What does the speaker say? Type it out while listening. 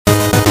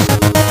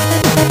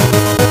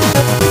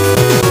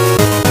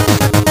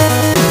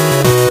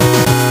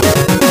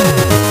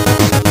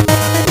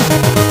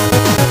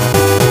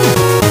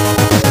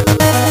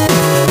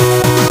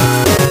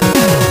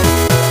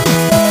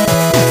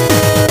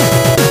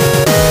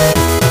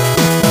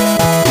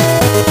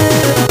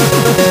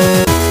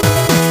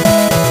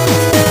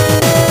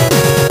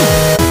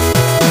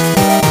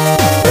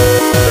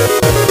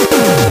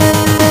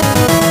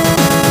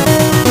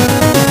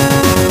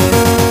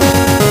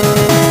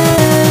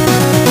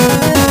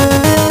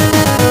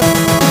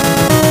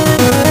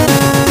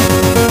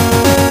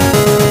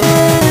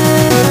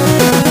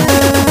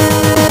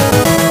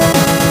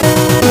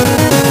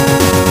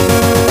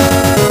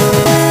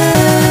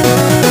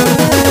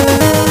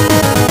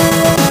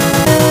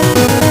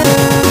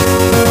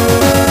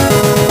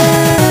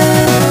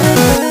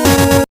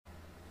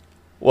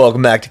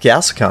Welcome back to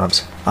Castle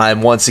Comms.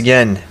 I'm once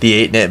again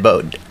the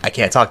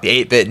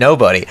 8-bit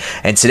nobody.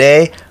 And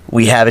today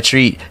we have a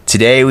treat.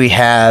 Today we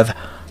have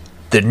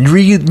the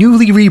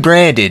newly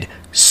rebranded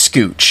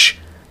Schooch.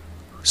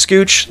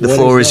 Schooch, the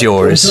floor is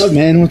yours. What's up,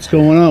 man? What's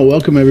going on?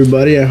 Welcome,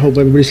 everybody. I hope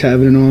everybody's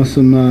having an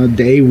awesome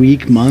day,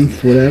 week,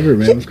 month, whatever,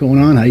 man. What's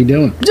going on? How you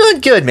doing?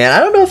 Doing good, man. I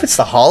don't know if it's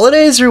the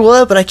holidays or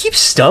what, but I keep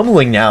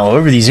stumbling now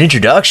over these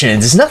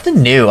introductions. It's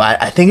nothing new.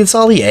 I think it's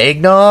all the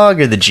eggnog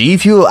or the G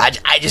Fuel.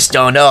 I just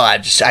don't know. I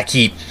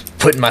keep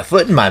putting my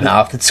foot in my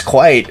mouth. It's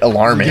quite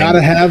alarming. You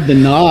gotta have the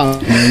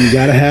nog, man. You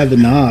gotta have the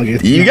nog.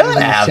 You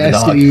gotta have the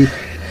nog.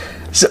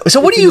 So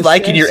what do you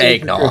like in your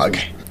eggnog?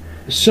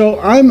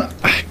 So I'm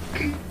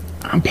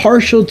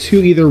partial to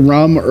either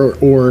rum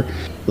or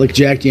like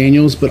Jack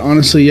Daniels, but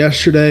honestly,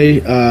 yesterday,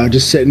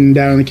 just sitting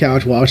down on the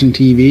couch watching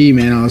TV,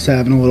 man, I was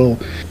having a little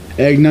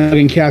eggnog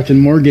and Captain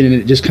Morgan, and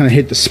it just kind of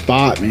hit the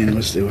spot, man. It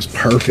was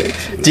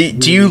perfect.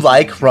 Do you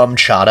like rum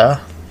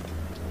chata?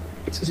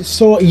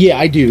 So yeah,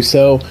 I do.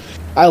 So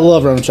I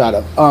love rum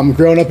chata.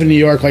 Growing up in New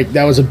York, like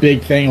that was a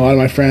big thing. A lot of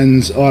my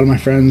friends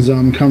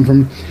come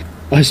from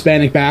a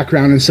Hispanic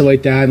background and stuff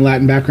like that, and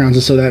Latin backgrounds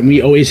and so that, and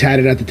we always had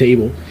it at the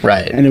table.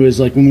 Right. And it was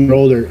like when we were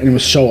older, and it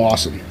was so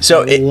awesome.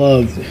 So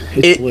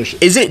it's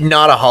delicious. Is it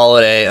not a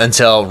holiday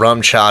until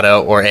rum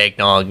chata or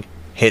eggnog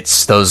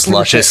hits those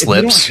luscious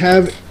lips?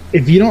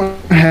 If you don't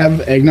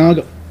have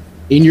eggnog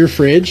in your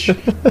fridge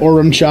or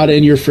rum chata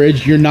in your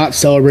fridge, you're not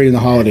celebrating the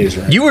holidays,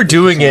 right? You were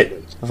doing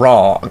it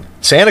wrong.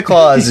 Santa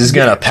Claus is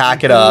gonna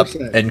pack it up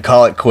and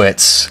call it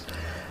quits.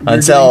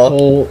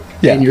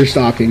 In your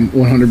stocking,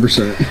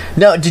 100%.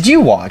 Now, did you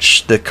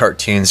watch the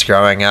cartoons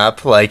growing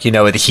up, like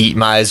with Heat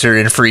Miser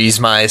and Freeze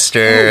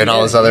Meister and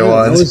all those other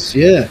ones?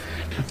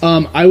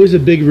 I was a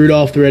big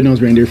Rudolph the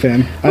Red-Nosed Reindeer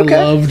fan. Okay.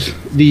 I loved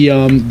the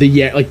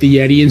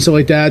Yeti and stuff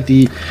like that.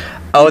 The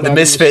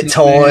Misfit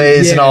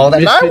toys and all that.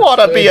 And I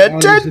want to be a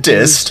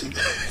dentist.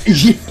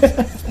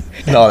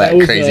 And all that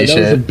crazy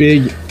shit.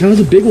 That was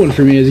a big one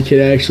for me as a kid,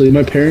 actually.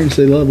 My parents,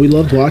 we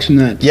loved watching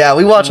that. Yeah,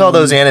 we watch all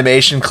those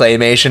animation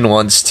claymation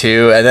ones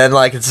too, and then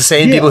it's the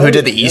same people who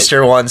did the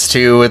Easter ones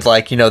too, with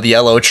the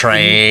yellow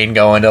train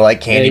going to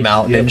Candy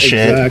Mountain and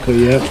shit.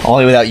 Exactly, yeah.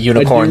 Only without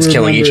unicorns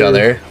killing each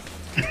other.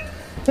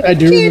 I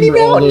do remember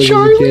all those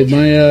as a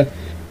kid.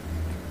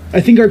 I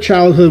think our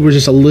childhood was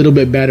just a little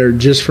bit better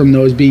just from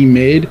those being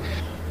made,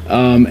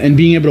 and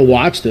being able to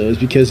watch those,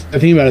 because I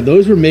think about it,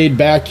 those were made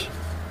back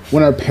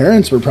when our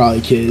parents were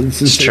probably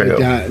kids and stuff like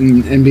that,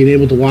 and being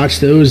able to watch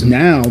those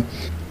now,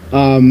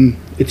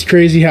 it's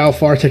crazy how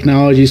far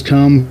technology's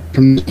come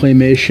from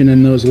claymation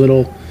and those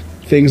little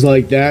things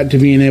like that to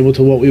being able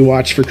to what we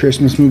watch for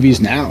Christmas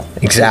movies now.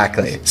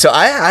 Exactly. So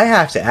I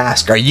have to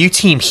ask, are you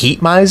Team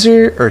Heat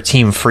Miser or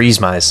Team Freeze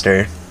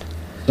Meister?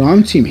 So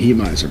I'm Team Heat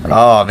Miser, bro.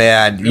 Oh,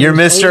 man. You're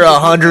Mr.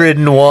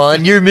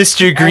 101. You're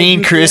Mr.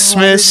 Green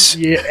Christmas.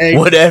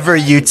 Whatever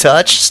you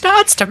touch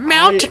starts to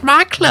melt in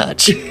my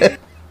clutch.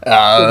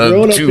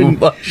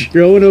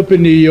 Growing up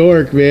in New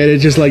York, man,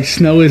 it's just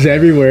snow is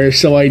everywhere,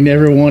 so I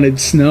never wanted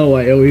snow.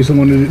 I always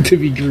wanted it to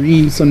be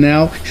green. So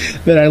now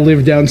that I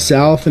live down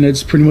south and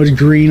it's pretty much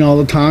green all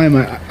the time,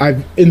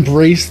 I've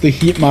embraced the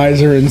Heat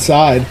Miser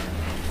inside.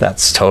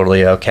 That's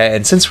totally okay.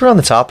 And since we're on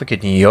the topic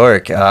of New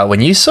York,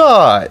 when you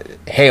saw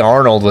Hey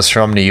Arnold was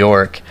from New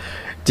York,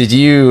 did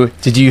you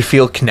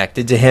feel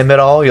connected to him at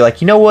all? You're like,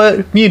 you know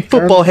what? Me and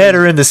Football Head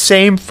are in the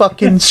same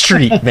fucking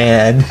street,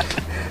 man.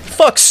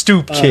 Fuck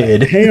Stoop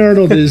Kid. Hey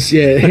Arnold is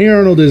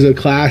a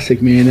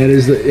classic, man.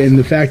 And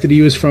the fact that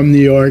he was from New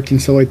York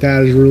and stuff like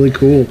that is really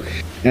cool.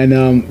 And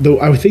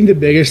I think the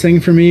biggest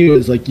thing for me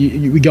was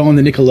we go on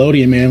the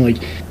Nickelodeon, man.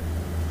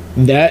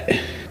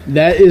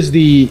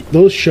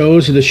 Those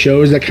shows are the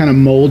shows that kind of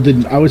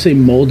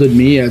molded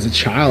me as a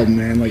child,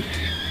 man.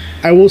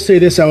 I will say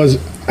this, I was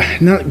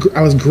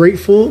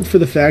grateful for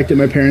the fact that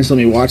my parents let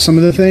me watch some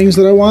of the things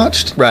that I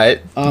watched.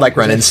 Right. Like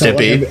Ren and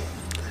Stimpy.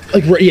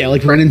 Like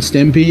Ren and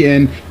Stimpy,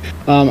 and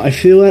I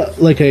feel at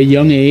a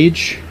young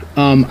age,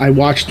 I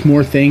watched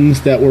more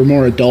things that were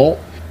more adult.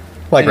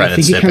 Like Ren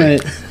and Stimpy.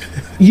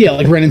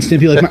 Like Ren and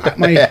Stimpy.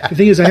 The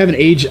thing is, I have an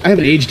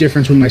age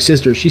difference with my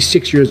sister. She's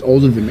 6 years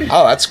older than me.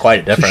 Oh, that's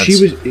quite a difference.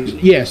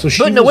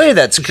 But in a way,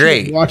 that's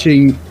great.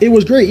 It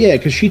was great, yeah,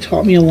 because she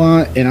taught me a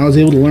lot, and I was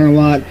able to learn a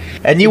lot.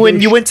 And you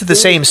went to the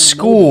same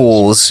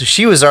schools.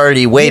 She was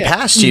already way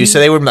past you, so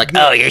they were like,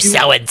 "Oh, you're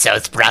so and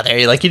so's brother."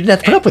 You didn't have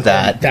to put up with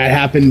that. That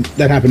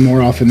happened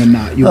more often than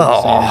not. No!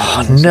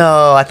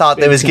 I thought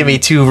that was gonna be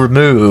too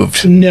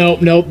removed.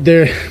 Nope.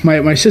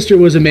 My sister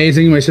was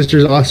amazing. My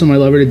sister's awesome. I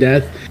love her to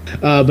death.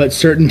 But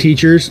certain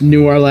teachers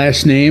knew our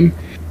last name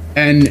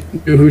and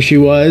knew who she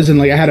was.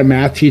 And I had a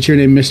math teacher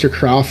named Mr.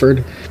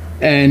 Crawford.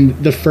 And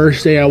the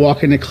first day I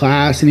walk into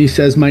class and he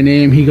says my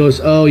name, he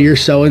goes, "Oh, you're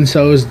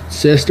so-and-so's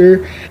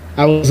sister."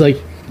 I was like,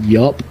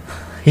 "Yup."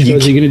 He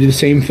goes, "Are you going to do the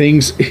same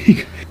things?"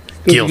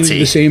 Guilty.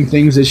 The same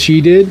things that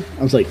she did?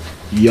 I was like,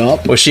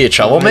 "Yup." Was she a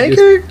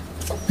troublemaker?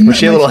 Was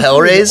she a little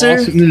Hellraiser?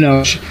 Awesome.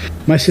 No.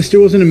 My sister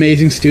was an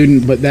amazing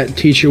student, but that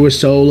teacher was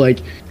so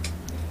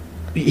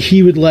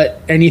he would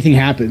let anything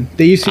happen.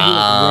 They used to do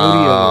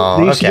rodeo.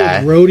 They used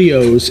to do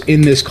rodeos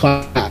in this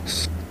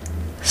class.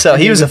 So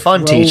he was a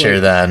fun teacher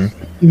then.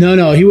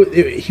 No,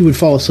 he would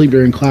fall asleep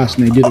during class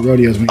and they do the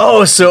rodeos.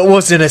 Oh, so it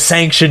wasn't a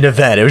sanctioned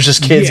event. It was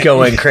just kids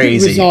going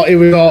crazy.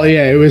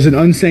 It was an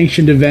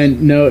unsanctioned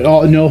event.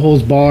 No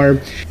holds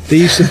barred. They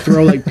used to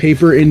throw like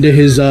paper into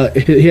his.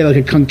 He had like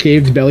a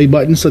concave belly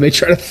button, so they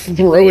try to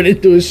throw it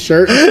into his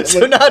shirt.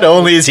 So not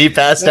only is he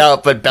passed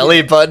out, but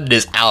belly button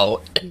is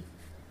out.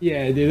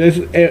 Yeah,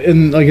 dude.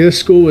 And like this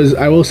school was,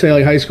 I will say,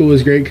 like high school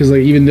was great because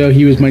like even though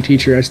he was my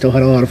teacher, I still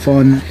had a lot of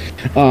fun.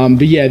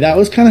 But yeah, that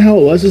was kind of how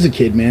it was as a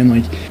kid, man.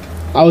 Like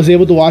I was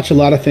able to watch a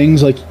lot of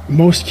things. Like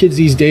most kids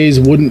these days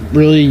wouldn't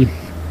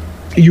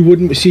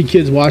see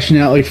kids watching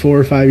out like 4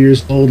 or 5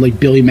 years old, like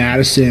Billy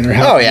Madison or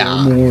Happy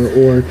Gilmore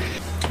or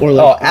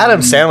like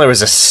Adam Sandler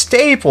was a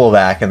staple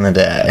back in the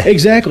day.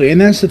 Exactly,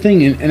 and that's the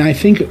thing. And I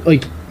think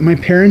like my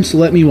parents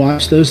let me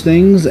watch those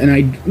things,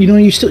 and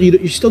you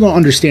still don't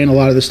understand a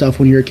lot of the stuff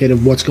when you're a kid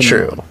of what's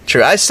going on.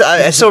 True. I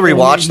still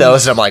rewatch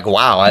those, and I'm like,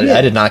 wow,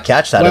 I did not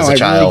catch that as a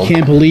child. I really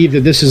can't believe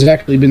that this has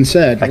actually been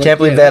said. I can't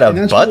believe they had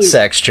a butt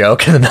sex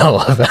joke in the middle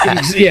of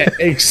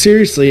that.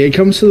 Seriously, it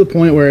comes to the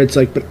point where it's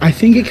like, but I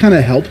think it kind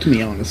of helped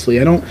me,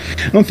 honestly. I don't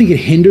think it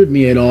hindered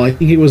me at all. I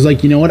think it was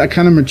like, you know what, I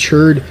kind of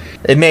matured.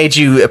 It made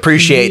you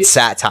appreciate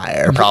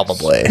satire,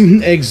 probably.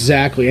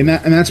 Exactly, and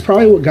that's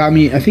probably what got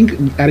me. I think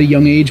at a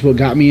young age, what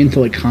got me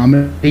into like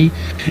comedy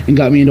and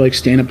got me into like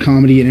stand-up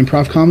comedy and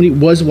improv comedy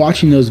was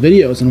watching those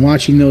videos and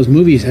watching those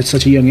movies at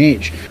such a young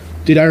age.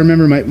 Dude, I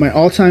remember my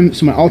all-time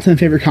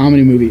favorite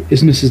comedy movie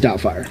is Mrs.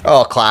 Doubtfire.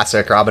 Oh,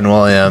 classic, Robin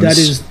Williams.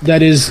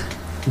 That is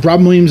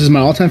Robin Williams is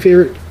my all-time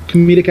favorite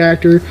comedic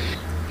actor.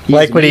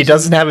 Like when he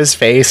doesn't have his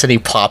face and he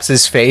pops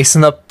his face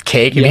in the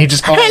cake and he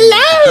just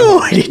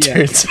hello and he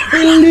turns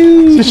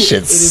hello. This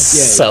shit's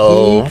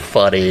so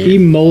funny. He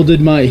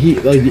molded he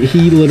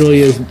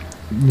literally is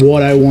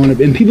what I wanted.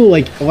 And people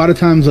like a lot of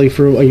times like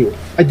for like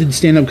I did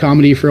stand-up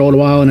comedy for a little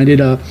while and I did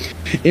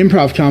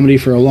improv comedy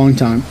for a long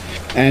time.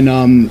 And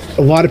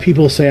a lot of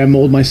people say I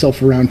mold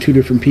myself around two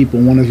different people.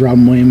 One is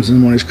Robin Williams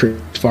and one is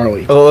Chris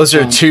Farley. Well, those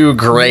are two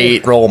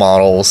great role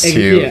models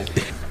too. Yeah.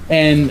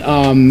 And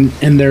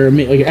they're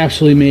like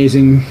absolutely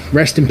amazing.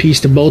 Rest in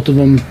peace to both of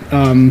them.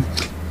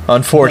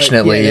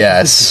 Unfortunately,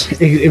 yes.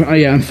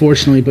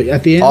 Unfortunately, but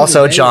at the end,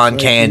 also John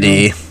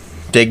Candy,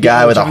 big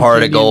guy with a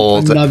heart of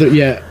gold.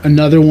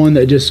 Another one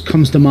that just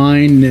comes to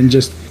mind, and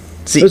just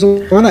there's a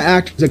lot of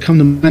actors that come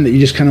to mind that you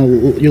just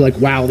you're like,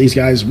 wow, these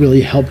guys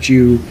really helped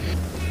you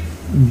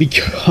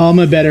become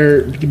a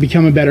better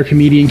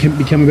comedian,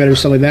 become a better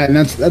stuff like that. And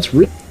that's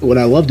really what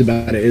I loved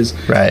about it is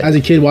as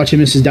a kid watching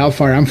Mrs.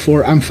 Doubtfire. I'm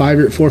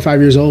 4 or 5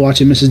 years old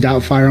watching Mrs.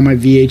 Doubtfire on my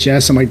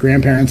VHS on my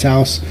grandparents'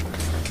 house,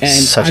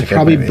 and I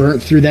probably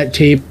burnt through that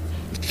tape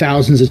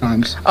thousands of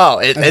times. Oh,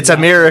 it's a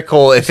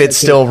miracle if it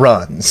still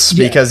runs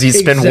because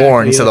he's been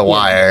worn to the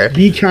wire.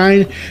 Be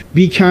kind,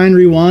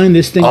 rewind.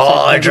 This thing.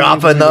 Oh, they're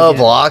dropping the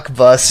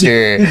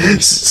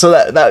Blockbuster. So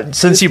that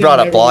since you brought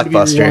up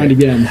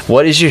Blockbuster,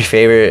 what is your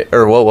favorite,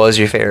 or what was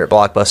your favorite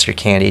Blockbuster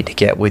candy to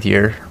get with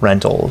your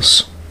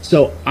rentals?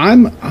 So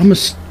I'm a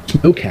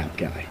snow cap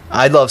guy.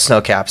 I love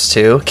snow caps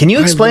too. Can you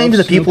explain to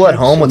the people at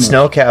home what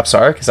snow caps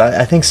are? Because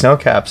I think snow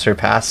caps are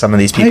past some of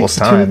these people's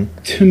time.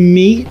 To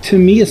me,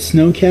 a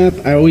snow cap,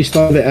 I always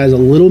thought of it as a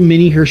little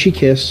mini Hershey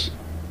Kiss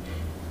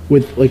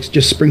with like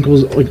just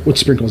sprinkles, like with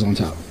sprinkles on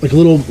top, like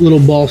little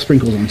ball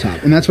sprinkles on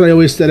top, and that's what I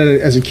always said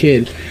as a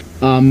kid.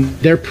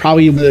 They're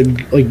probably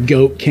the like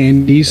goat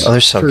candies. Oh,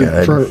 they're so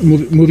good for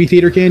movie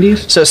theater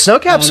candies. So snow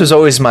caps was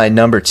always my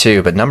number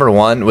 2, but number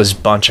 1 was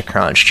Bunch of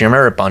Crunch. Do you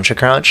remember Bunch of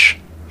Crunch?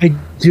 I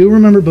do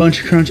remember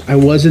Bunch of Crunch. I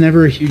wasn't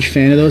ever a huge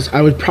fan of those.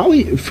 I would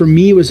probably, for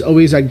me, it was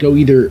always I'd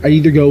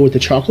either go with the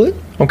chocolate,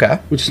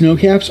 with snow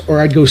caps, or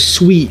I'd go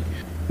sweet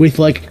with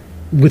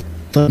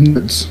the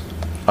nuts.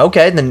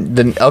 Okay,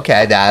 then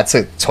okay, that's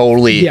a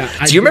totally. Yeah,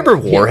 do you remember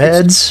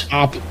Warheads?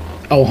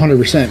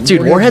 100%.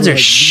 Dude, Warheads are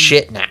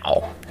shit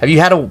now. Have you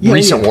had a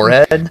recent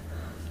Warhead?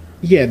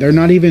 Yeah, they're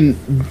not even.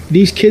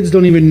 These kids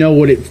don't even know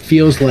what it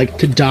feels like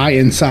to die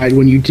inside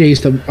when you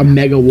taste a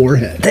mega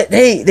Warhead.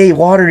 They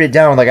watered it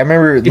down. Like I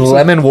remember the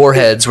lemon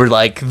Warheads were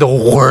like the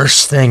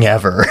worst thing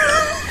ever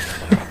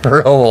for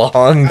a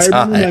long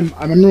time.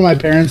 I remember my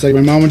parents, like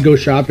my mom would go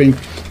shopping,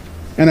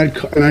 and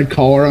I'd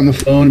call her on the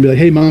phone and be like,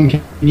 "Hey, Mom,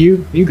 can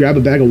you grab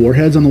a bag of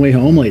Warheads on the way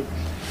home?" Like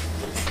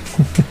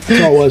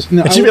that's all it was.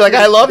 No, she'd be like,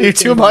 "I love you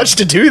too much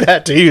to do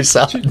that to you,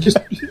 son."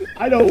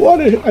 I don't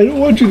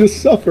want you to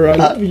suffer. I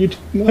love you too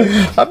much.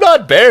 I'm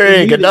not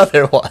burying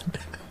another one.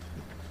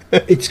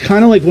 It's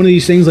kind of like one of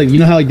these things, like, you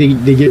know how like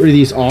they get rid of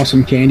these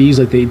awesome candies,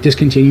 like they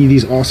discontinue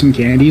these awesome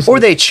candies,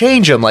 or they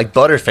change them, like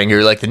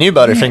Butterfinger. Like the new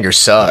Butterfinger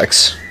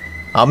sucks.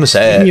 I'm gonna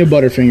say it.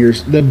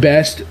 Butterfingers, the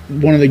best,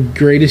 one of the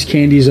greatest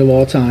candies of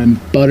all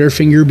time.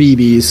 Butterfinger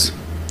BBs.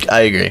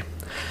 I agree.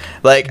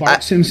 Like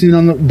Bart Simpson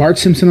on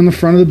the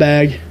front of the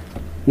bag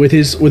with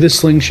his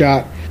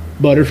slingshot.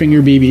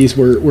 Butterfinger BBs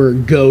were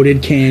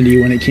goated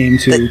candy when it came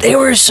to. They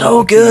were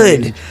so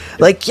good.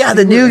 Like, yeah,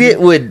 the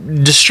nougat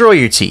would destroy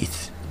your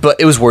teeth. but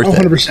it was worth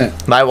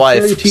 100%. it. My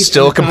wife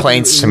still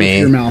complains to me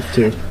your mouth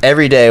too.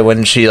 every day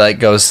when she like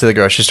goes to the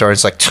grocery store.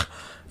 It's like,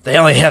 they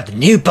only have the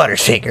new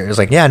Butterfinger. It's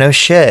like, yeah, no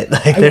shit.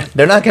 Like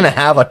they're not gonna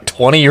have a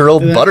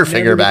 20-year-old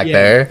Butterfinger back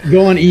there.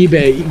 Go on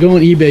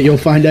eBay. You'll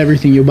find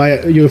everything.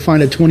 You'll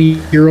find a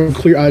 20-year-old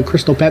clear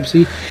Crystal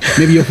Pepsi.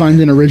 Maybe you'll find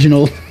an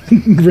original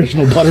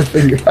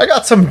Butterfinger. I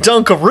got some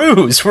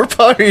Dunkaroos. We're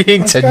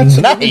partying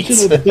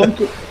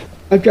tonight.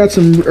 I've got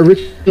some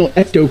original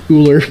Ecto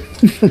Cooler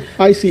from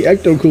Icy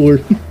Ecto Cooler.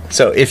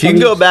 So if you can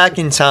go back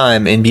in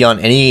time and be on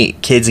any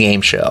kids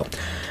game show,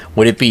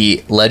 would it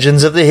be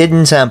Legends of the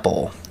Hidden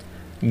Temple,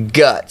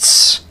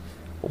 Guts,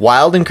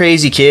 Wild and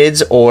Crazy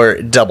Kids,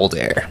 or Double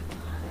Dare?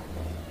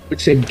 I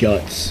would say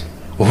Guts.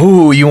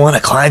 Ooh, you want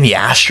to climb the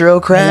Astro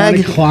Crag? I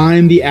want to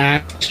climb the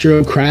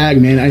Astro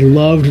Crag, man. I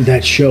loved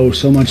that show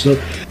so much. So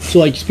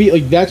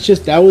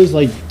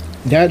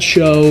that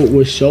show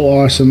was so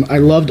awesome. I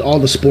loved all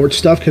the sports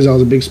stuff because I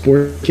was a big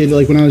sport kid,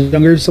 like when I was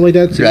younger and stuff like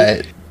that. So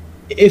right.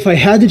 If I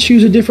had to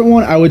choose a different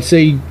one, I would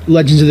say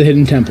Legends of the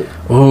Hidden Temple.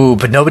 Ooh,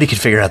 but nobody could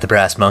figure out the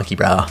brass monkey,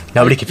 bro.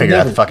 Nobody could figure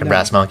out the fucking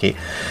brass monkey.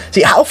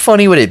 See, how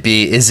funny would it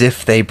be is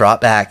if they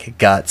brought back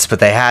Guts, but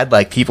they had,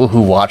 like, people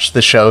who watched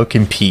the show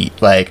compete?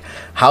 Like,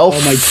 how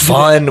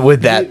fun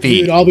would that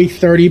be? We'd all be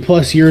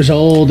 30-plus years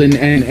old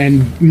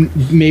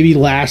and maybe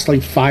last,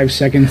 like, 5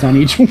 seconds on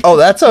each one. Oh,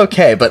 that's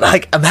okay, but,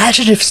 like,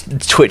 imagine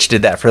if Twitch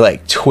did that for,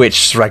 like,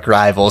 Twitch, like,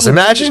 rivals.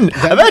 Imagine,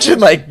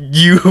 like,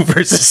 you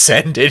versus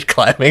Sended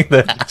climbing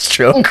the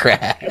Astro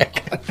Crag.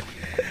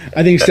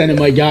 I think Sended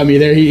might got me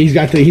there. He's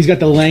got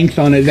the length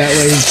on it that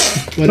way.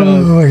 But,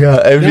 oh my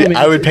god,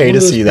 I would pay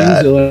to see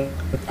that.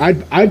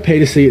 I'd pay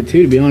to see it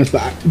too, to be honest.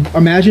 But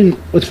imagine,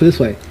 let's put it this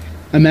way: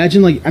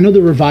 imagine, like, I know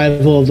the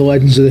revival of the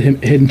Legends of the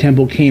Hidden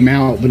Temple came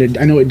out, but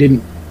I know it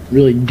didn't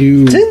really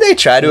do. Didn't they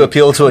try to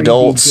appeal to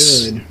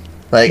adults? Good.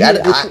 Like,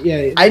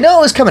 I know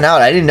it was coming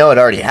out. I didn't know it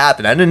already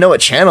happened. I didn't know what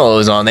channel it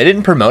was on. They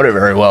didn't promote it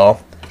very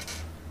well.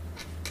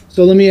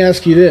 So let me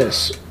ask you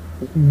this: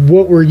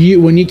 what were you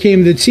when you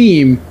came to the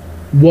team?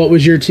 What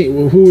was your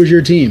team? Who was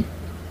your team?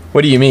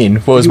 What do you mean?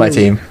 What was my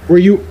team? Were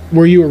you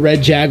a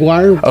red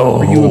jaguar? Oh.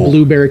 Were you a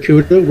blue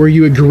barracuda? Were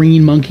you a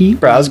green monkey?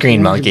 Bro, I was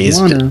green monkeys.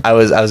 I was green monkey. I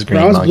was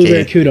blue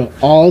barracuda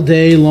all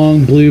day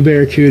long. Blue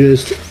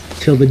barracudas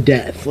till the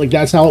death. Like,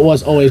 that's how it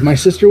was always. My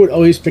sister would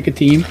always pick a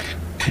team,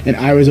 and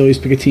I was always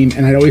pick a team.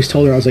 And I'd always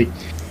told her, I was like,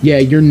 yeah,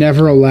 you're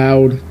never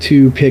allowed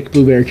to pick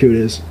blue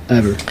barracudas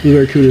ever.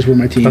 Blue barracudas were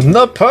my team.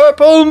 The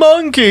purple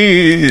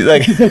monkey,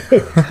 like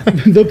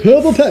the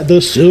purple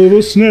the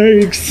silver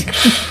snakes.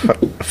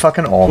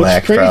 Fucking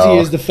Olmec. What's crazy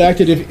is the fact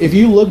that if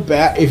you look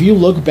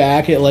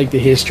back at, like, the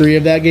history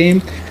of that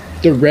game,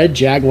 the Red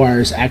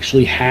Jaguars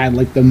actually had,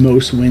 like, the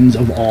most wins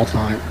of all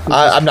time.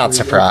 I'm not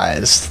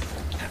surprised.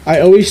 I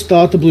always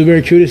thought the Blue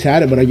Barracudas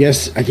had it, but I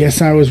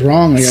guess I was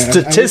wrong. Like,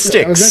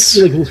 statistics. I was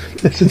actually,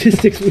 like,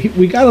 statistics.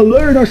 We gotta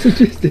learn our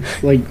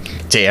statistics. Like,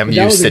 damn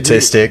you,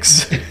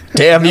 statistics.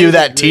 Damn you,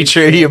 that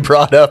teacher you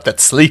brought up, that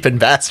sleeping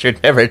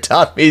bastard, never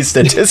taught me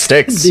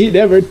statistics. He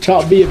never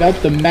taught me about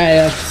the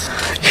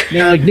math.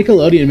 Now, like,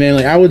 Nickelodeon, man,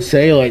 like, I would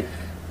say, like,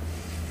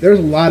 there's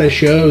a lot of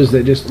shows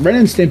that just... Ren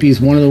and Stimpy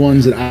is one of the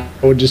ones that I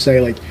would just say,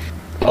 like...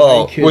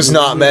 was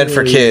not meant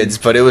for kids,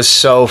 but it was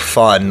so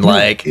fun.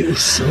 Like, it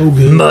was so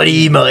good.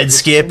 Muddy Mud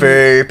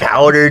Skipper,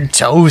 Powdered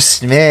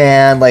Toast,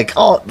 man. Like,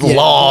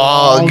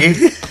 log.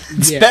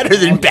 It's better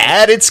than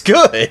bad. It's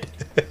good.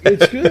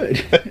 It's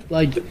good.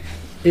 Like,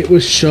 it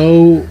was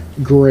so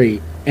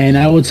great. And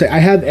I would say I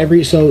have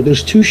so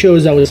there's two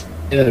shows that was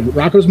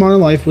Rocko's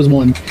Modern Life was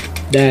one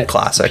that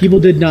classic.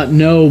 People did not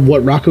know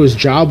what Rocko's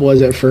job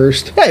was at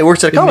first. Yeah, he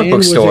worked at a comic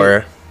book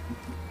store.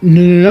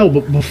 No,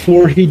 but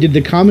before he did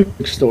the comic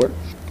book store.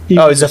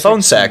 He's a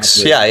phone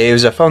sex. Yeah, he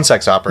was a phone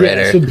sex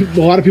operator. Yeah,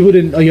 so a lot of people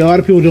didn't. Like, a lot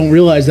of people don't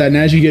realize that. And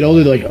as you get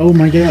older, they're like, "Oh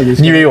my god!" You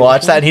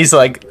rewatch that, and he's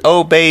like,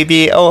 "Oh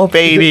baby, oh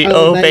baby,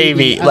 oh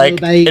baby," like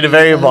in a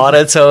very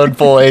monotone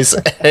voice.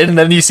 And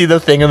then you see the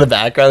thing in the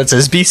background that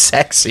says "Be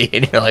sexy,"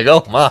 and you're like,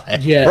 "Oh my,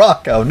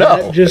 Rocko, no!"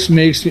 That just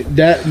makes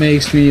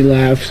me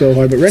laugh so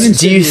hard. But Ren and Stimpy,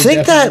 do you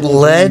think that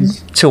led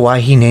to why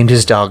he named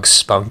his dog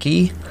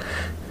Spunky?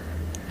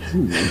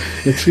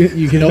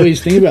 You can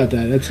always think about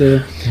that. That's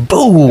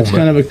boom. That's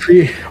kind of a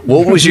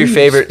What was your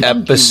favorite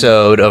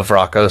episode of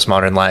Rocko's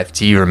Modern Life?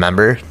 Do you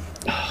remember?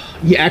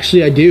 Yeah,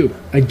 actually, I do.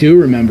 I do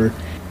remember.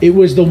 It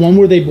was the one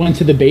where they went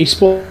to the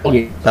baseball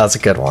game. That's a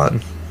good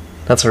one.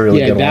 That's a really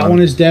good one. Yeah, that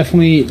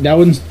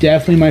one's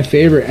definitely my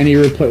favorite. And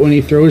when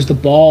he throws the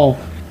ball,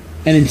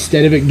 and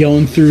instead of it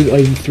going through,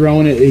 like,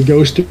 throwing it, it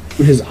goes through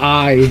his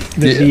eye,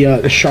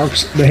 the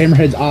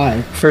hammerhead's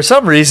eye. For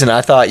some reason,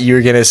 I thought you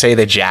were going to say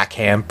the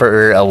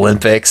Jackhammer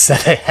Olympics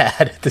that they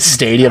had at the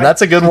stadium.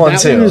 That's a good one,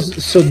 too.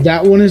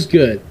 That one is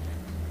good.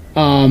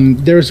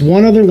 There's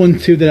one other one,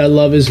 too, that I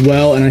love as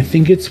well, and I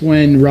think it's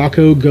when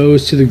Rocko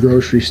goes to the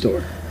grocery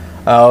store.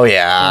 Oh,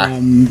 yeah.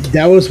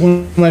 That was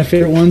one of my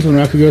favorite ones. When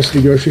Rocko goes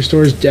to the grocery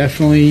store is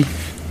definitely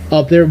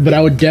up there, but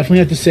I would definitely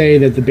have to say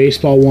that the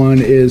baseball one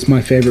is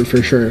my favorite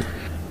for sure.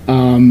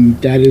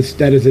 That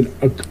is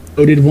a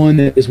coded one.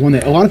 That is one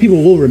that a lot of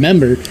people will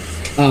remember.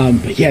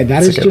 But yeah,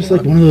 that is just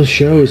like one of those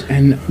shows.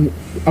 And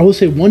I will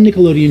say one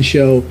Nickelodeon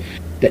show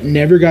that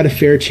never got a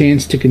fair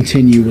chance to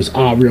continue was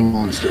Real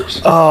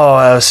Monsters. Oh,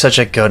 that was such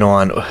a good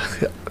one.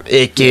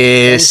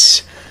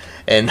 Ickis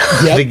and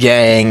the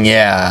gang,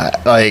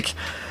 yeah. Like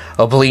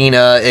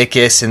Oblina,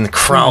 Ickis, and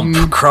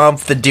Crump. Crump,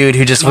 the dude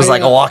who just was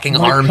like a walking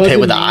armpit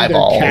with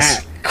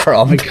eyeballs.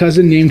 Crump. My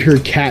cousin named her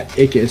cat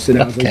Ickis,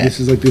 and I was like, this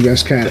is like the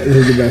best cat. This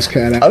is the best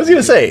cat. I was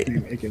going to say,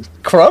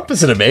 Crump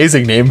is an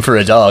amazing name for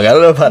a dog. I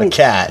don't know about a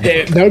cat.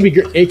 That would be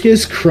great.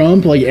 Ickis,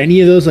 Crump, like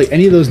any of those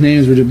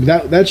names were just,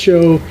 that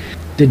show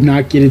did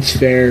not get its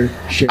fair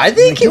share. I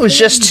think it was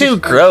just too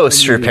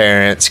gross for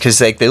parents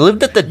because like they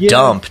lived at the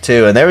dump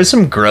too, and there was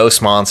some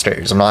gross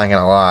monsters. I'm not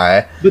gonna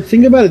lie. But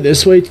think about it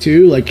this way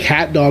too: like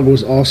Cat Dog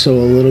was also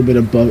a little bit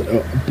above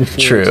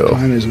before its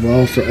time as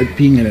well for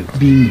being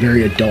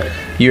very adult.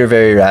 You're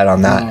very right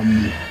on that.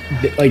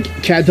 Like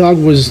Cat Dog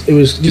was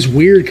just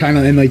weird kind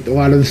of, and like a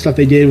lot of the stuff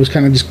they did was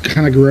kind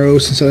of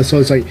gross, and so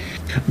it's like,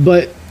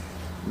 but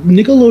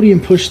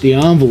Nickelodeon pushed the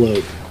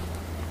envelope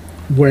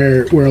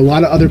where a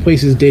lot of other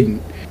places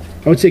didn't.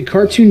 I would say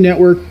Cartoon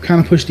Network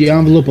kind of pushed the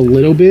envelope a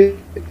little bit,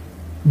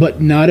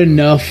 but not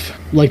enough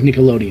like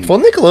Nickelodeon. Well,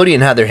 Nickelodeon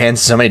had their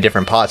hands in so many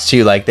different pots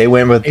too. Like they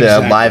went with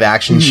the live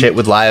action shit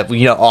with live,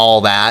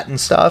 all that and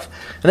stuff.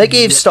 And they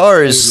gave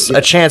stars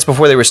a chance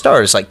before they were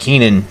stars, like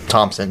Kenan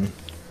Thompson,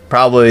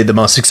 probably the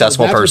most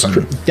successful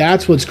person.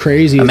 That's what's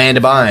crazy.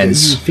 Amanda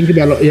Bynes. Think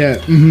about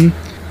it,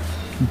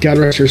 God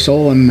rest her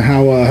soul and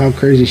how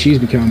crazy she's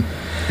become.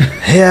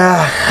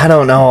 Yeah, I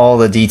don't know all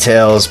the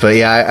details, but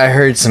yeah, I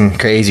heard some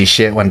crazy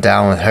shit went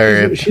down with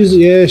her.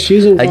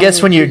 She's I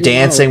guess when you're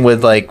dancing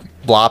with like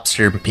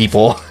lobster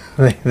people,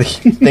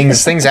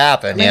 things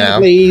happen, you know.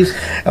 Please.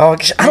 Oh,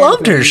 I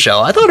loved her show.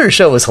 I thought her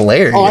show was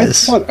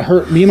hilarious. I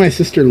thought me and my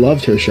sister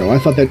loved her show. I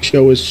thought that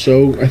show was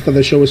so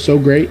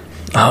great.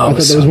 Oh, I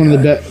thought that was one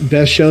of the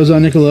best shows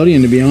on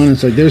Nickelodeon, to be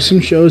honest. Like there's some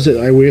shows that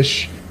I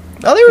wish.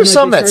 Oh, there were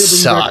some that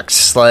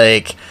sucked.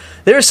 Like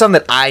there were some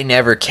that I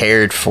never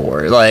cared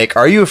for. Like,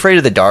 Are You Afraid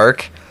of the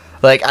Dark?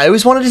 Like, I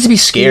always wanted it to be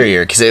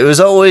scarier because it was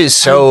always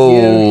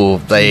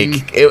so,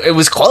 it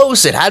was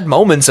close. It had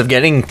moments of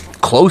getting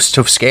close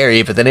to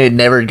scary, but then it would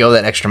never go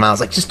that extra mile. I was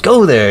like, just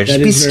go there.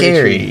 Just be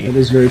scary. That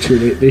is very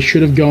true. They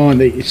should have gone.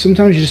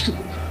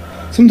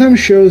 Sometimes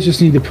shows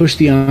just need to push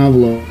the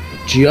envelope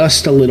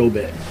just a little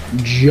bit.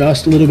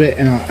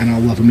 And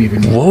I'll love them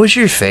even more. What was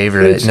your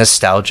favorite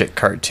nostalgic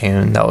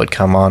cartoon that would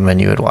come on when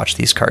you would watch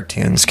these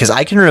cartoons? Because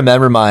I can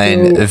remember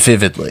mine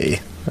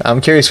vividly.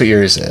 I'm curious what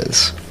yours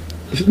is.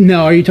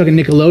 No, are you talking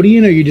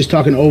Nickelodeon or are you just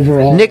talking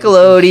overall?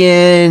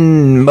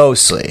 Nickelodeon,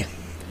 mostly.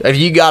 If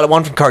you got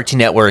one from Cartoon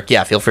Network,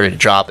 yeah, feel free to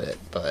drop it.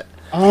 But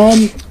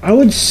I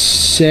would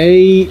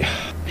say,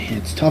 man,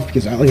 it's tough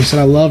because, like I said,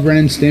 I love Ren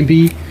and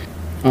Stimpy.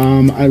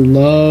 I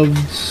loved...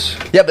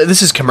 Yeah, but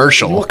this is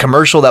commercial.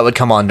 Commercial that would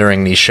come on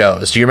during these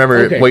shows. Do you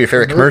remember what your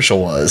favorite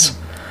commercial was?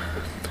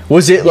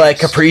 Was it like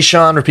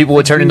Capricorn where people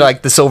would turn into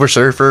like the Silver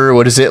Surfer? Or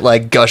what is it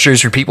like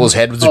Gushers where people's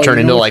heads would turn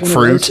into like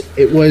fruit?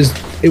 It was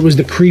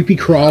the Creepy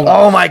Crawler.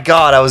 Oh my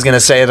god, I was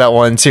gonna say that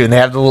one too. And they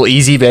have the little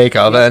easy bake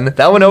oven.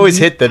 That one always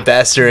hit the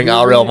best during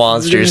Real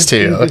Monsters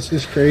too. This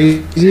is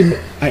crazy.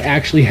 I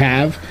actually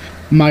have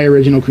my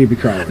original Creepy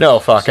Crawler. No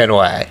fucking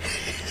way.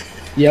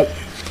 Yep.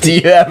 Do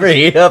you ever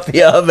heat up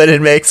the oven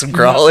and make some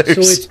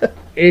crawlers? So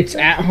it's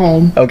at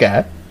home.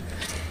 Okay.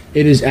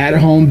 It is at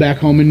home, back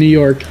home in New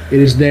York. It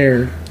is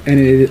there, and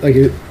it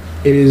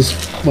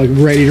is like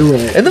ready to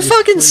roll. And the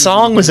fucking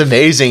song was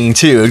amazing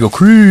too. It'd go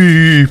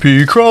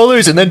creepy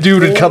crawlers, and then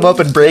dude would come up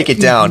and break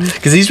it down.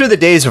 Because these were the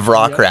days of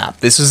rock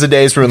rap. This was the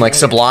days when like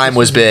Sublime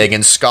was big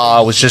and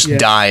ska was just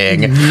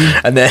dying.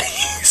 And then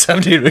some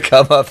dude would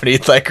come up and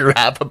he'd like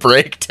rap a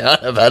breakdown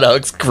about how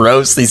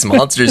gross these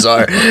monsters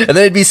are. And then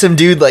it'd be some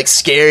dude like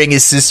scaring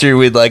his sister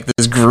with like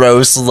this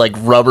gross like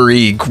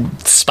rubbery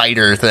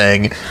spider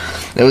thing.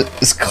 It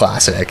was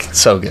classic.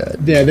 So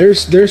good. Yeah,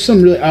 there's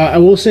some really... I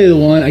will say the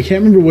one... I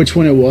can't remember which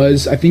one it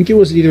was. I think it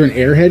was either an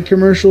Airhead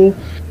commercial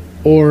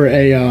or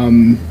a...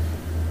 can't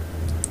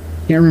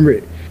remember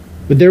it.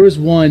 But there was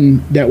one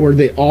where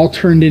they all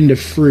turned into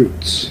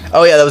fruits.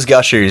 Oh, yeah, that was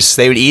Gushers.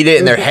 They would eat it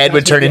and their head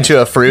would turn into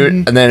a fruit.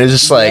 And then it was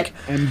just like...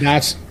 And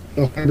that's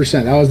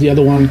 100%. That was the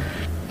other one.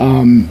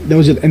 That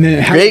was it. And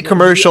then great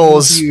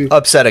commercials,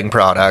 upsetting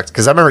product.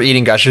 Because I remember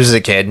eating Gushers as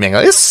a kid and being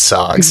like, this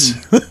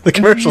sucks. The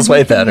commercial's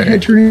way better.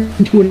 It turned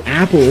into an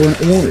apple or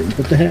an orange.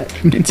 What the heck?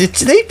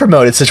 They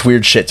promoted such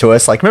weird shit to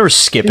us. Like, remember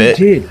Skip It?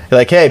 Did. You're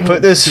like, hey,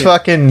 put this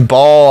fucking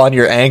ball on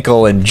your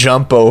ankle and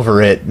jump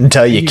over it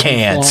until you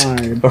can't.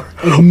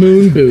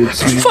 Moon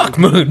boots. Fuck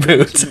moon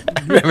boots.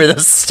 I remember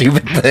those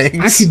stupid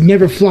things. I could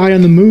never fly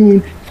on the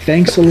moon.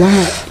 Thanks a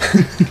lot.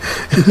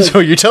 So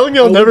you're telling me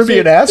I'll never be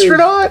an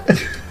astronaut?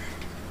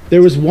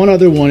 There was one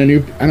other one,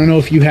 and I don't know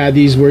if you had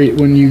these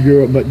when you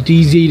grew up, but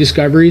DZ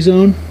Discovery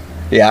Zone.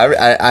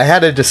 Yeah, I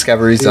had a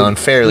Discovery Zone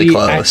fairly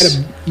close.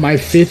 I had my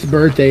 5th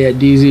birthday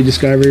at DZ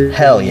Discovery.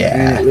 Hell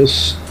yeah! And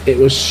it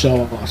was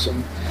so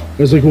awesome.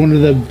 was like one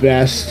of the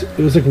best. It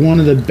was like one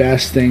of the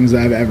best things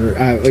I've ever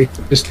and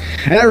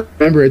I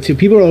remember it too.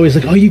 People are always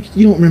like, "Oh, you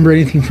don't remember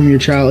anything from your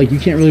child? Like you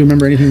can't really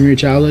remember anything from your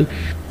childhood."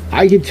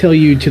 I could tell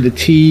you to the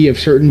T of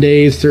certain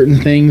days, certain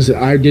things that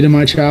I did in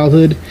my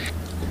childhood.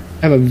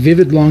 I have a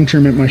vivid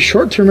long-term memory. My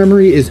short-term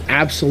memory is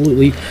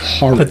absolutely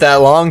horrible. But that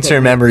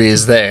long-term memory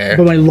is there.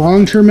 But my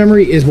long-term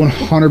memory is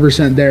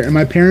 100% there. And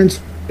my parents,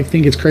 I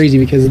think it's crazy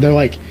because they're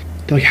like,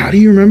 how do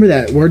you remember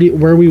that?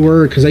 Where we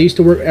were? Because I used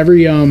to work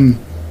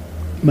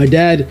my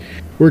dad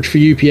worked for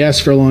UPS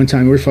for a long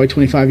time. He worked for like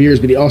 25 years,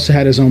 but he also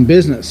had his own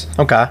business.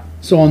 Okay.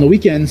 So on the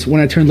weekends, when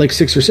I turned like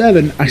 6 or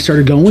 7, I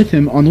started going with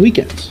him on the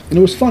weekends. And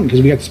it was fun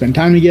because we got to spend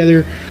time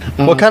together.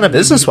 What kind of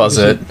business was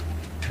it?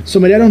 So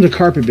my dad owned a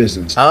carpet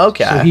business. Oh,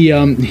 okay.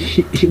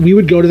 So we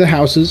would go to the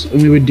houses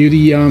and we would do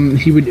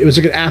it was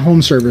like an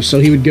at-home service. So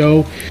he would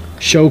go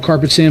show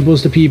carpet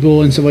samples to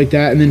people and stuff like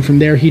that, and then from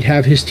there he'd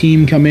have his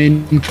team come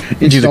in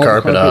and do the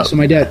carpet up. So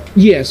my dad,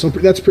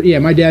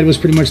 my dad was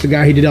pretty much the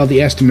guy. He did all the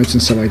estimates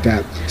and stuff like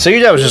that. So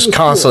your dad was just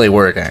constantly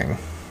working.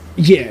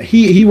 Yeah,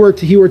 he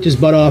worked his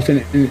butt off,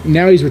 and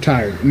now he's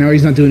retired. Now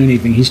he's not doing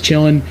anything. He's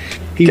chilling.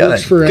 He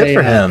works for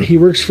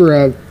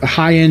a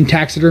high-end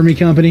taxidermy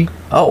company.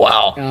 Oh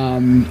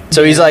wow!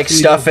 So he's like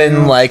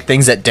stuffing like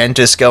things that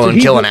dentists go and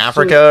kill in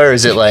Africa, or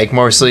is it like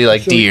mostly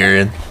like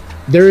deer?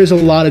 There is a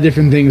lot of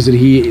different things that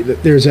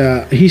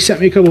he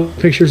sent me a couple of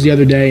pictures the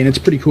other day, and it's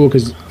pretty cool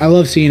because I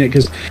love seeing it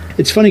because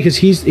it's funny because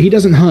he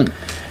doesn't hunt.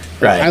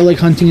 Right. I like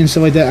hunting and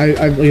stuff like that.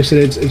 Like I said,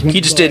 it's he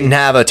just didn't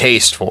have a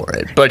taste for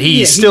it, but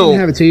he didn't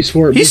have a taste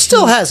for it. He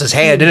still has his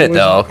hand in it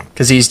though,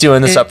 because he's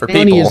doing this up for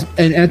people.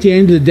 And at the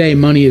end of the day,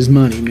 money is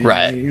money, man.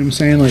 Right. You know what I'm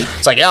saying? Like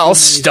it's like, yeah, I'll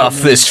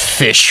stuff this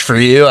fish for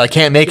you. I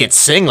can't make it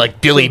sing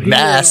like Billy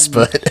Bass,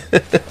 but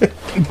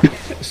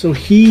so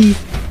he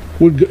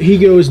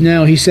goes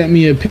now. He sent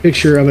me a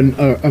picture of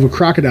a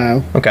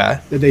crocodile. Okay.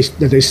 That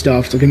they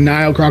stuffed, like a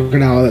Nile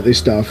crocodile that they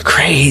stuffed.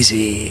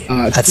 Crazy.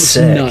 That's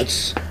sick.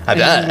 Nuts. I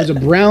bet.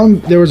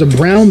 There was a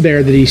brown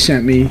bear that he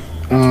sent me,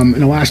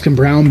 an Alaskan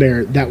brown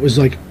bear that was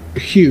like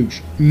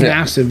huge,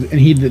 massive, and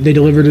they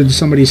delivered it to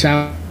somebody's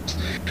house.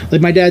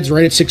 Like my dad's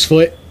right at 6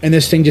 foot, and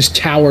this thing just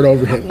towered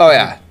over him. Oh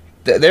yeah.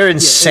 They're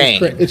insane.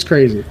 It's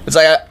crazy. It's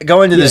like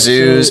going to the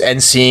zoos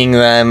and seeing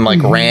them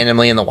like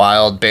randomly in the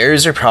wild.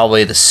 Bears are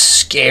probably the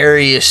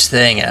scariest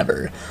thing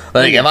ever.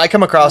 Like if I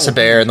come across a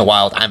bear in the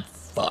wild, I'm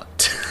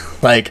fucked.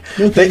 Like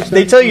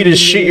they tell you to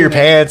shit your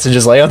pants and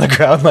just lay on the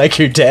ground like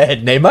you're dead.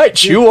 And they might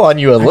chew on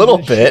you a little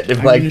bit.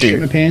 If like, dude, shit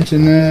my pants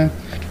and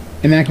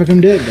act like I'm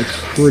dead. That's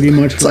pretty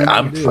much. It's like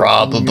I'm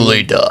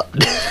probably done.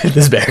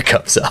 This bear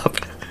comes up.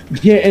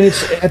 Yeah, and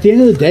it's at the end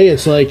of the day,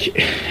 it's like.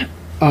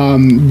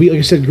 Like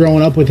I said,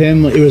 growing up with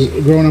him, it was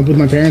growing up with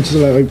my parents.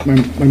 Like my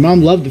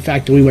mom loved the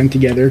fact that we went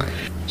together,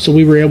 so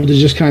we were able to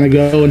just kind of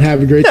go and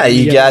have a great. Yeah,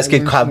 you guys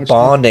could have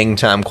bonding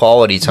time,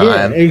 quality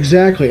time. Yeah,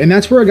 exactly, and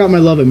that's where I got my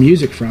love of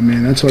music from,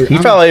 man. That's where he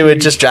probably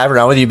would just drive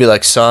around with you, and be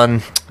like,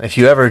 "Son, if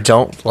you ever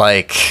don't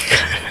like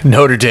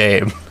Notre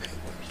Dame,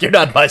 you're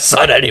not my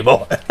son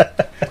anymore."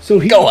 So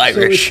go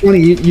Irish. It's funny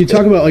you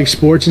talk about like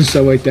sports and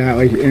stuff like that,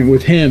 like and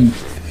with him.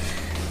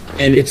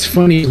 And it's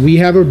funny, we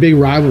have a big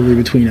rivalry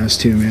between us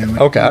two, man.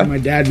 Like, okay. My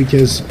dad,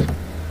 because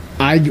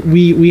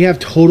we have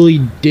totally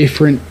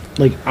different,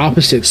 like,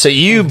 opposites. So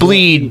you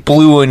bleed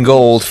blue and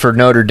gold for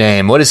Notre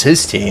Dame. What is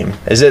his team?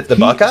 Is it the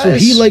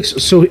Buckeyes?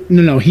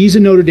 No, he's a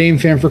Notre Dame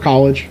fan for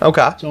college.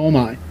 Okay. So am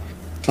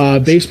I.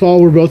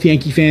 Baseball, we're both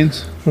Yankee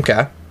fans.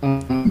 Okay.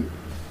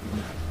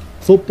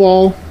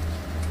 Football,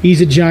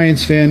 he's a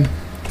Giants fan.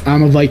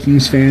 I'm a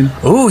Vikings fan.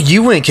 Ooh,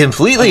 you went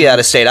completely out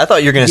of state. I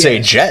thought you were going to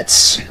say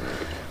Jets.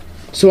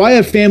 So I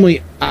have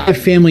family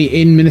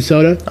in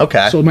Minnesota.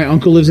 Okay. So my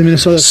uncle lives in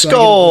Minnesota.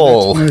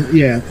 Skull.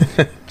 Yeah.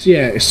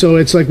 So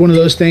it's like one of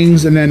those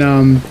things. And then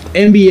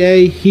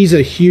NBA, he's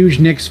a huge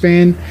Knicks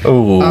fan.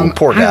 Oh,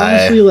 poor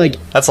guy. Honestly,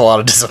 that's a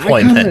lot of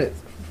disappointment.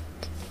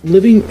 I'm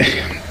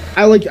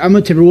a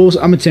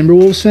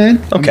Timberwolves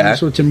fan. Okay. I'm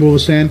also a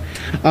Timberwolves fan.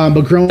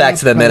 But growing back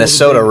to the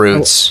Minnesota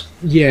roots.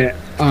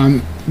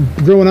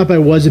 Growing up, I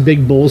was a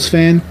big Bulls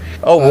fan.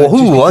 Oh well,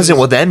 who wasn't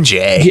with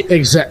MJ?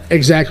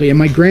 Exactly, and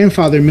my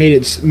grandfather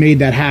made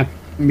that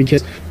happen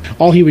because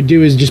all he would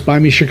do is just buy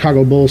me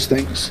Chicago Bulls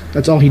things.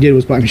 That's all he did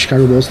was buy me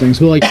Chicago Bulls things.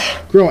 But like,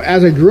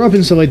 as I grew up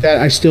and stuff like that,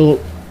 I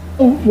still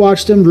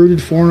watched them,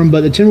 rooted for them.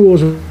 But the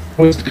Timberwolves were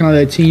always kind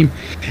of that team.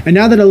 And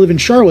now that I live in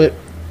Charlotte,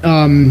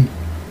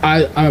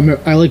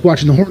 I like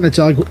watching the Hornets.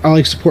 I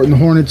like supporting the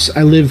Hornets.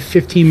 I live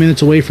 15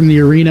 minutes away from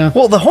the arena.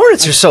 Well, the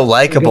Hornets are so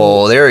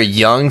likable. They're a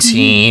young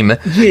team.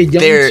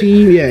 Yeah,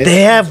 team. Yeah,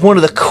 they have one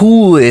of the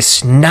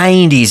coolest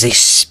 '90s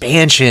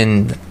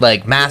expansion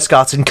like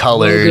mascots and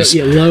colors.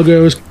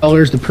 Logos,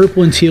 colors. The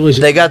purple and teal is.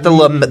 They got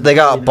they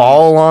got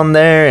Ball on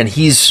there, and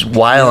he's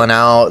wiling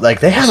out. Like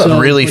they have a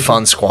really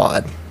fun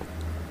squad.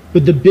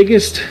 But the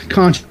biggest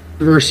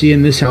controversy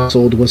in this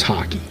household was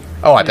hockey.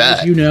 Oh, I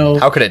bet. You know,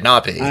 how could it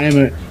not be?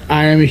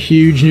 I am a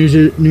huge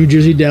New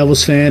Jersey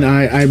Devils fan.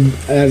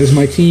 That is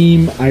my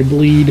team. I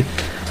bleed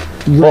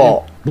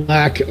red,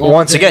 black.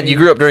 Once again, you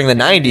grew up during the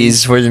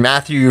 90s where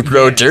Matthew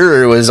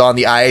Brodeur was on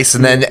the ice,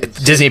 and then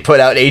Disney put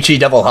out HE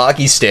double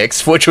hockey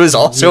sticks, which was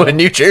also in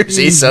New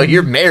Jersey, so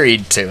you're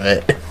married to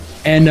it.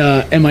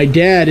 And my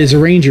dad is a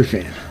Ranger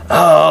fan.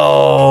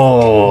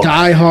 Oh.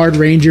 Die-hard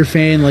Ranger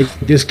fan. Like,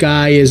 this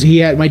guy is...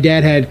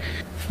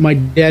 My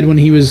dad when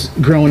he was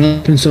growing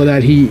up, and so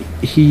that he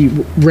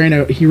ran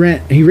a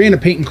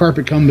paint and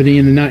carpet company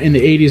in the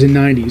 80s and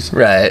 90s.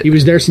 Right. He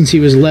was there since he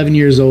was 11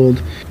 years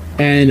old,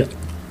 and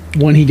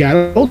when he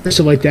got older,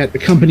 stuff like that, the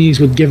companies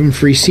would give him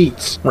free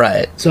seats.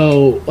 Right.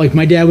 So, like,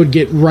 my dad would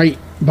get right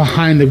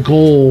behind the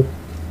goal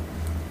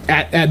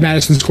at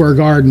Madison Square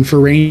Garden for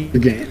Ranger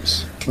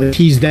games. Like,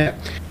 he's that.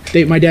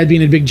 My dad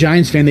being a big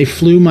Giants fan, they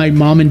flew my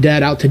mom and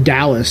dad out to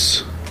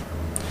Dallas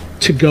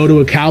to go to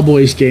a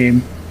Cowboys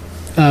game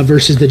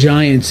versus the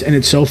Giants, and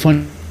it's so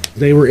fun.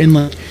 They were in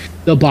like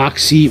the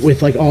box seat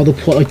with like all the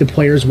the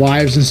players'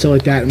 wives and stuff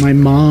like that. And my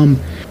mom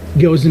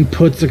goes and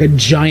puts like a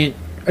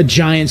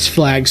Giants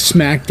flag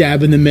smack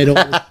dab in the middle.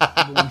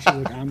 She's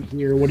like, I'm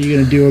here. What are you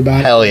gonna do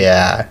about it? Hell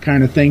yeah,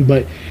 kind of thing.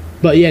 But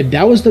yeah,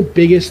 that was the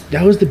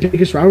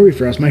biggest rivalry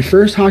for us. My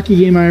first hockey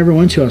game I ever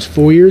went to, I was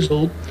 4 years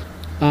old.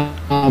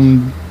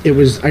 It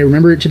was, I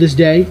remember it to this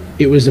day.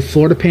 It was the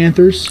Florida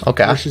Panthers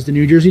versus the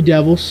New Jersey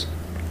Devils.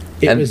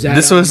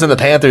 This was when the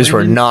Panthers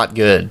were not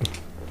good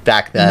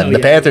back then. The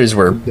Panthers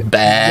were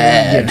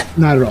bad. Yeah,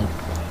 not at all.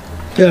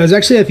 Yeah, it was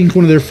actually, I think,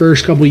 one of their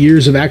first couple of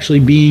years of actually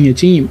being a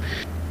team.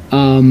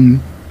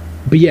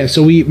 But yeah,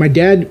 so my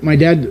dad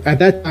at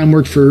that time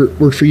worked for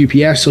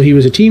UPS, so he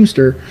was a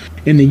Teamster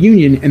in the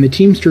union, and the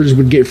Teamsters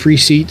would get free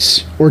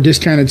seats or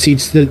discounted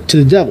seats to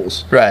the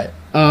Devils. Right.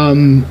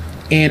 And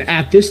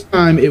at this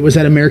time, it was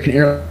at American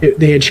Airlines.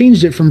 They had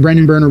changed it from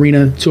Brendan Byrne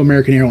Arena to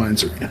American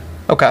Airlines Arena.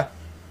 Okay.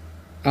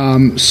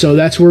 So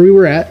that's where we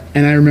were at,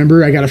 and I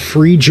remember I got a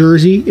free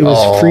jersey. It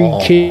was free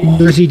kid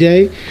jersey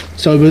day,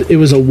 so it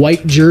was a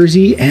white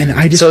jersey, and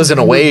I just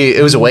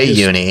it was away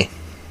uni.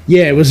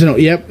 Yeah, it was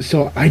yep.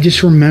 So I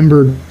just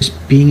remember just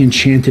being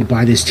enchanted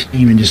by this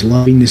team and just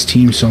loving this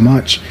team so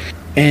much.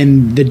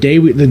 And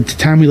the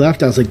time we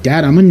left, I was like,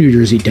 Dad, I'm a New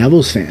Jersey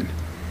Devils fan.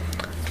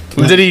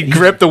 Did he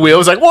grip the wheel? He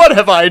was like, what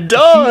have I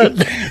done?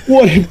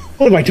 What have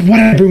I done? Why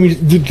did I bring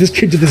this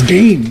kid to this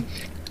game?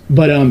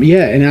 But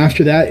yeah, and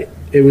after that,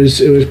 it was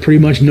pretty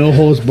much no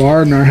holds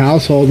barred in our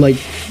household. Like,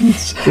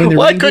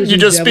 why couldn't you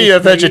just be a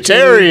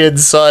vegetarian,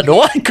 son?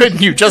 Why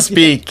couldn't you just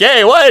be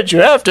gay? Why did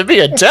you have to be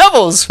a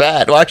Devils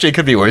fan? Well, actually, it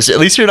could be worse. At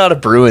least you're not a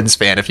Bruins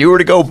fan. If you were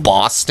to go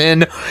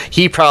Boston,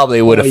 he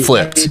probably would have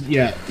flipped.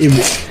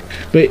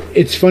 But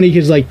it's funny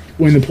because like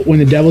when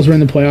the Devils were in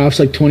the playoffs,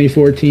 like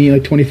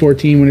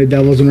 2014, when the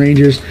Devils and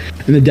Rangers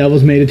and the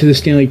Devils made it to the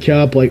Stanley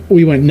Cup, like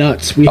we went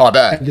nuts. We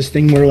had this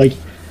thing where like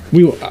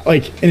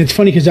and it's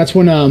funny because that's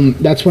when I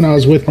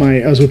was with my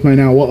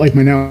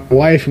now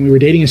wife, and we were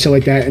dating and stuff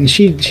like that, and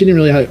she didn't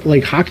really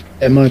like hockey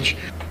that much,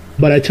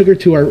 but I took her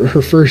to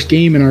her first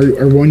game in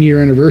our 1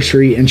 year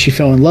anniversary, and she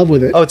fell in love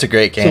with it. Oh, it's a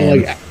great game. So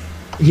like,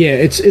 yeah,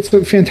 it's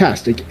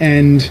fantastic,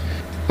 and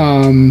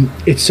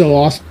it's so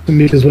awesome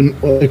because when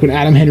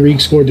Adam Henrique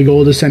scored the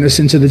goal to send us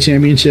into the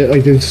championship,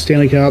 like the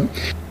Stanley Cup,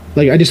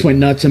 like I just went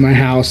nuts in my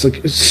house.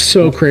 Like it's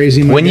so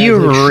crazy. When you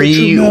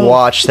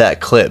rewatch that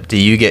clip, do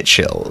you get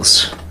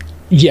chills?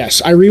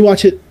 Yes, I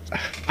rewatch it.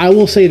 I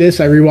will say this: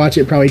 I rewatch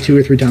it probably 2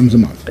 or 3 times a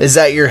month. Is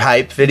that your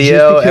hype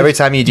video? Every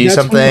time you do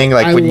something,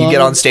 like when you get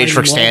on stage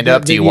for stand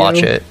up, do you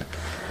watch it?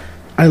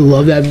 I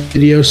love that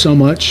video so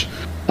much.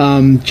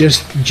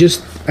 Just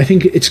I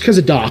think it's because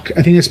of Doc.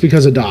 I think it's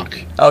because of Doc.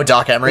 Oh,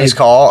 Doc Emery's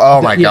call. Oh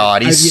my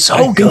God, he's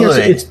so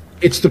good.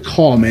 It's the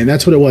call, man.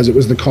 That's what it was. It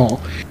was the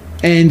call.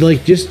 And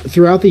like just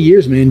throughout the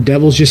years, man,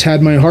 Devils just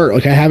had my heart.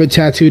 Like I have it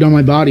tattooed on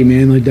my body,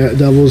 man. Like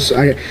Devils.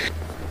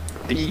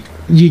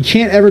 You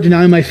can't ever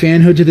deny my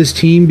fanhood to this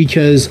team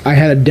because I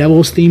had a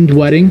Devils themed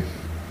wedding.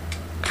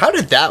 How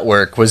did that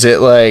work? Was it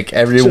like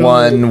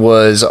everyone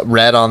was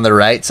red on the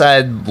right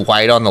side,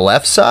 white on the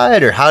left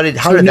side, or how did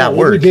that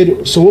work?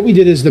 What we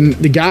did is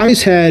the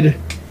guys had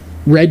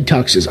red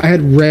tuxes. I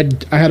had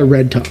a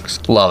red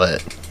tux.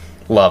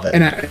 Love it.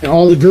 And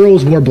all the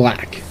girls wore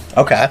black.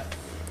 Okay.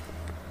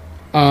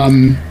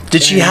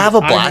 Did she have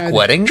a black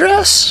wedding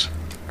dress?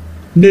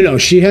 No,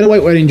 she had a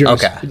white wedding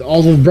dress. Okay.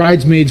 All the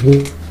bridesmaids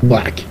were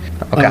black.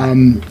 Okay.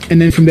 And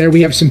then from there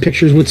we have some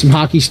pictures with some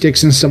hockey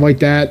sticks and stuff like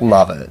that.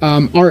 Love it.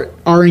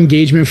 Our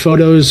engagement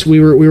photos, we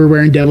were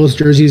wearing Devils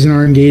jerseys in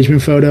our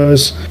engagement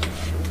photos.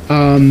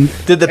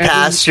 Did the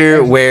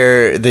pastor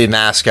wear the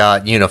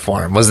mascot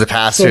uniform? Was the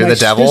pastor the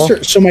devil?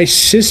 So my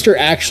sister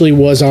actually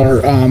was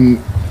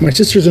my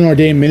sister's an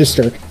ordained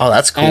minister. Oh,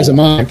 that's cool. As am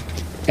I.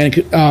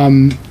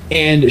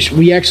 And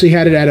we actually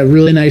had it at a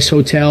really nice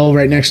hotel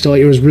right next to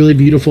it. It was really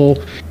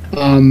beautiful.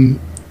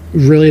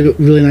 Really,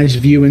 really nice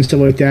view and stuff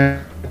like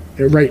that.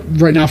 Right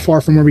not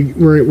far from where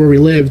we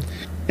lived.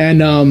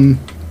 And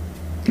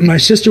my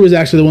sister was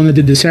actually the one that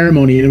did the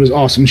ceremony, and it was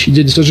awesome. She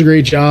did such a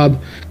great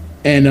job.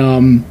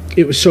 And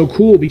it was so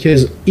cool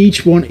because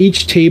each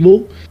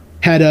table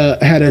had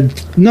a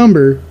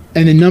number,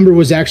 and the number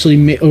was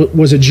actually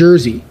was a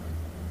jersey.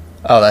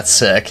 Oh, that's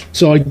sick.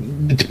 So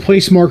the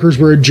place markers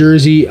were a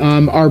jersey.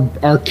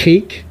 Our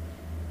cake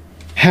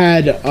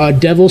had a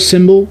devil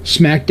symbol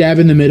smack dab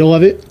in the middle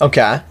of it.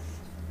 Okay.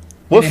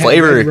 What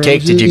flavor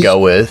cake did you go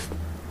with?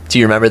 Do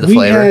you remember the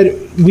flavor?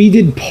 We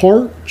did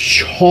part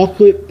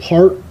chocolate,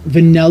 part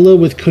vanilla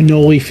with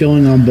cannoli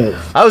filling on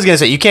both. I was gonna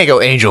say you can't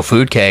go angel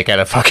food cake at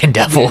a fucking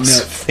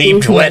Devil's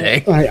themed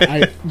wedding.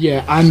 I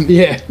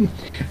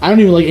don't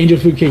even like angel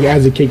food cake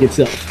as a cake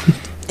itself.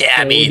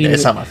 Yeah, so me either.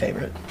 It's not my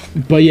favorite.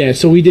 But yeah,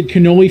 so we did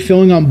cannoli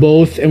filling on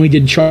both, and we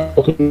did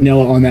chocolate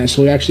vanilla on that.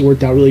 So it actually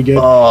worked out really good.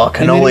 Oh,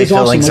 cannoli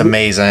filling's awesome.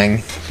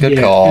 Amazing. Good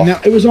call.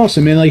 And it was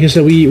awesome, man. Like I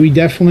said, we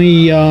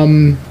definitely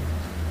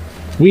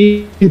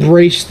we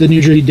embraced the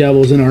New Jersey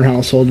Devils in our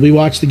household. We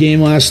watched the game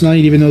last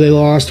night, even though they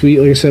lost. Like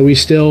I said, we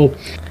still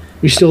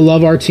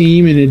love our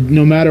team, and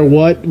no matter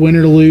what, win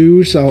or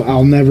lose,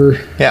 I'll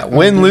never. Yeah,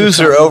 win, lose,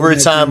 or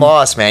overtime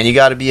loss, man. You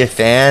got to be a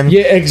fan.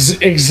 Yeah,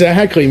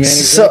 exactly, man.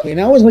 Exactly.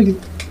 And I was like,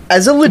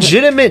 as a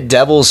legitimate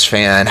Devils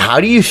fan, how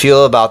do you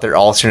feel about their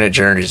alternate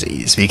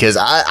jerseys? Because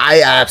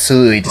I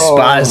absolutely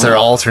despise their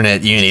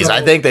alternate unis.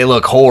 I think they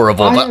look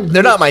horrible, but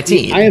they're not my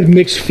team. I have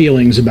mixed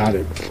feelings about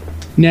it.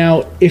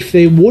 Now, if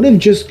they would have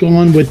just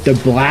gone with the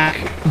black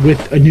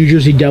with a New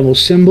Jersey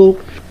Devils symbol,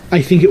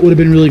 I think it would have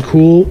been really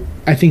cool.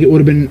 I think it would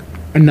have been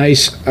a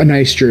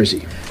nice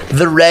jersey.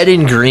 The red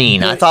and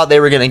green. I thought they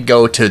were going to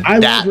go to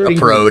that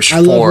approach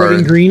for red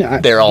and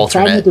green. Their alternate. The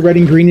problem with the red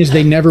and green is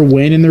they never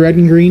win in the red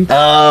and green.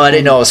 Oh, I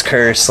didn't know it was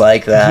cursed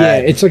like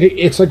that. Yeah,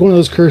 it's like one of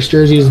those cursed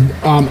jerseys.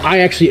 I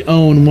actually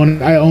own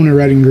one. I own a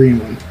red and green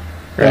one.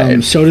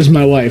 Right. So does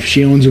my wife.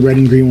 She owns a red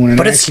and green one.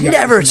 But it's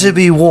never to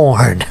be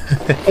worn.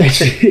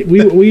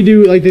 we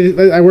do like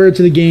I wear it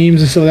to the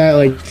games and so that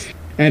like.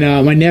 And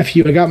my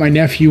nephew, I got my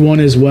nephew one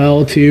as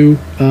well too.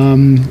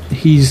 I'm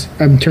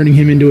turning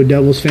him into a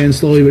Devils fan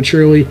slowly but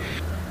surely.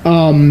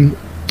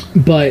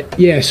 But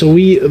yeah, so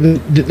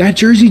that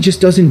jersey just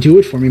doesn't do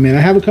it for me, man.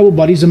 I have a couple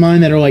buddies of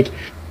mine that are like,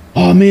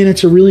 "Oh man,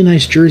 it's a really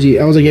nice jersey."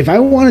 I was like, if I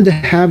wanted to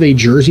have a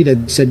jersey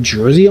that said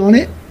Jersey on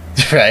it,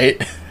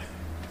 right,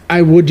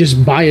 I would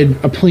just buy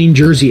a plain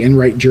jersey and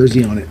write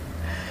Jersey on it.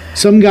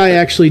 Some guy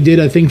actually did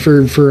a thing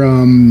for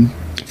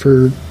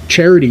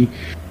charity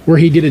where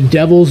he did a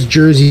Devils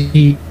jersey.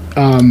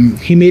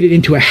 He made it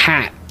into a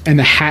hat, and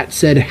the hat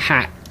said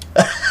 "hat."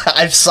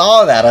 I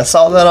saw that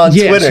on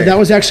Twitter. So that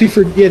was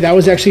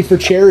actually for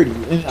charity.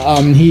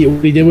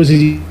 What he did was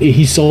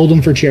he sold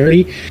them for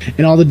charity,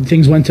 and all the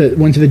things went to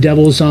the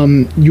Devils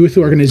youth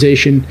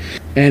organization,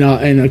 and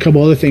a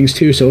couple other things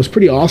too. So it was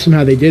pretty awesome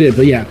how they did it.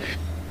 But yeah,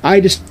 I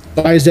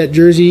despise that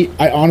jersey.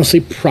 I honestly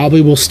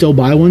probably will still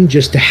buy one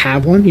just to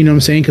have one. You know what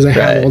I'm saying? Because I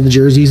have all the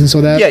jerseys and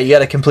so that. Yeah, you got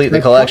to complete the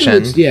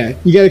collection. Yeah,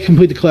 you got to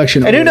complete the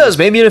collection. And who knows?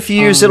 Maybe in a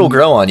few years it'll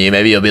grow on you.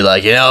 Maybe you'll be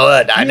like, you know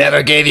what? I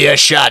never gave you a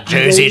shot,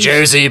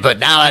 Jersey, but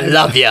now I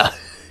love you.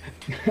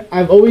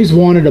 I've always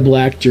wanted a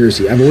black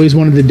jersey. I've always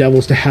wanted the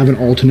Devils to have an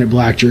alternate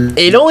black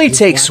jersey. It only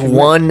takes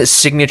one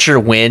signature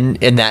win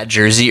in that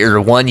jersey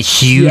or one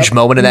huge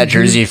moment in that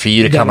jersey for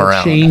you to come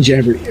around.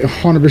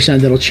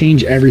 100%. That'll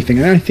change everything.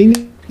 And I think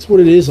that's what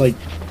it is. Like,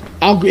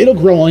 it'll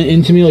grow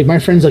into me. Like, my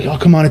friend's like, "Oh,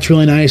 come on, it's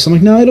really nice." I'm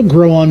like, no, it'll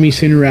grow on me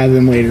sooner rather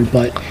than later.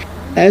 But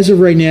as of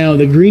right now,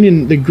 the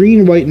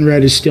green, white, and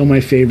red is still my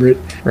favorite.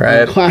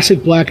 Right.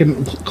 Classic black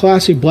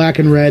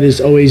and red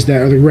is always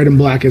that, or the red and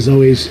black is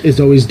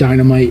always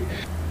dynamite.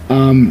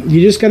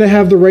 You just got to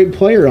have the right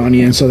player on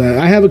you, and so that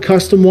I have a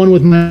custom one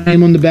with my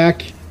name on the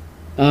back,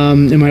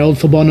 and my old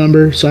football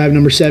number. So I have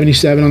number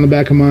 77 on the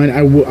back of mine.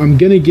 I'm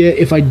gonna get,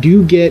 if I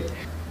do get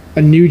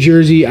a new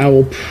jersey, I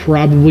will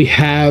probably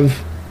have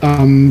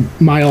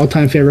my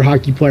all-time favorite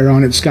hockey player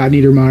on it, Scott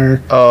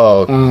Niedermayer.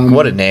 Oh,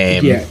 what a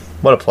name! Yeah,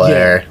 what a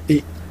player!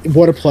 Yeah,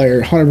 what a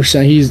player!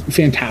 100%. He's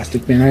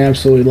fantastic, man. I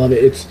absolutely love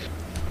it.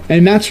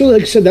 And that's really,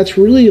 like I said, that's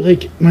really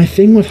like my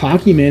thing with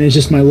hockey, man. Is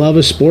just my love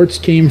of sports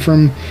came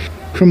from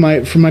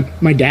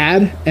my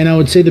dad, and I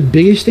would say the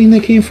biggest thing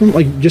that came from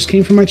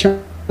my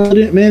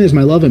childhood, man, is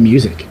my love of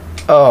music.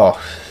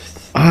 Oh,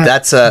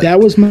 that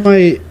was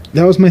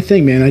my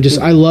thing, man.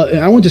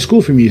 I went to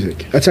school for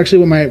music. That's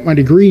actually what my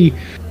degree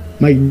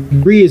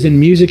is in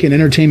music and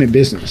entertainment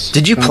business.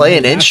 Did you play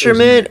an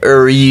instrument,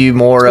 or were you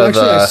more of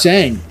actually, I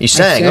sang. You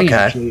sang, okay.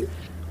 Actually.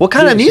 What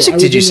kind of music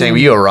did you sing? Were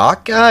you a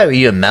rock guy? Were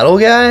you a metal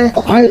guy?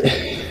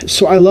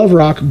 I love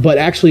rock, but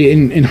actually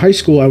in high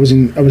school I was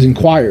in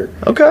choir.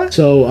 Okay.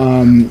 So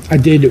I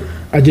did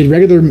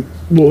regular,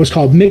 what was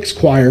called mixed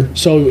choir.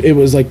 So it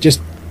was like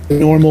just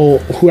normal,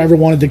 whoever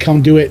wanted to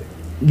come do it.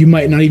 You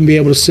might not even be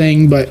able to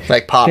sing, but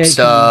like pop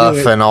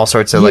stuff and all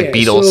sorts of like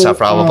Beatles stuff.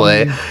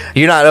 Probably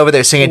you're not over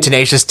there singing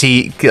Tenacious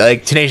D, a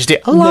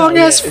long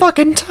ass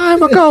fucking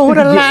time ago when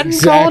a land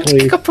called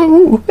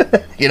Kickapoo.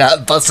 You're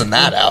not busting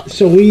that out.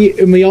 So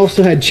we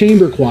also had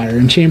chamber choir,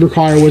 and chamber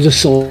choir was a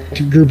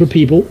select group of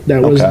people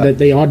that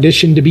they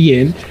auditioned to be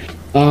in.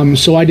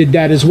 So I did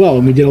that as well,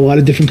 and we did a lot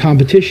of different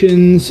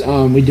competitions.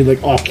 We did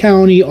like all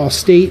county, all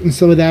state, and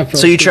some of that.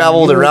 So you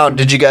traveled around.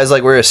 Did you guys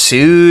like wear a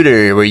suit,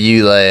 or were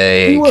you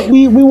like?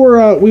 We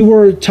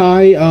wore a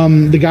tie.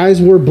 The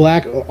guys wore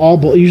black,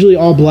 usually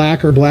all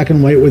black or black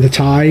and white with a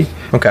tie.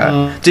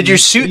 Okay. Did your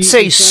suit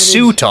say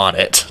suit on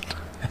it?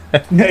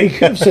 No, it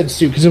could have said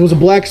suit because it was a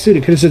black suit.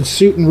 It could have said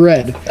suit and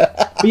red.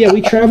 But yeah,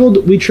 we traveled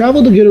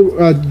to get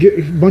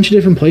a bunch of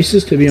different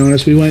places. To be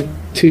honest, we went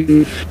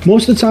to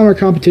most of the time. Our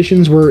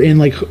competitions were in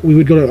like we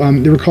would go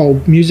to. They were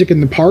called Music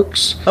in the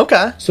Parks.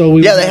 Okay. So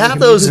they have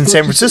those in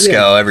San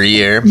Francisco every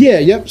year. Yeah.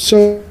 Yep.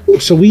 So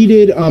we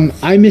did.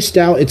 I missed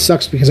out. It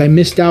sucks because I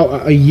missed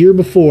out a year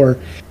before.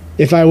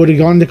 If I would have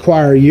gone to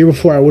choir a year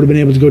before, I would have been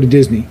able to go to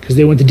Disney because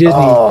they went to Disney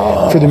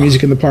for the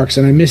Music in the Parks,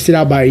 and I missed it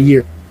out by a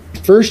year.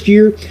 First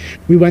year,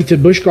 we went to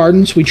Busch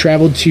Gardens. We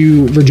traveled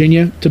to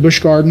Virginia to Busch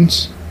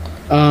Gardens,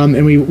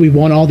 and we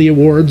won all the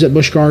awards at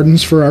Busch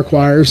Gardens for our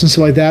choirs and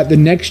stuff like that. The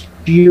next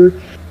year,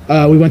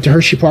 we went to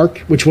Hershey Park,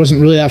 which wasn't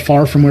really that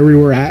far from where we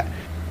were at.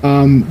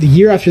 The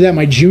year after that,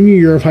 my junior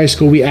year of high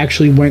school, we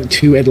actually went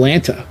to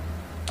Atlanta.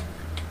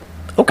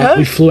 Okay.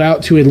 We flew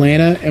out to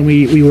Atlanta, and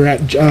we were at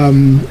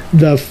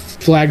the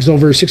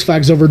Six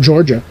Flags Over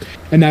Georgia,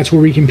 and that's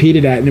where we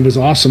competed at, and it was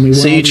awesome.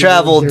 So you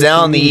traveled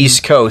down the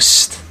East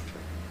Coast.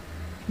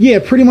 Yeah,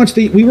 pretty much.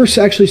 We were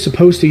actually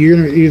supposed to. You're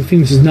gonna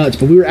think this is nuts,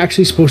 but we were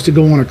actually supposed to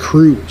go on a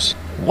cruise.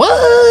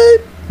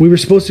 What? We were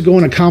supposed to go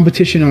on a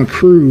competition on a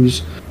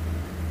cruise,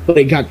 but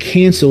it got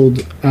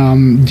canceled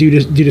due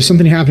to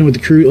something happening with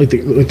the crew, like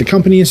the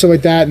company and stuff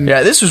like that. And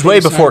yeah, this was way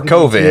before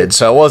COVID,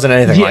 so it wasn't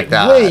anything like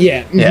that.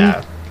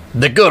 Yeah.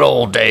 The good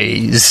old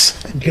days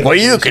where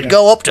you could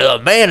go up to a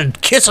man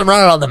and kiss him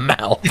right on the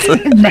mouth.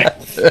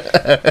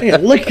 Hey,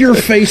 lick your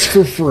face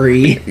for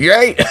free.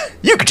 Right?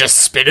 You could just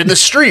spit in the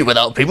street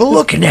without people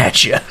looking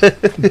at you.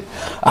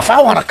 If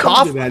I want to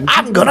cough,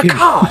 I'm going to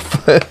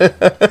cough.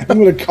 I'm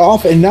going to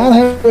cough and not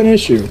have an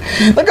issue.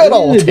 The good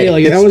old days.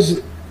 Like,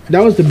 that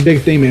was the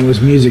big thing, man,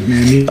 was music,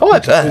 man. Music I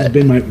bet.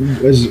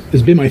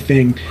 Has been my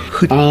thing.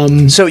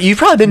 So you've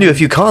probably been to a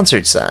few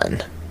concerts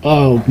then.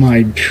 Oh,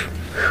 my...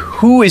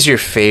 Who is your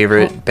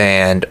favorite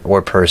band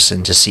or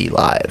person to see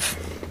live?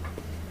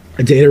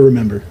 A Day to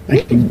Remember.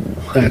 I think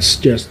that's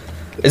just...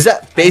 Is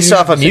that based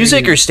off of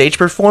music or stage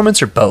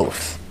performance or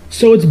both?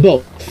 So it's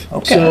both.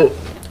 Okay. So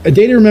A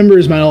Day to Remember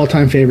is my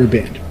all-time favorite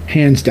band,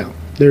 hands down.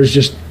 There's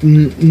just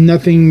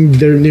nothing...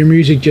 Their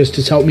music just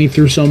has helped me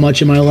through so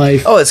much in my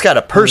life. Oh, it's got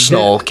a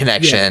personal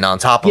connection on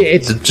top of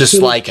just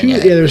liking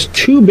it. Yeah, there's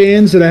two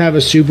bands that I have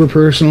a super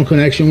personal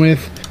connection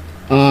with.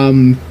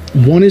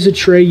 One is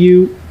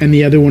Atreyu, and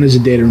the other one is A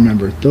Day to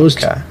Remember. Those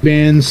two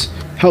bands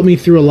helped me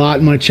through a lot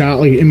in my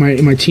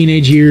in my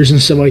teenage years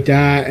and stuff like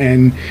that,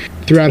 and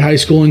throughout high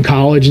school and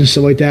college and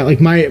stuff like that. Like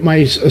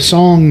my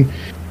song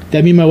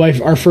that me and my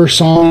wife, our first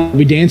song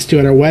we danced to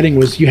at our wedding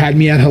was "You Had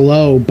Me at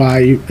Hello"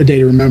 by A Day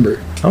to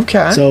Remember.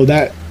 Okay. So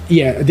A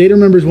Day to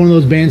Remember is one of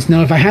those bands.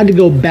 Now, if I had to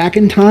go back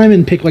in time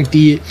and pick like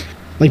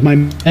my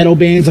metal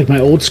bands, like my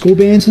old school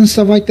bands and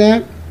stuff like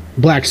that,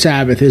 Black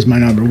Sabbath is my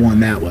number one.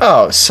 That way.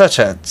 Oh,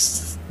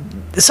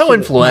 so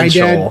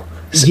influential.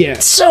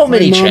 So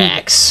many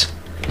tracks.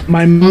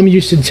 My mom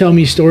used to tell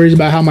me stories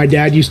about how my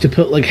dad used to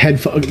put like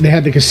they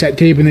had the cassette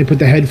tape and they put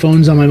the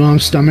headphones on my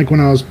mom's stomach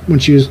when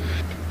she was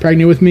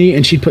pregnant with me,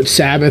 and she'd put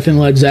Sabbath and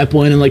Led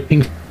Zeppelin and like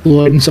Pink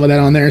Floyd and stuff like that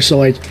on there. So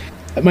like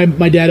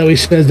my dad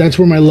always says that's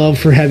where my love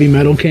for heavy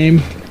metal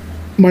came.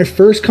 My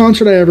first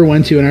concert I ever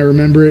went to, and I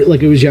remember it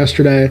like it was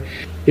yesterday,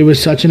 it was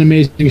such an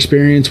amazing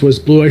experience, was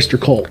Blue Oyster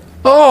Cult.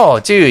 Oh,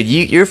 dude,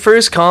 your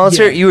first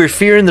concert, you were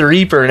fearing the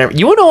Reaper and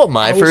everything. You want to know what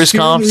my first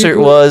concert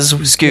was,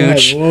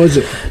 Schooch? What was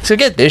it? So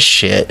get this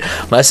shit.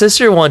 My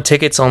sister won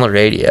tickets on the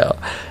radio.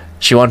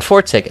 She won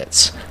 4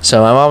 tickets.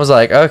 So my mom was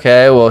like,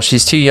 okay, well,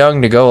 she's too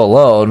young to go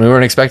alone. We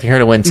weren't expecting her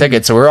to win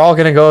tickets, so we're all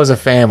going to go as a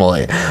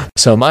family.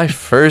 So my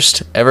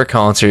first ever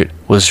concert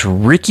was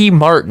Ricky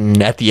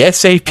Martin at the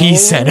SAP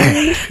Center.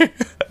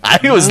 I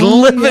was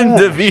living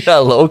the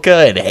Vida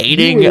Loca and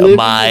hating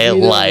my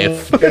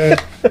life.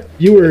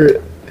 You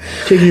were...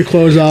 taking your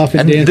clothes off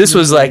and dancing. This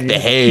was like the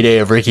heyday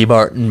of Ricky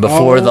Martin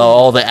before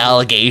all the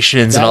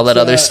allegations and all that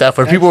other stuff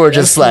where people were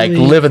just like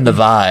living the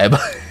vibe.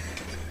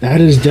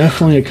 That is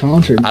definitely a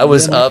concert. I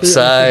was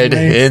upside,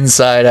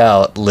 inside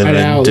out, living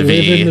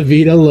the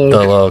Vida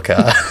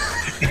Loca.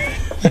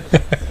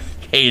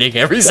 Hating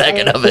every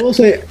second of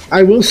it.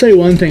 I will say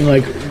one thing.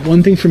 Like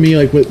one thing for me,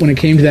 like when it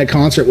came to that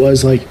concert,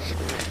 was like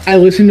I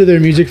listened to their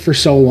music for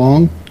so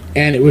long.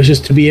 And it was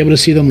just to be able to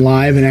see them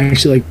live and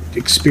actually like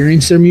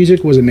experience their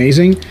music was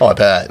amazing. Oh, I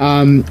bet.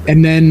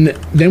 And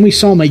then we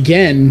saw them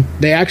again.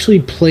 They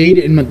actually played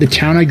in the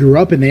town I grew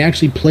up in. They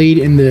actually played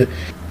in the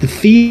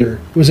theater.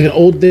 It was like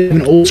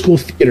an old school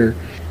theater.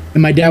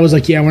 And my dad was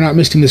like, "Yeah, we're not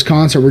missing this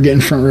concert. We're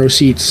getting front row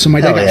seats." So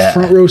my dad got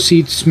front row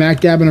seats,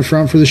 smack dab in the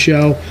front for the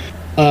show.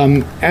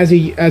 I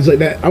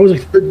was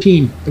like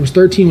 13. It was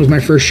 13 was my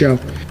first show.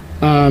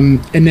 And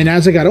then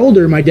as I got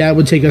older, my dad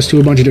would take us to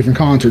a bunch of different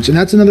concerts, and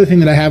that's another thing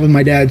that I have with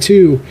my dad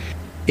too,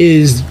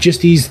 is just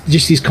these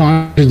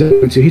concerts that I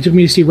went to. He took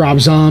me to see Rob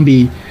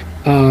Zombie.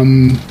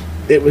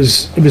 It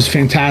was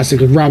fantastic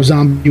with Rob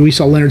Zombie. We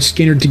saw Leonard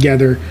Skinner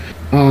together.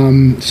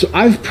 So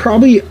I've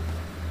probably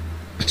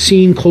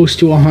seen close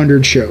to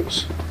 100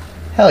 shows.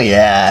 Hell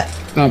yeah.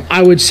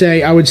 I would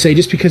say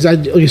just because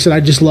like I said, I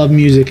just love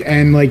music,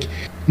 and like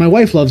my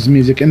wife loves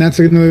music, and that's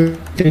another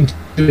thing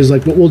too, is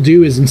like what we'll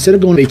do is instead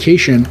of going on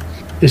vacation,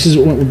 this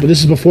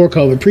is before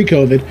COVID,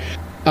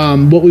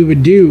 pre-COVID. What we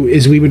would do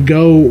is we would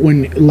go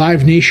when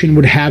Live Nation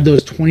would have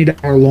those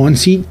 $20 lawn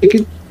seat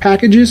ticket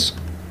packages,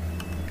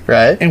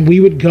 right? And we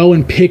would go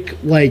and pick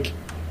like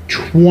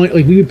 20,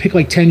 like we would pick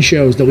like 10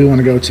 shows that we want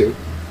to go to,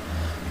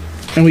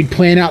 and we'd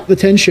plan out the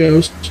 10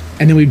 shows,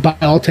 and then we'd buy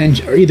all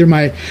 10. Or either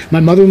my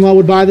mother-in-law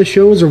would buy the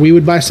shows, or we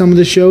would buy some of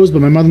the shows. But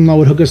my mother-in-law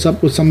would hook us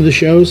up with some of the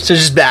shows. So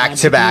just back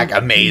to back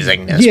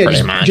amazingness, yeah,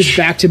 pretty much. Just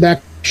back to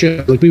back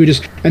shows. Like we would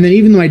just, and then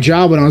even my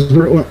job when I was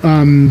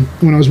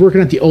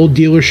working at the old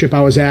dealership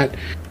I was at,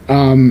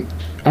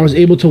 I was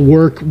able to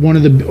work one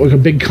of the a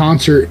big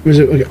concert. It was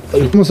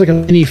almost like a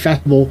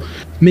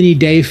mini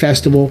day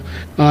festival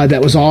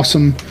that was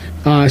awesome.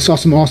 I saw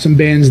some awesome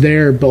bands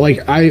there, but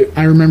like I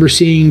remember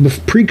seeing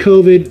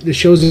pre-COVID the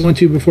shows I went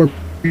to before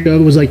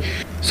pre-COVID was like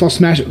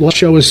last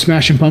show was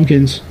Smashing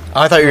Pumpkins.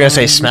 I thought you were gonna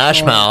say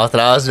Smash Mouth,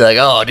 and I was like,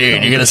 "Oh,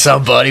 dude, you're gonna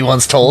somebody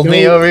once told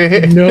me over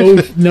here."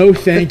 No,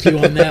 thank you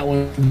on that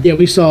one. Yeah,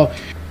 we saw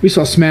in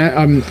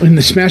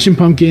the Smashing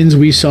Pumpkins.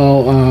 We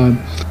saw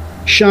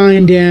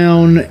Shine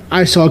Down.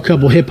 I saw a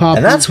couple hip hop,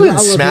 and that's when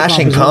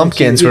Smashing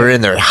Pumpkins were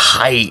in their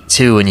height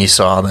too. When you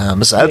saw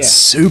them, so that's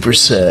super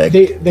sick.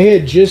 They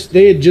had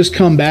just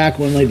come back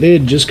and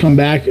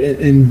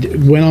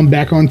went on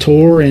back on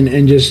tour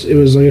and just it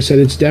was like I said,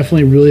 it's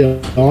definitely really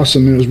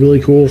awesome and it was really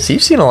cool. So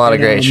you've seen a lot of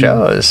great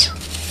shows.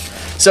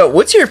 So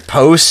what's your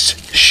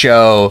post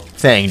show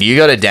thing? Do you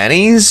go to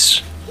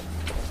Denny's?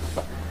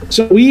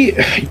 So we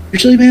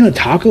usually been a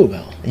Taco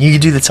Bell. You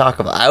could do the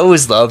Taco Bell. I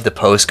always love the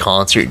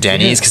post-concert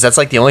Denny's because that's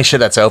like the only shit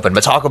that's open.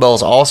 But Taco Bell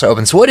is also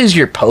open. So what is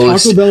your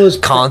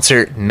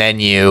post-concert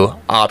menu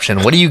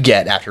option? What do you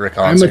get after a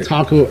concert? I'm a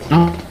Taco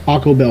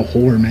Bell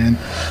whore, man.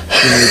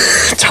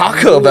 Like,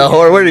 Taco Bell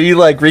whore? What are you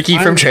like, Ricky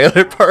from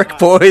Trailer Park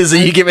Boys? Are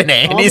you giving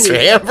Andy's for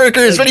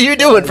hamburgers? What are you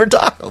doing for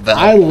Taco Bell?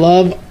 I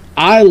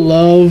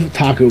love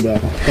Taco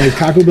Bell. Like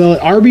Taco Bell,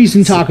 Arby's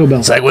and Taco Bell.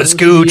 It's like when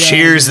Schooch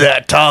hears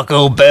that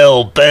Taco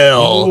Bell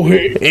bell,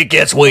 it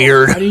gets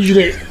weird.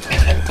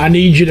 I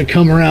need you to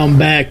come around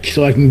back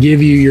so I can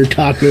give you your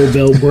Taco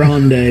Bell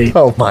Grande.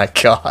 Oh my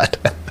god.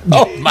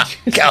 Oh my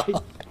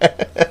god.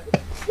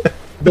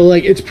 But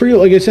like it's pretty.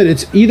 Like I said,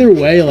 it's either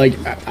way. Like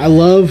I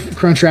love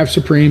Crunchwrap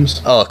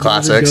Supremes. Oh,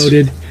 classics.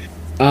 Goated.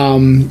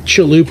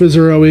 Chalupas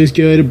are always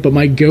good, but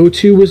my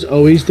go-to was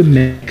always the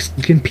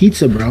Mexican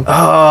pizza, bro.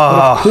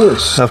 Oh,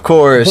 of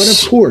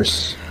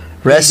course.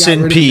 Rest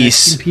in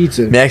peace,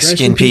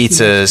 Mexican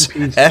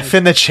pizzas. F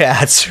in the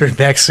chats for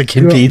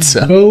Mexican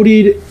pizza.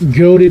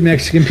 Goated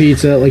Mexican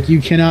pizza. Like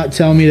you cannot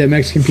tell me that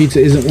Mexican pizza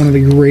isn't one of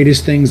the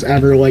greatest things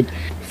ever. Like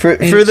for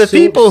the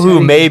people who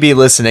may be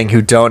listening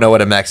who don't know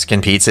what a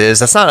Mexican pizza is,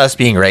 that's not us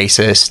being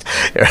racist.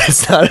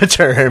 It's not a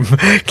term.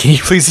 Can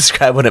you please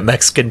describe what a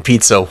Mexican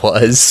pizza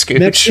was, Schooch?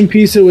 Mexican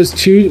pizza was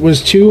two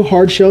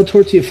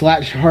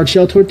flat hard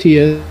shell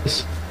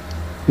tortillas,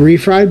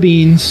 refried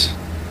beans,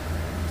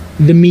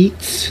 the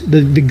meats,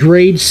 the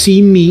grade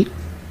C meat.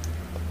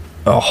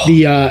 Oh.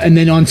 And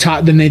then on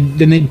top, then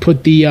they'd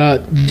put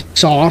the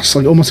sauce,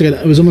 like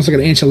it was almost like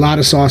an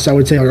enchilada sauce, I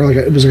would say, or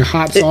it was like a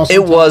hot sauce.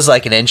 It was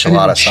like an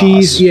enchilada sauce.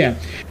 Cheese, yeah,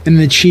 and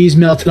the cheese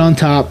melted on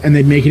top, and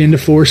they'd make it into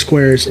 4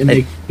 squares and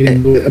make it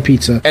into a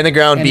pizza. And the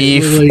ground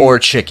beef or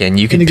chicken,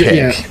 you can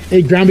pick.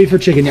 Yeah, ground beef or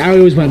chicken. I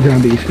always went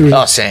ground beef.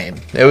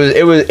 Same.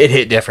 It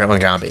hit different with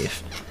ground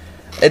beef.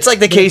 It's like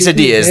the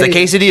quesadillas. The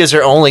quesadillas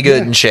are only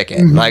good in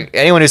chicken. Mm-hmm. Like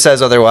anyone who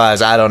says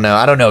otherwise, I don't know.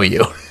 I don't know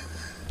you.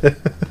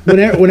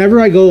 whenever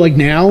I go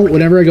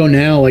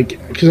now, like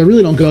because I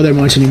really don't go there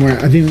much anymore.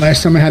 I think the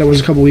last time I had it was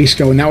a couple weeks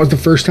ago, and that was the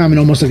first time in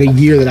almost like a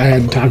year that I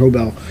had Taco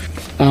Bell,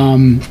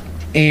 and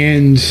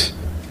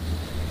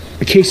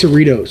the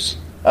quesadillas.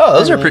 Oh,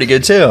 those are pretty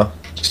good too.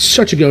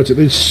 Such a go-to.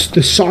 The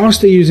sauce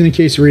they use in a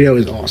quesadilla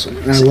is awesome,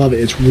 and I love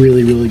it. It's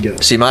really, really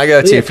good. See, my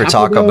go-to for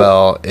Taco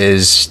Bell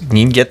is you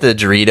can get the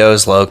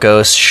Doritos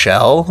Locos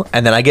shell,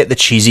 and then I get the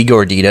cheesy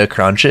gordita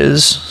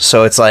crunches.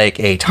 So it's like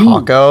a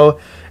taco.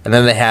 And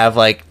then they have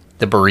like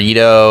the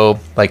burrito,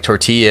 like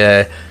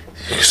tortilla,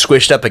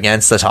 squished up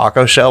against the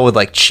taco shell with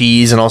like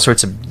cheese and all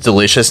sorts of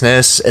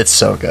deliciousness. It's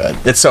so good.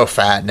 It's so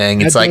fattening.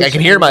 It's like I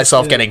can hear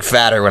myself getting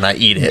fatter when I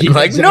eat it. I'm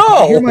like,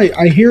 no!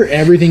 I hear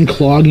everything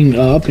clogging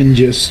up and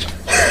just...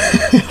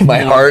 my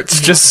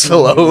heart's just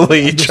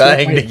slowly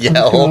trying to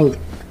yell.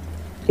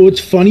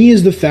 What's funny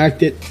is the fact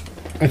that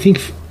I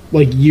think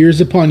like years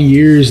upon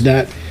years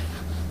that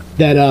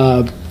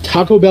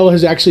Taco Bell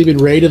has actually been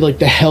rated like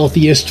the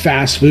healthiest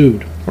fast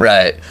food.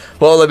 Right.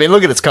 Well, I mean,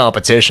 look at its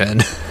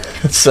competition.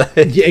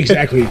 Yeah,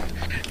 exactly.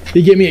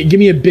 You give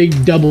me a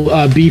big double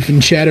beef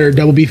and cheddar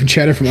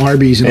from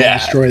Arby's, and I'll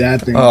destroy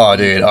that thing. Oh,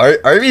 dude,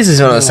 Arby's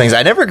is one of those things.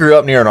 I never grew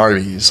up near an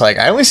Arby's. Like,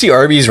 I only see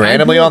Arby's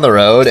randomly on the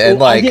road, and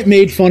like I get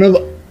made fun of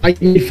I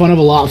get made fun of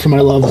a lot for my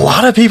love. A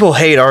lot of people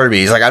hate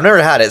Arby's. Like, I've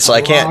never had it, so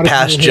I can't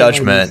pass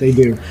judgment. They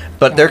do.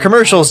 But their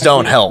commercials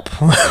don't help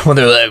when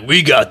they're like,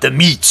 "We got the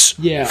meats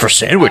for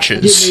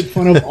sandwiches."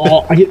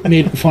 I get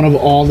made fun of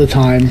all the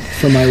time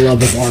for my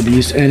love of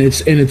Arby's, and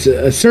it's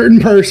a certain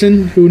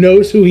person who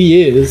knows who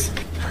he is.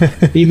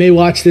 He may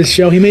watch this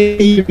show. He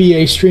may be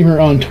a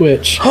streamer on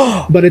Twitch,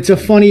 but it's a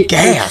funny.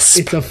 Gasp.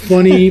 It's a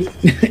funny.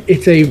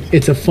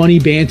 It's a funny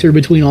banter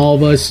between all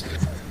of us.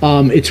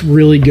 It's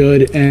really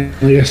good, and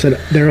like I said,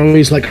 they're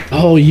always like,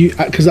 "Oh, you,"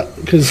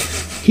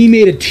 because he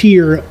made a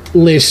tier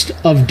list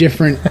of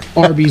different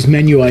Arby's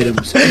menu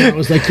items, and I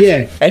was like,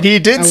 "Yeah." And he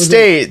did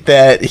state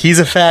that he's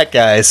a fat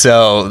guy,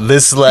 so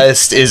this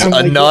list is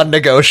a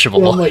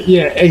non-negotiable. I'm like,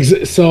 "Yeah."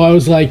 So I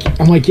was like,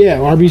 "Yeah,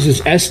 Arby's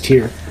is S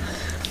tier."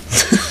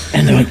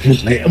 And they're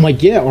like, I'm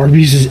like, "Yeah,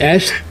 Arby's is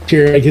S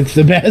tier. Like, it's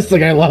the best.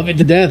 Like, I love it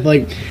to death."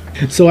 Like,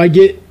 so I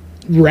get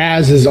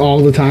razzes all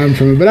the time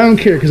from it, but I don't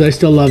care because I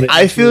still love it.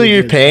 I feel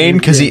your pain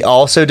because he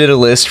also did a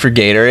list for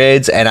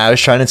Gatorades, and I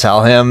was trying to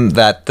tell him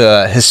that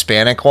the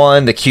Hispanic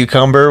one, the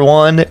cucumber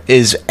one,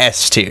 is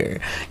S tier.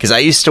 Because I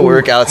used to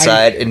work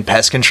outside in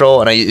pest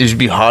control, and it would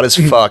be hot as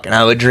fuck, and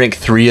I would drink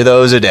 3 of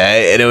those a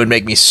day, and it would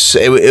make me.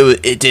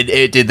 It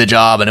did the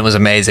job, and it was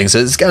amazing. So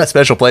it's got a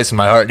special place in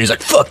my heart. And he's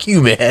like, "Fuck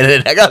you, man!"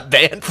 And I got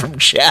banned from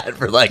chat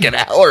for like an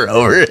hour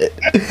over it.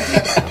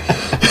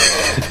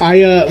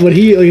 But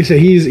he, like I said,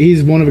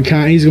 he's one of a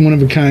kind. He's one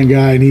of a kind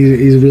guy, and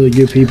he's really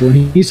good people.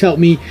 And he's helped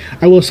me.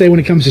 I will say, when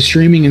it comes to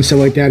streaming and stuff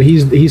like that,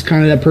 he's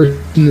kind of that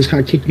person that's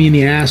kind of kicked me in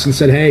the ass and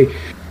said, "Hey,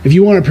 if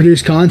you want to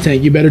produce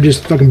content, you better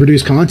just fucking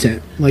produce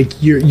content.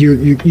 Like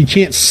you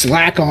can't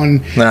slack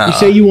on. You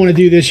say you want to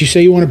do this. You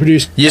say you want to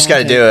produce. You just got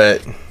to do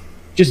it.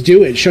 Just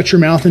do it. Shut your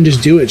mouth and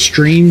just do it.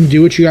 Stream.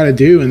 Do what you got to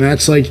do." And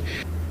that's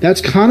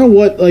kind of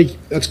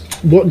that's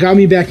what got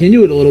me back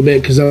into it a little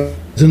bit, because I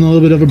was in a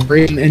little bit of a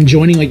break and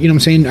joining, like, you know what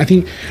I'm saying? I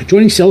think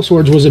joining Cell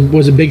Swords was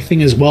a big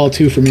thing as well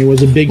too for me. It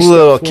was a big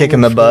little kick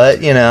in the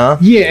butt, you know?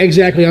 Yeah,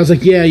 exactly. I was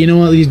like, yeah, you know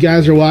what? These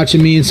guys are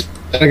watching me, and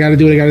I got to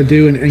do what I got to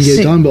do and get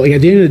it done. But like,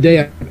 at the end of the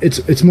day,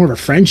 it's more of a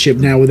friendship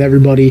now with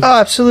everybody. Oh,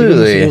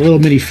 absolutely. It's a little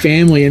mini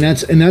family, and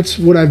that's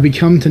what I've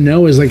become to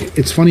know. Is like,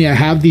 it's funny. I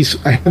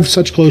have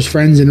such close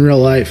friends in real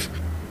life.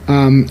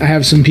 I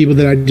have some people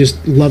that I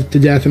just love to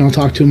death, and I'll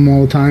talk to them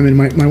all the time. And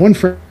my one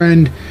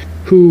friend,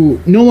 who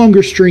no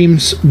longer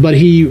streams, but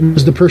he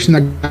was the person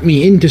that got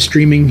me into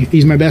streaming.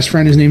 He's my best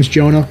friend. His name's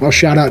Jonah. I'll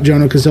shout out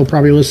Jonah because he'll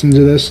probably listen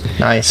to this.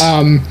 Nice.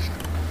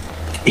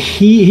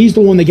 He's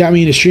the one that got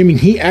me into streaming.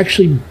 He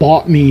actually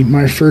bought me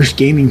my first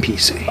gaming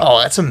PC. Oh,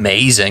 that's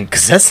amazing,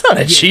 because that's not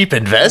a cheap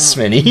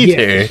investment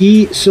either.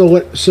 Yeah,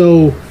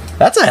 so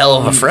that's a hell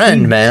of a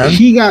friend, man.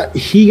 He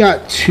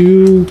got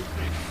two.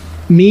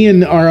 Me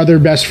and our other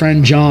best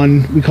friend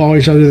John, we call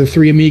each other the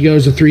Three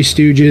Amigos, the Three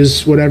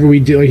Stooges, whatever we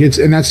do.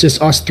 And that's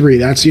just us three.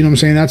 That's, you know what I'm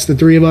saying? That's the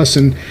three of us.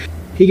 And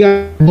he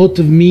got both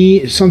of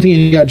me something,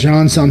 and he got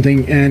John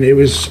something, and it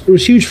was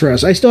huge for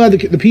us. I still have the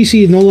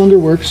PC. No longer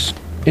works.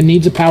 It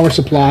needs a power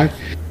supply.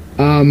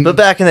 But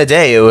back in the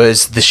day, it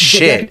was the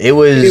shit. It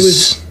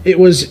was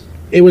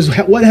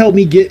what helped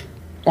me get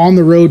on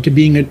the road to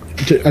being an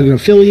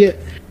affiliate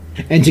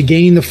and to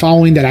gaining the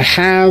following that I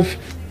have.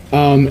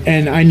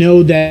 And I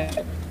know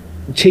that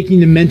taking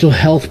the mental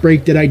health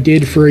break that I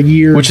did for a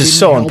year, which is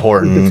so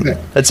important.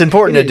 It's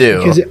important to do,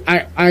 because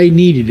I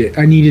needed it.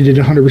 I needed it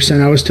 100%.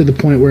 I was to the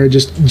point where it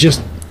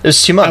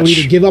was too much. I would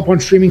either give up on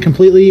streaming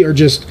completely or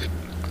just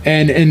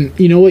and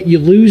you know what, you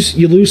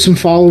lose some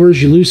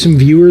followers, you lose some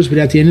viewers, but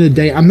at the end of the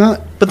day,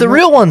 But the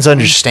real ones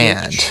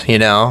understand, you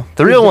know.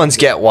 The real ones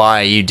get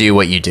why you do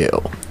what you do.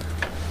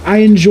 I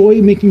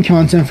enjoy making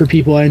content for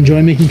people. I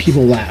enjoy making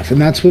people laugh, and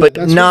that's what.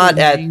 But not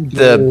at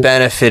the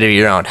benefit of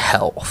your own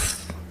health.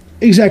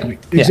 Exactly.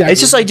 Yeah, it's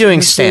just like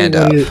doing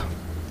stand-up.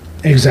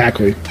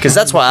 Exactly. Because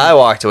that's why I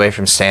walked away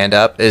from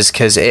stand-up, is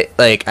because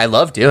I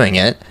love doing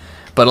it,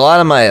 but a lot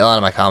of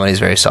my comedy is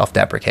very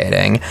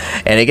self-deprecating,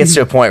 and it gets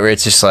to a point where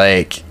it's just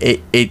like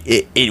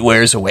it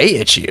wears away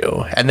at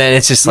you, and then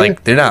it's just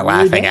like, they're not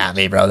laughing at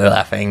me, bro.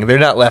 They're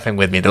not laughing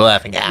with me. They're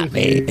laughing at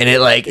me, and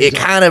it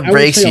kind of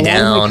breaks you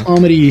down.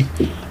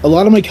 A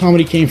lot of my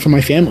comedy came from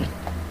my family.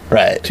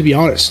 Right. To be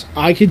honest,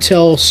 I could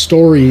tell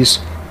stories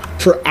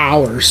for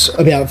hours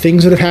about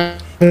things that have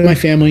happened in my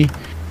family,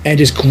 and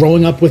just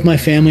growing up with my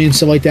family and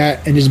stuff like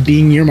that, and just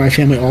being near my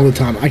family all the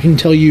time. I can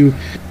tell you,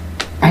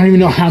 I don't even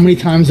know how many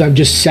times I've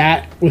just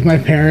sat with my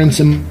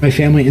parents and my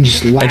family and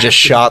just laughed. I just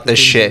shot the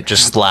shit,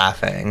 just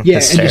laughing. Yeah,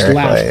 and just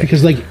laughed,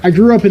 because like I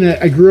grew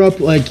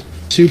up like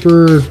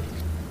super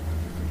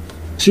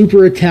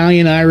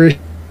Italian Irish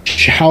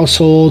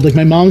household. Like,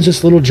 my mom's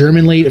this little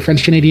German lady, a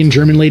French Canadian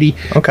German lady.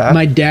 Okay.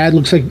 My dad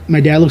looks like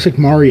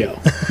Mario.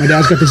 My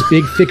dad's got this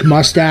big thick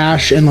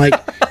mustache and like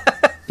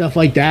stuff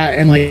like that.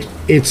 And like,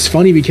 it's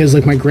funny because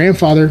like my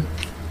grandfather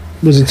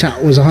was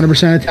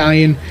 100%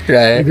 Italian.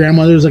 Right. My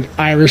grandmother was like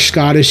Irish,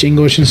 Scottish,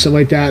 English, and stuff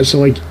like that. So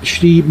like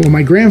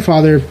my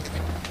grandfather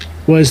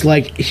was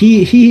like,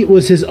 he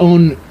was his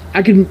own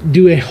I could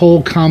do a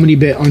whole comedy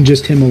bit on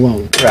just him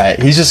alone. Right.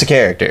 He's just a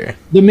character.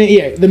 The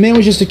man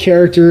was just a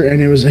character,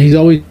 and he's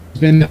always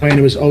been that way, and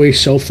it was always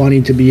so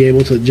funny to be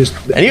able to just.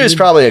 And he was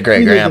probably a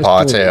great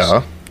grandpa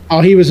too. Oh,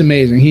 he was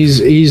amazing.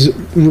 He's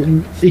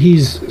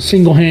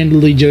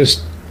single-handedly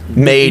just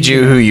made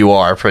you who you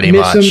are, pretty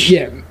much.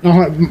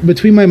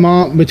 Between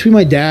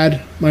my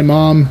dad, my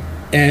mom,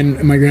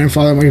 and my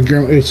grandfather,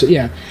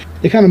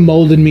 they kind of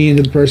molded me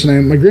into the person I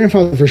am. My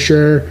grandfather for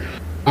sure.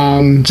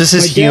 Just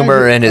his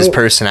humor and his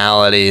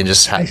personality, and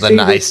just the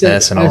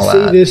niceness and all that.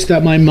 I say this,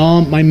 that my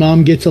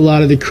mom gets a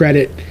lot of the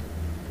credit,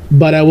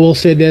 but I will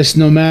say this: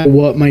 no matter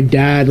what, my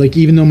dad, like,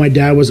 even though my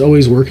dad was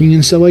always working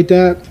and stuff like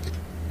that,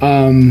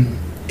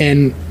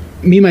 and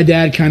me and my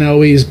dad kind of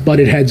always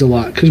butted heads a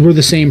lot because we're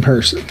the same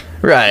person.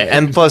 Right,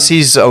 and plus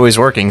he's always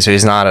working, so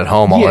he's not at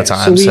home all the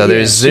time. So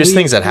there's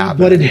things that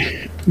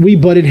happen. We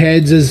butted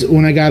heads as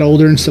when I got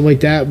older and stuff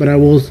like that. But I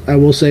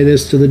will say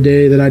this to the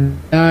day that I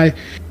die.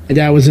 My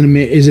dad is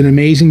an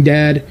amazing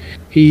dad.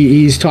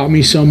 He's taught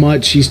me so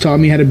much. He's taught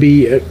me how to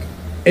be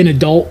an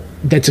adult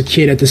that's a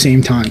kid at the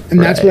same time, and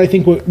that's what I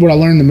think what I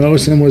learned the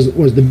most and was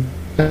the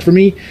best for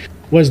me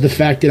was the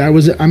fact that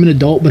I'm an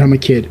adult but I'm a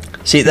kid.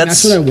 See,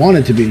 that's what I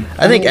wanted to be.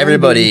 I think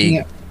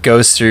everybody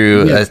goes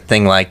through a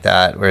thing like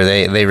that where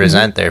they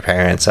resent their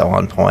parents at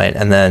one point,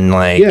 and then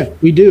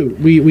we do.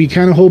 We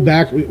kind of hold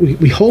back.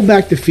 We hold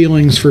back the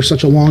feelings for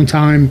such a long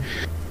time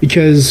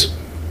because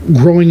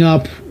growing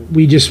up,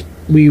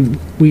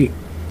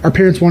 our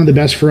parents wanted the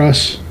best for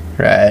us.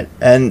 Right.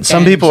 And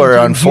some people are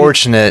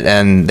unfortunate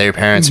and their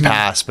parents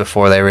pass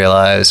before they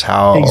realize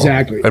how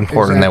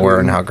important they were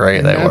and how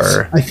great they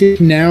were. I think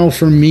now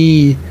for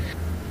me,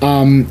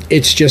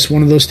 it's just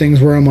one of those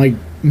things where I'm like,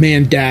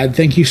 man, Dad,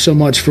 thank you so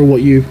much for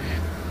what you've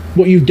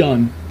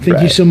done.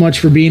 Thank you so much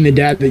for being the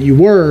dad that you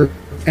were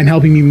and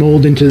helping me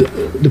mold into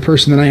the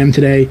person that I am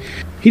today.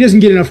 He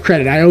doesn't get enough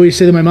credit. I always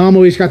say that my mom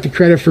always got the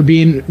credit for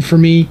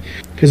me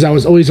because I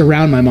was always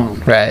around my mom.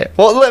 Right.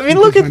 Well, I mean,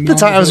 look at the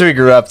times we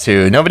grew up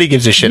to. Nobody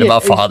gives a shit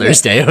about Father's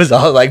Day. It was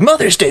all like,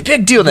 Mother's Day,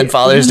 big deal. Then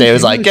Father's Day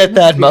was like, get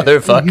that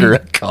motherfucker a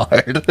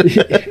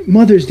card.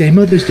 Mother's Day.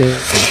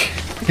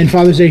 And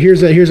Father's Day,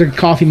 here's a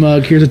coffee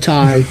mug, here's a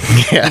tie.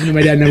 Even though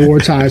my dad never wore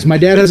ties. My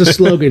dad has a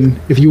slogan: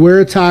 if you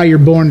wear a tie, you're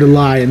born to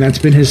lie, and that's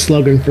been his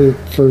slogan for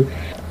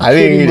I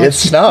mean,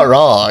 it's not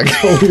wrong.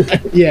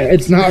 Yeah,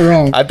 it's not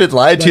wrong. I've been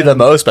lied to the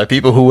most by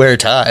people who wear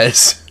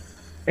ties.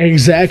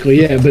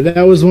 Exactly, yeah. But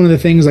that was one of the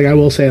things, like, I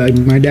will say, like,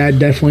 my dad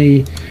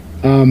definitely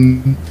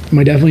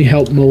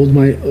helped mold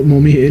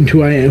me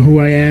into who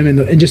I am,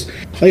 and just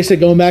like I said,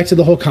 going back to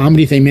the whole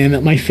comedy thing, man.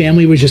 That my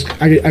family was just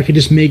I could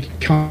just make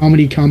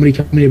comedy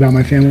about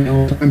my family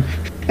all the time,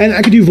 and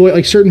I could do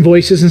like certain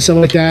voices and stuff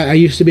like that. I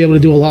used to be able to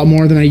do a lot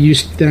more than I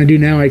do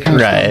now. I kind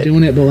of stopped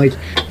doing it, but like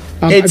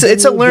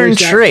it's a learned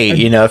trait,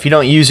 you know. If you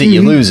don't use it,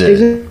 you lose it.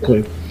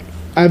 Exactly.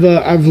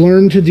 I've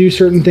learned to do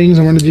certain things.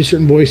 I learned to do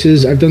certain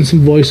voices. I've done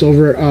some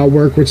voiceover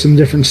work with some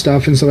different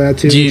stuff and stuff like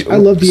that too. I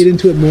love to get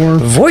into it more.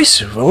 Voice.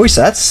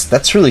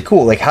 That's really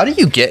cool. Like, how do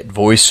you get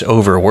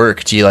voiceover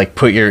work? Do you like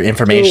put your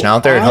information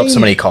out there and hope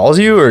somebody calls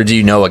you, or do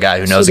you know a guy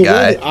who knows a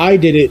guy?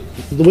 The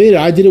way that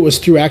I did it was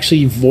through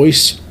actually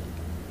voice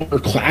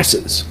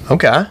classes.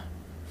 Okay.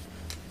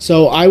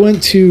 So I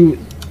went to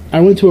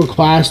a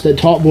class that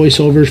taught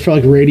voiceovers for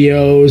like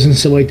radios and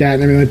stuff like that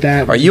and everything like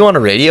that. Are you on a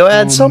radio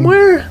ad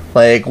somewhere?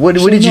 Like, what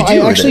did you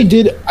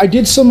do? I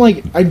did some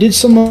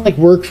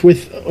work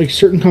with like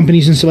certain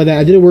companies and stuff like that.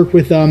 I did work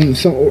with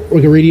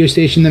a radio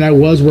station that I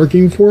was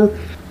working for.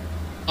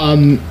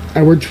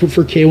 I worked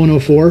for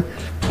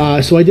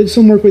K104. So I did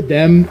some work with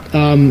them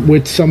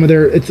with some of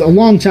their. It's a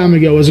long time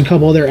ago. It was a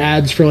couple of their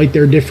ads for like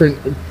their different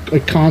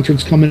like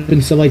concerts coming up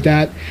and stuff like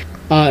that.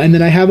 And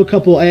then I have a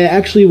couple. I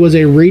actually was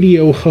a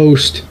radio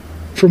host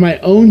for my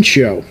own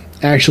show,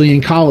 actually,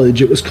 in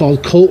college. It was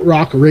called Cult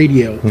Rock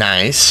Radio.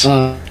 Nice.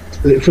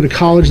 For the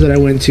college that I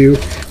went to.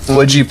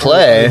 What'd you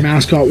play? Our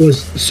mascot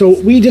was... So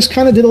we just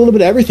kind of did a little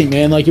bit of everything,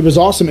 man. Like, it was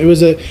awesome. It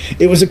was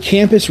a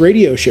campus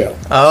radio show.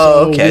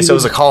 Oh, okay. So it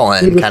was a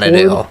call-in kind of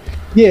deal.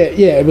 Yeah.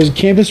 It was a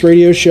campus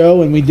radio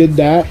show, and we did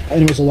that,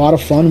 and it was a lot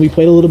of fun. We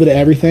played a little bit of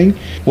everything.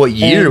 What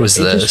year was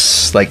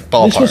this? Like,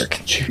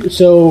 ballpark?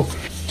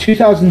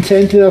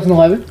 2010,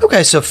 2011.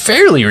 Okay, so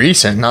fairly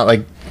recent.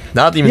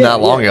 Not even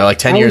that long ago, like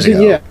 10 years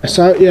ago.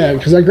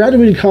 Because I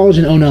graduated college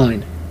in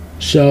 2009.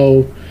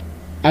 So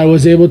I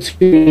was able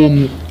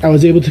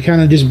to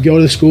kind of just go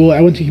to school.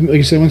 I went to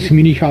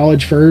community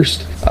college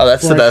first. Oh,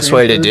 that's the best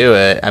way to do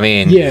it. I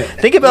mean,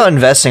 think about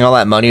investing all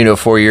that money into a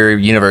 4-year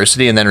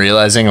university and then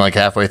realizing like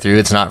halfway through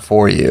it's not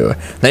for you.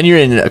 Then you're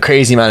in a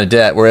crazy amount of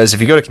debt. Whereas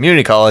if you go to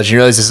community college and you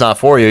realize it's not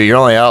for you, you're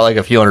only out like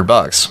a few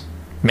 $100.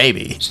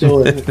 Maybe.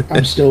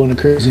 I'm still in a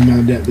crazy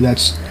amount of debt, but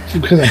that's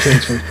because I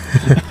transferred.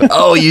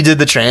 Oh, you did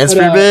the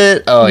transfer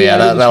bit? Oh yeah,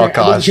 that'll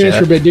cost you.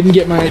 Transfer bit didn't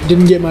get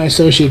my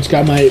associates,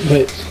 got my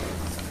but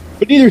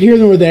neither here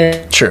nor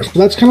there. True. So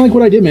that's kind of like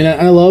what I did, man.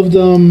 I loved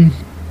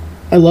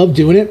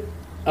doing it.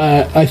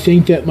 I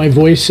think that my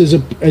voice is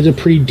a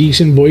pretty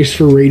decent voice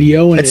for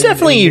radio, and it's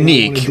definitely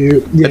unique.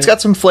 It's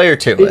got some flair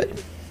to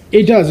it.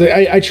 It does.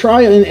 I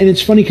try, and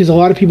it's funny because a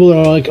lot of people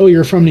are like, "Oh,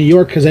 you're from New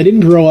York," because I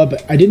didn't grow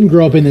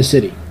up in the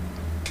city.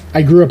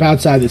 I grew up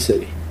outside the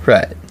city.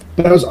 Right.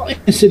 But I was in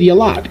the city a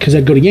lot because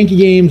I'd go to Yankee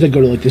games. I'd go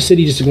to like the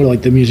city just to go to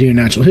like the Museum of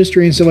Natural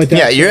History and stuff like that.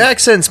 Yeah, your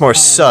accent's more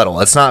subtle.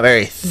 It's not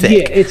very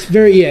thick. Yeah, it's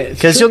very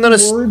Because you'll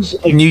notice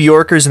New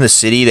Yorkers in the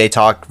city, they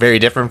talk very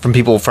different from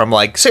people from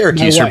like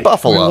Syracuse or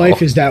Buffalo. My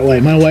wife is that way.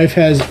 My wife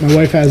has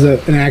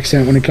an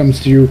accent when it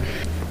comes to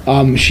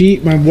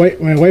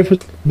my wife was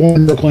born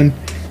in Brooklyn,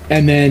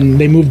 and then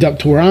they moved up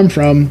to where I'm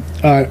from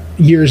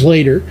years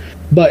later.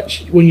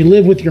 But when you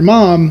live with your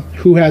mom,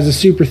 who has a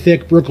super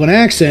thick Brooklyn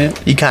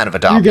accent, you kind of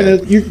adopt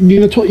you're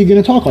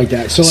gonna talk like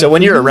that. So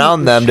when you're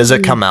around them, does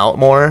it come out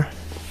more?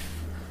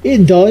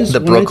 It does. The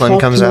Brooklyn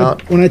comes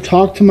out when I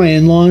talk to my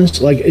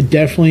in-laws. Like it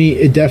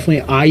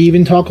definitely. I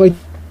even talk like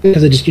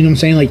because I just what I'm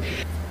saying. Like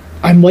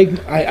I'm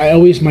like I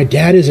always. My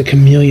dad is a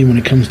chameleon when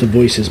it comes to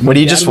voices. When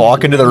you just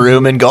walk into the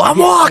room and go, "I'm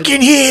walking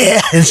here,"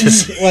 it's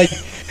just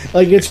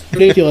Like it's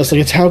ridiculous.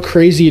 Like it's how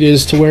crazy it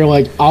is to where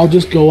like I'll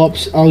go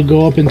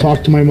up and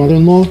talk to my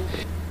mother-in-law,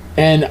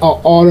 and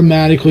I'll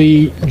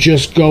automatically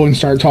just go and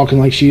start talking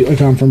like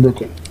I'm from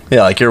Brooklyn.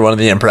 Yeah, like you're one of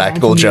the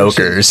impractical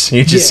jokers.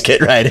 You just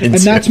get right into it.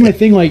 And that's my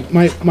thing. Like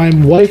my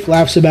wife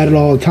laughs about it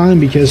all the time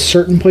because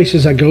certain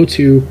places I go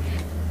to,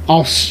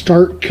 I'll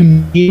start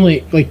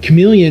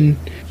chameleon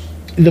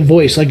the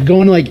voice. Like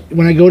going like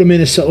when I go to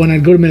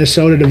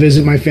Minnesota to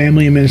visit my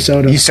family in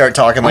Minnesota, you start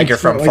talking like you're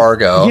from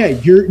Fargo. Yeah,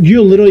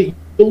 you'll literally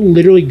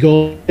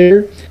go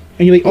there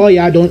and you're like, oh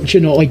yeah, don't you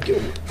know, like,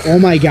 oh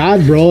my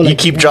god, bro, like, you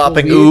keep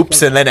dropping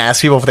oops and then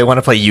ask people if they want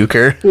to play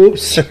euchre.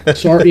 Oops,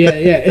 sorry, yeah,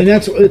 and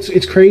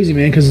it's crazy,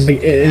 man, because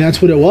like, and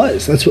that's what it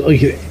was. That's what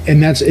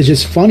it's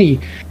just funny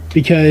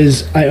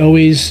because I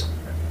always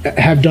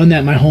have done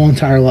that my whole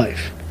entire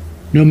life.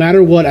 No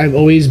matter what, I've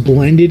always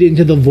blended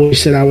into the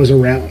voice that I was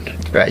around.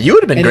 Right, you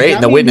would have been great in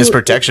the witness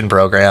protection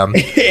program.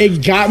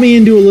 It got me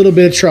into a little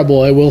bit of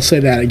trouble. I will say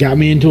that it got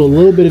me into a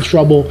little bit of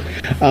trouble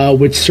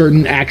with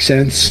certain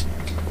accents.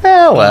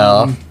 Oh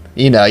well,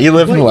 you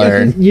live and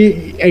learn.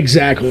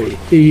 Exactly.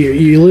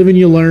 You live and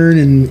you learn,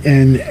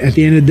 and at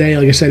the end of the day,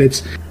 like I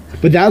said,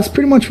 but that's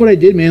pretty much what I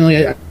did, man.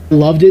 Like I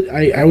loved it.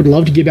 I would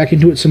love to get back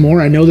into it some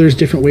more. I know there's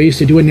different ways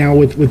to do it now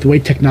with the way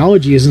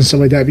technology is and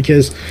stuff like that.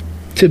 Because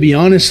to be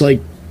honest,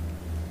 like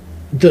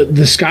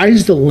the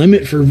sky's the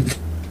limit for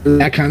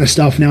that kind of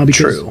stuff now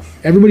because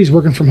everybody's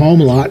working from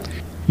home a lot.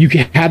 You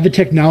can have the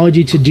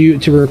technology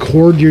to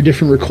record your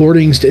different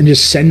recordings and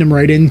just send them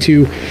right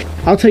into.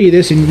 I'll tell you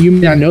this, and you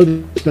may not know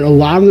this, but a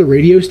lot of the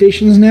radio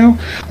stations now,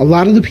 a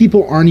lot of the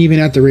people aren't even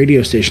at the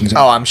radio stations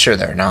anymore. Oh, I'm sure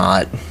they're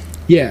not.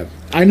 Yeah,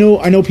 I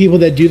know people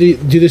that do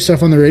this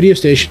stuff on the radio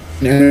station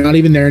and they're not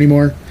even there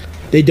anymore.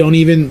 They don't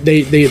even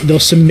they'll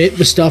submit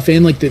the stuff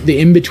in like the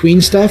in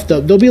between stuff.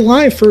 They'll be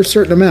live for a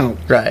certain amount.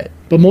 Right.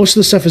 But most of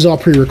the stuff is all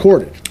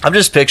pre-recorded. I'm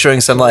just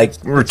picturing some like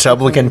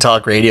Republican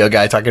talk radio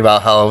guy talking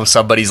about how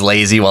somebody's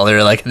lazy while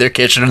they're like in their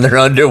kitchen in their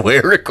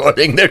underwear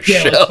recording their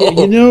show.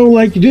 Yeah,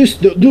 like this,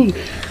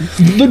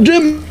 the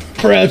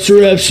Democrats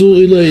are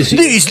absolutely lazy.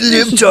 These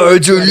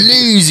libtards are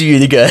lazy.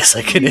 The guy's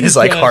like in his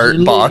like heart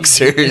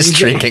boxers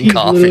drinking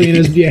coffee.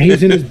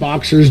 He's in his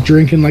boxers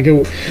drinking like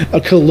a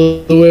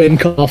Kahlua and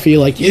coffee.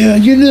 Like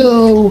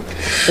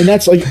and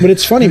that's like, but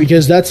it's funny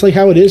because that's like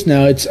how it is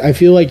now. I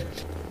feel like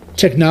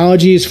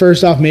technology has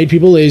first off made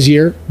people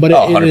lazier, but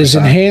it has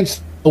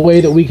enhanced the way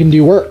that we can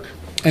do work,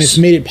 and it's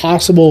made it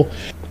possible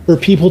for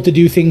people to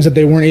do things that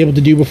they weren't able to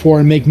do before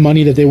and make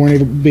money that they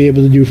weren't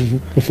able to do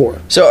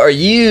before. So are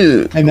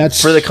you, and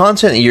that's for the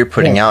content that you're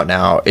putting out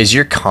now, is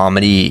your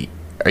comedy,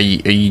 are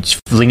you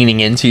leaning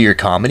into your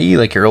comedy,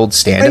 like your old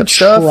stand-up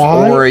stuff,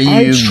 or are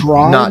you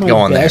not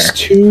going there?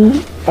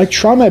 I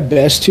try my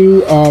best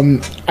to.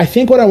 I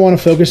think what I want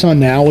to focus on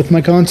now with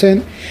my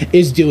content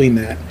is doing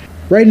that.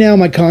 Right now,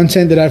 my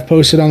content that I've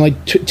posted on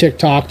like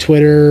TikTok,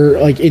 Twitter,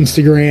 like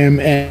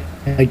Instagram, and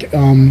like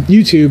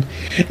YouTube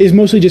is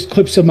mostly just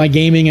clips of my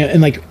gaming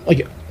and like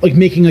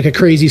making like a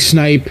crazy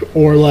snipe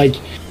or like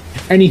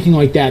anything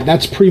like that.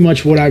 That's pretty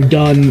much what I've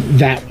done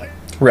that way.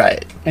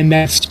 Right. And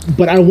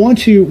what I want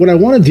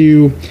to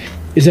do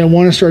is I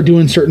want to start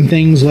doing certain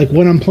things like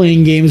when I'm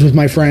playing games with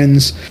my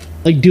friends,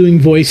 like doing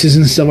voices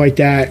and stuff like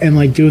that, and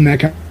like doing that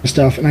kind of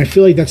stuff. And I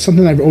feel like that's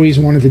something I've always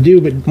wanted to do,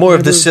 but more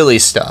of the silly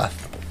stuff.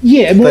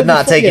 Yeah, but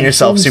not taking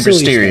yourself super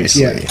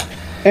seriously. Yeah.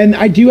 And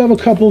I do have a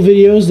couple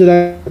videos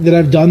that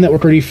I've done that were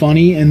pretty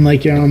funny, and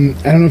like I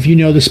don't know if you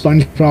know the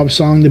SpongeBob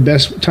song, "The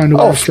Best Time to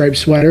Wear a Striped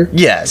Sweater."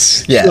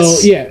 Yes.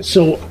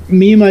 So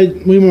me and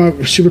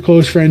my super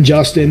close friend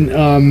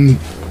Justin,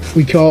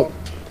 we call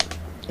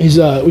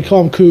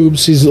him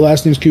Coobs. His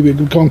last name's Coobs.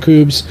 We call him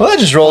Coobs. Well, that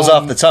just rolls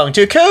off the tongue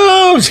too.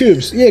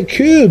 Coobs. Yeah,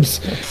 Coobs.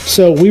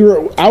 So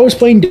I was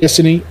playing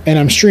Destiny and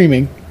I'm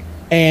streaming,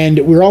 and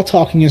we were all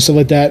talking and stuff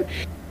like that.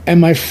 And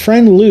my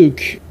friend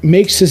Luke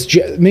makes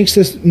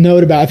this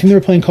note about, I think they were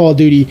playing Call of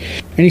Duty,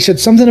 and he said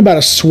something about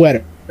a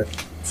sweater.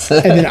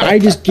 And then I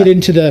just get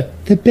into the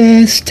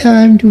best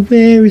time to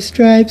wear a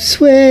striped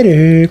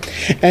sweater.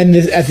 And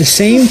at the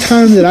same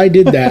time that I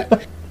did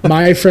that,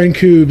 my friend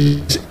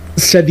Coobs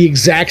said the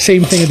exact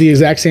same thing at the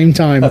exact same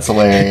time. That's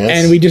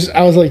hilarious. And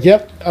I was like,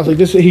 yep. I was like,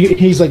 this.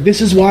 He's like,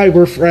 this is why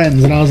we're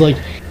friends. And I was like,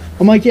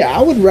 yeah,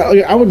 I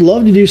would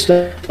love to do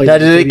stuff. Like, now,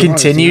 did it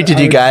continue? Did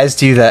you guys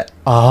do that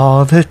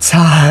all the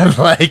time,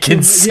 like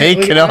in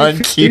sync and on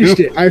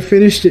cue? I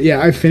finished it. Yeah,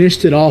 I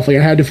finished it off. Like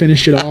I had to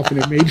finish it off, and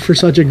it made for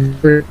such a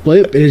great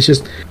clip. And it's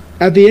just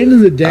at the end of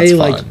the day,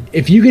 like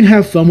if you can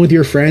have fun with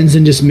your friends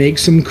and just make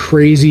some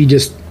crazy,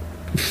 just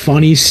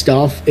funny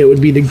stuff, it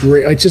would be the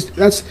great. Like just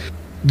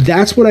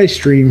that's what I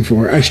stream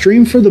for. I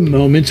stream for the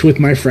moments with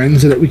my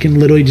friends so that we can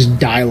literally just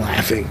die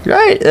laughing.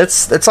 Right.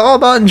 It's all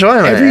about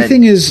enjoyment.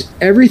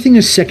 Everything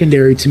is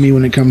secondary to me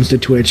when it comes to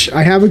Twitch.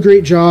 I have a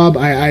great job.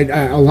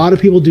 A lot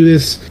of people do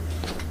this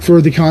for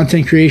the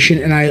content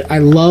creation, and I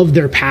love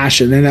their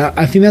passion. And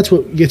I think that's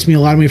what gets me a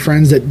lot of my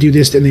friends that do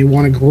this and they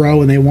want to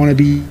grow and they want to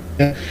be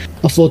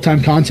a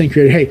full-time content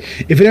creator. Hey,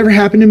 if it ever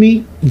happened to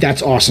me,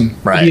 that's awesome.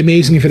 Right. It'd be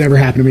amazing if it ever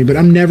happened to me, but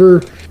I'm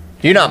never...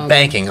 You're not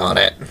banking on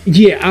it.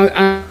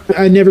 Yeah,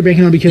 I never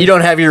banking on it because... You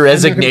don't have your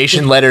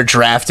resignation letter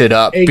drafted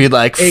up. Be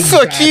like,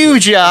 fuck you,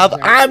 job.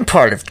 I'm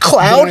part of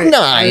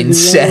Cloud9,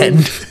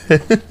 send.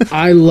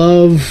 I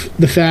love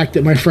the fact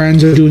that my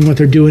friends are doing what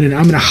they're doing, and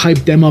I'm going to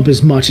hype them up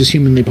as much as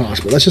humanly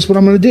possible. That's just what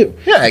I'm going to do.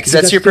 Yeah, because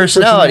that's your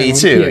personality,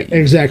 too. Yeah,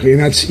 exactly,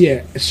 and that's...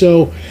 Yeah,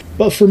 so...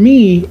 But for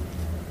me,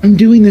 I'm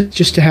doing this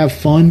just to have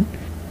fun.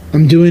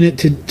 I'm doing it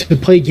to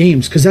play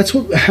games, because that's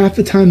what half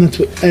the time that's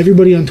what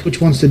everybody on Twitch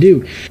wants to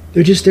do.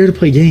 They're just there to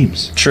play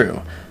games.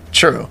 True.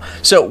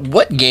 So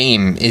what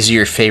game is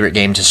your favorite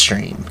game to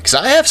stream? Because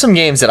I have some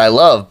games that I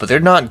love, but they're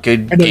not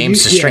good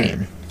games to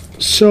stream.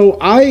 So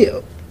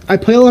I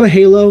play a lot of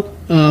Halo.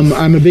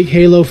 I'm a big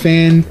Halo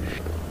fan.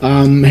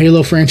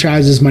 Halo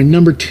franchise is my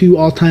number 2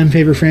 all-time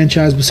favorite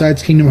franchise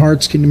besides Kingdom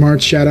Hearts. Kingdom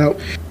Hearts, shout out.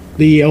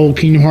 The old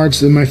Kingdom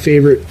Hearts is my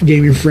favorite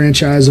gaming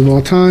franchise of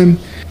all time.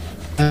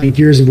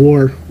 Gears of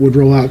War would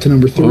roll out to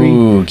number 3.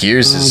 Ooh,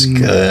 Gears is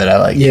good. I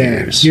like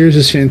Gears. Gears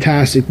is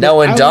fantastic. Now,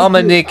 when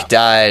Dominic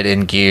died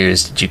in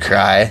Gears, did you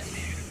cry?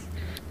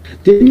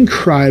 Didn't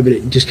cry, but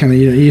it just kind of,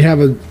 you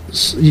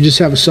just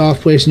have a soft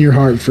place in your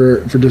heart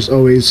for just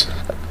always.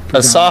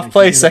 A soft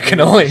place that can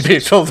only be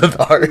filled with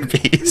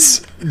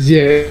Arby's.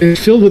 Yeah,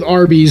 it's filled with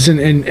Arby's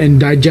and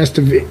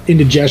digestive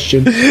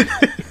indigestion.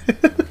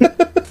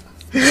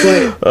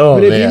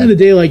 But at the end of the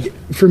day, like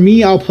for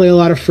me, I'll play a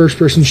lot of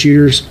first-person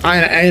shooters,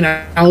 and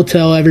I'll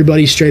tell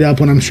everybody straight up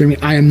when I'm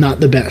streaming, I am not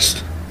the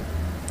best.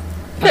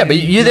 Yeah, but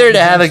you're there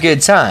to have a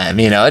good time.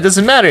 It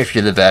doesn't matter if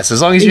you're the best,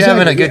 as long as you're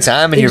having a good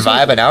time and you're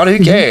vibing out.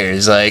 Who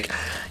cares? Like,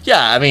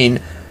 yeah, I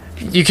mean,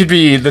 you could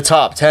be the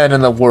top 10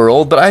 in the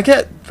world, but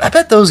I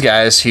bet those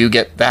guys who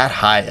get that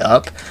high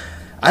up,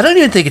 I don't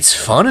even think it's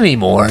fun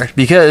anymore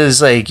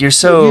because like you're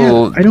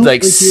so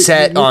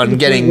set on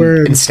getting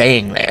and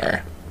staying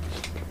there.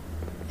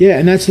 Yeah,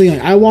 and that's the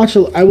thing. I watch a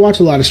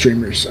lot of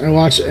streamers.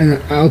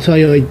 I'll tell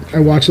you, like, I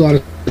watch a lot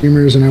of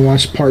streamers, and I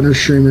watch partner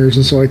streamers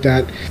and stuff like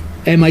that.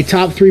 And my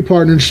top 3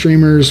 partner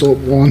streamers,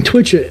 well, on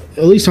Twitch,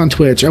 at least on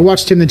Twitch, I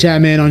watch Tim the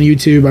Tatman on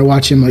YouTube. I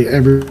watch him like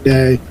every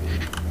day.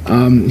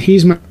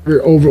 He's my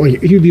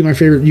favorite he'd be my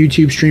favorite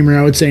YouTube streamer,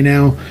 I would say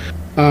now.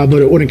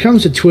 But when it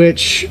comes to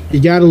Twitch,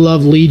 you gotta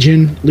love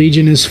Legion.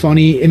 Legion is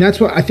funny, and that's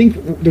what I think.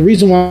 The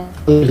reason why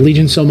I love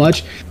Legion so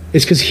much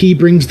is because he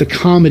brings the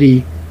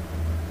comedy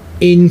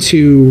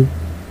into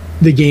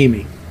the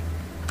gaming,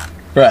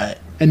 right?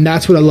 And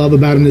that's what I love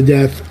about him to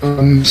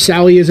death.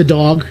 Sally is a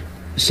dog.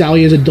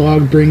 Sally as a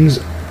dog brings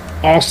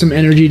awesome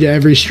energy to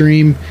every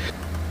stream.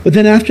 But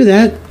then after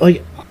that,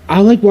 like,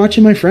 I like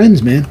watching my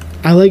friends, man.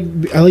 I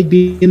like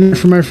being there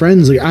for my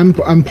friends. Like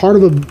I'm part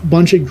of a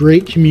bunch of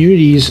great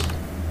communities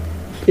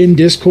in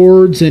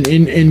Discords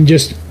and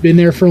just been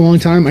there for a long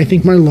time. I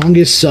think my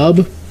longest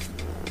sub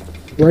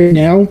right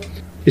now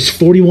is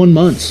 41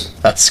 months.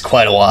 That's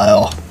quite a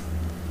while.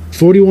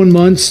 41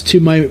 months to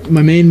my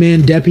main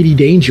man, Deputy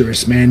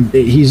Dangerous, man.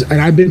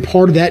 And I've been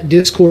part of that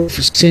Discord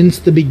since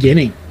the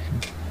beginning.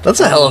 That's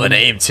a hell of a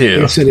name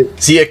too.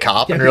 Is he a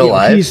cop in real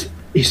life?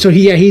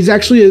 He's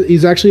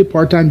actually a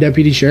part-time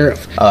deputy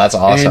sheriff. Oh, that's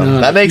awesome.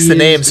 And, that makes the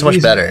name so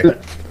much better.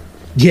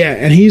 Yeah,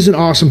 and he's an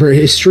awesome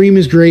person. His stream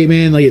is great,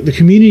 man. Like the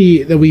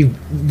community that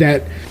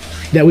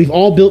we've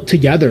all built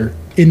together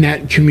in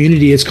that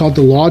community, it's called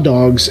the Law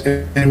Dogs,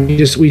 and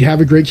we have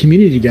a great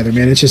community together,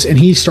 man. It's just, and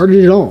he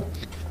started it all.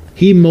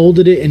 He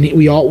molded it, and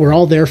we're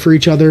all there for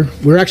each other.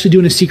 We're actually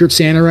doing a Secret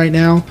Santa right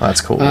now. Oh, that's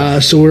cool.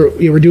 So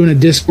we're doing a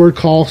Discord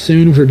call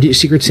soon for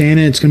Secret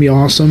Santa. It's gonna be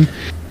awesome.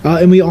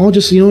 And we all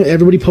just,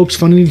 everybody pokes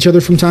fun at each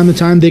other from time to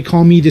time. They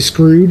call me the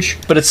Scrooge.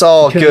 But it's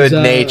all good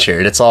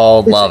natured. It's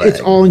all love it.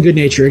 It's all in good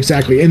nature,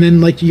 exactly. And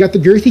then like you got the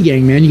Girthy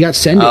Gang, man. You got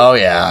Send It. Oh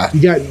yeah.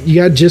 You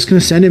got Just Gonna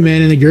Send It,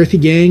 man, and the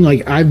Girthy Gang.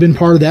 Like I've been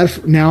part of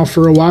that now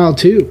for a while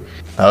too.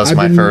 That was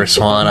my first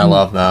one. I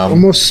love them.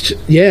 Almost,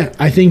 yeah.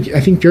 I think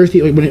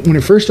Girthy. Like when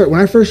I first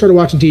started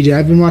watching TJ,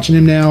 I've been watching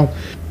him now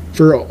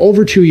for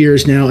over 2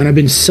 years now, and I've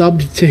been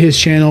subbed to his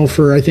channel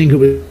for, I think it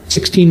was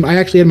 16. I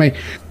actually had my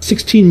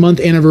 16-month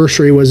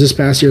anniversary was this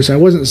past year, so I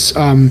wasn't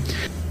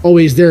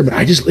always there,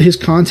 but his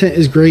content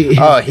is great.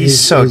 He's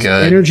so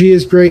good. Energy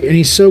is great, and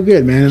he's so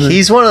good, man.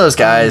 He's one of those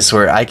guys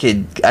where I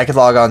could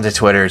log on to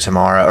Twitter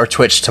tomorrow or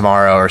Twitch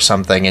tomorrow or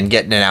something and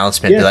get an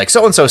announcement be like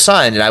so and so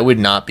signed, and I would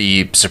not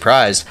be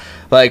surprised.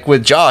 Like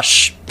with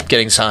Josh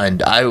getting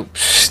signed, I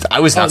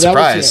was not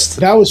surprised.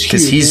 That was huge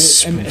because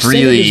he's and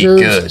really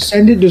good.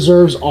 Sendit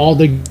deserves all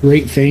the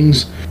great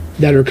things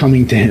that are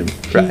coming to him.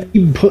 Right.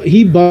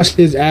 He busts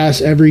his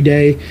ass every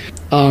day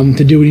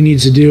to do what he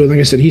needs to do. And like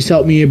I said, he's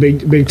helped me a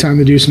big time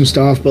to do some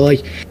stuff. But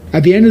like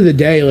at the end of the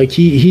day, like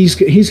he's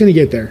going to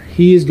get there.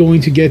 He is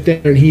going to get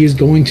there, and he is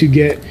going to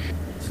get.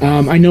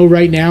 I know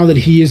right now that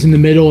he is in the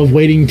middle of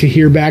waiting to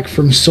hear back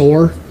from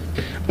Soar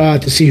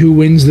to see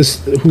who's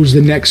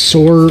the next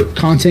Soar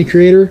content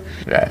creator.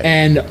 Right.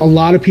 And a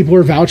lot of people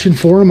are vouching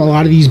for him. A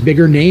lot of these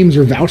bigger names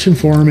are vouching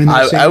for him. And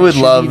I would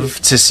love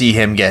to see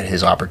him get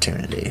his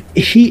opportunity.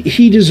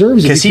 He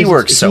deserves it because he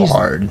works so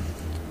hard.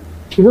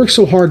 He works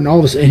so hard in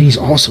all this, and he's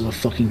also a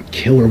fucking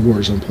killer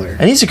Warzone player.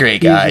 And he's a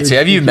great guy too.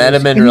 Have you met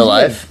him in real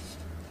life?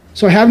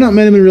 So I have not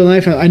met him in real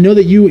life. I know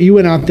that you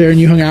went out there and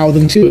you hung out with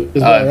him too.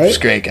 Right? He's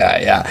a great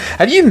guy. Yeah.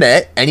 Have you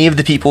met any of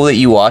the people that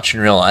you watch in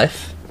real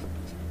life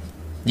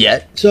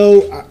yet?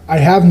 So I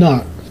have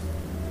not.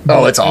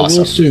 Oh, it's awesome. I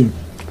will soon.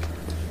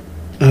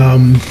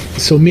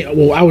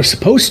 I was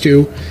supposed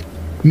to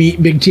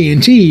meet Big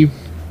TNT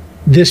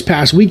this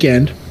past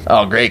weekend.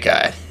 Oh, great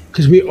guy.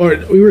 Because we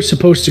were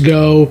supposed to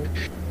go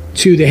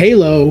to the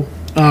Halo.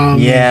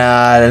 And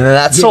then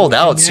that sold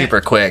out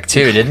super quick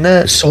too, didn't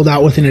it? Sold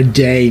out within a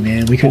day,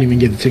 man. We couldn't even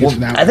get the tickets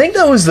for that. I think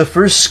that was the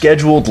first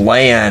scheduled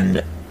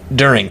LAN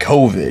during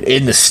COVID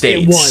in the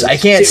States. I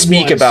can't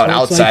speak about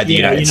outside the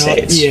United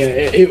States. Yeah,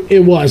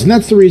 it was, and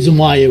that's the reason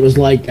why it was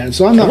like that.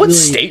 So I'm not. What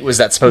state was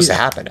that supposed to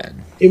happen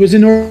in? It was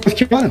in North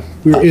Carolina.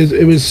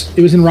 It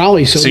was in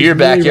Raleigh. So your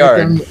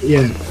backyard.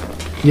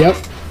 Yep.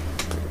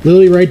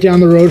 Literally right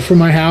down the road from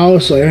my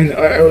house.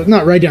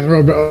 Not right down the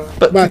road,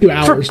 but about 2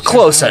 hours.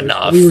 Close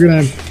enough. We were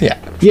gonna.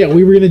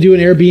 We were gonna do an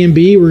Airbnb.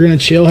 We were gonna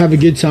chill, have a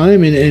good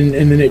time, and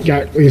then it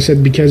got, like I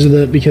said, because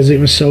it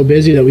was so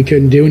busy that we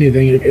couldn't do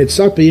anything. It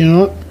sucked, but you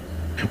know what?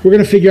 We're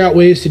gonna figure out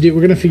ways to do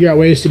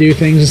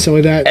things and stuff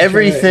like that.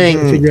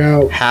 Everything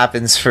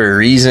happens for a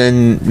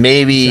reason.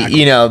 Maybe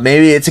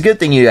maybe it's a good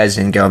thing you guys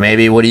didn't go.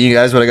 Maybe you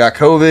guys would have got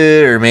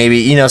COVID, or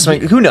maybe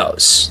something. Who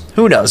knows?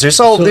 There's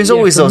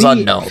always those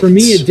unknowns. For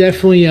me, it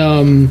definitely.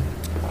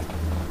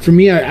 For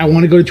me, I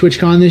want to go to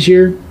TwitchCon this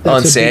year.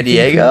 That's in San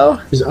Diego.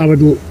 I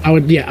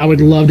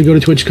would love to go to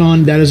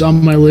TwitchCon. That is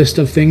on my list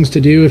of things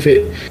to do if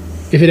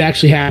it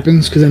actually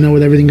happens, because I know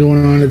with everything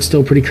going on, it's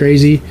still pretty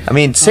crazy. I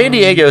mean, San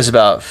Diego is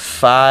about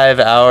 5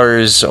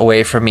 hours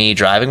away from me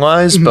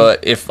driving-wise,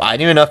 but if I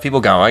knew enough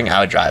people going, I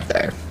would drive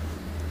there.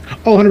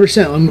 Oh,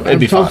 100%.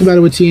 I've talked about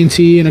it with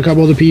TNT and a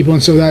couple other people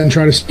and so that, and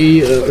try to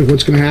see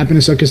what's going to happen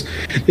and stuff, because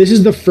this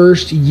is the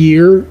first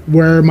year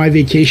where my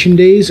vacation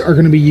days are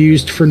going to be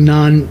used for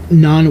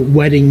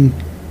non-wedding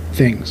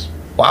things.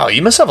 Wow,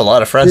 you must have a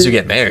lot of friends who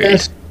get married.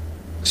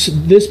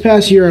 This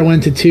past year, I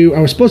went to 2.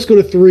 I was supposed to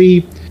go to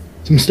 3.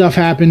 Some stuff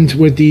happened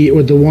with the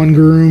one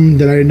groom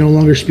that I no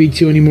longer speak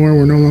to anymore.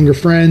 We're no longer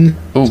friends.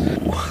 Ooh,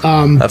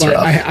 that's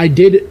rough.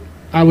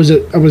 I was a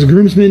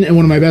groomsman at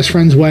one of my best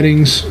friend's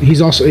weddings.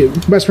 He's also a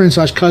best friend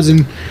 /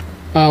 cousin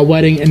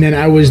wedding, and then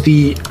I was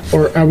the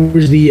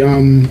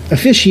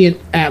officiant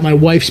at my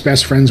wife's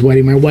best friend's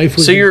wedding. My wife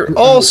was matron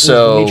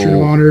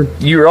of honor.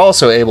 You're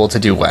also able to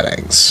do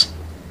weddings.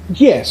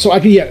 Yeah, so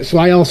I could. Yeah, so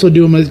I also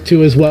do them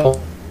too as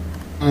well.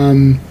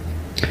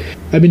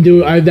 I've been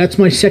doing. That's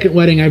my second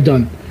wedding I've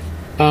done.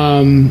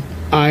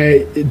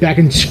 Back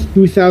in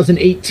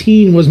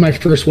 2018 was my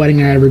first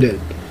wedding I ever did.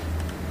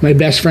 My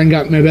best friend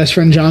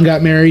John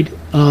got married,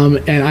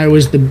 and I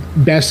was the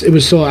best. It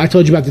was so I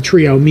told you about the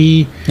trio,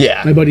 me,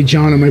 my buddy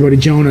John, and my buddy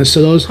Jonah.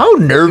 So those. How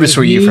nervous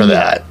were you for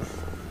that?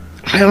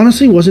 I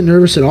honestly wasn't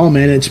nervous at all,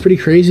 man. It's pretty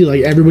crazy.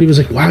 Like everybody was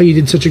like, "Wow, you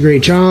did such a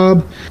great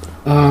job."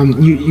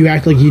 You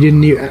act like you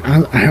didn't.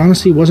 I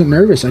honestly wasn't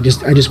nervous. I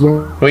just.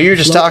 Well, you were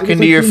just talking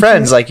to your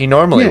friends like you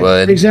normally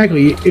would.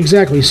 Exactly.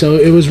 So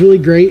it was really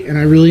great, and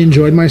I really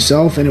enjoyed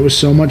myself, and it was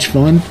so much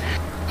fun,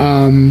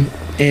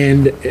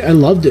 and I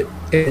loved it.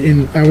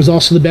 And I was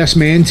also the best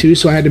man too,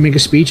 so I had to make a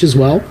speech as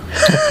well.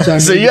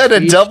 So you had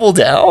to double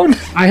down.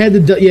 I had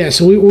to.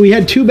 So we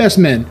had 2 best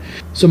men.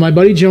 So my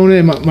buddy Jonah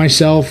and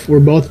myself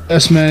were both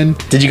best men.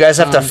 Did you guys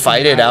have to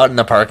fight it out in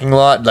the parking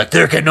lot? Like,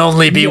 there can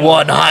only be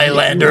one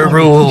Highlander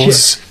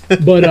rules. Yeah.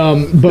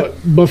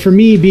 But for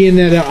me, being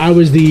that I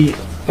was the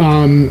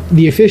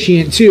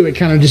officiant too, it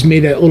kind of just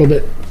made it a little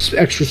bit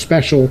extra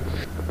special.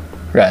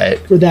 Right.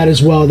 For that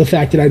as well, the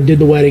fact that I did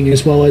the wedding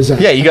as well as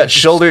you got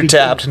shoulder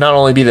tapped to not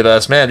only be the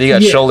best man, but you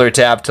got shoulder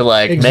tapped to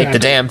make the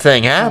damn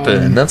thing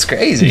happen. That's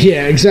crazy.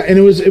 Yeah, exactly. And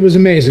it was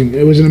amazing.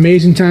 It was an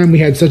amazing time. We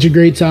had such a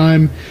great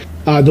time.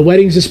 The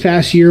weddings this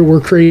past year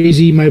were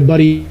crazy. My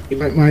buddy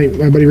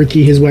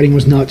Ricky, his wedding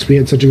was nuts. We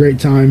had such a great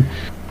time.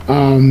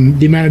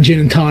 The amount of gin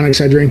and tonics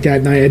I drank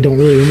that night, I don't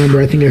really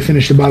remember. I think I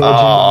finished a bottle of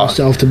gin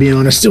myself, to be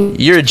honest.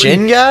 You're a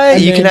gin guy?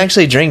 You can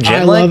actually drink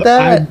gin like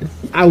that?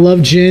 I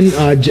love gin.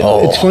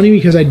 It's funny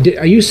because I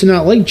used to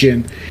not like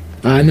gin,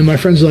 and then my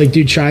friends were like,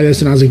 "Dude, try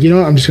this," and I was like, "You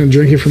know what? I'm just gonna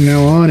drink it from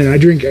now on." And I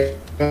drink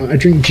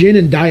gin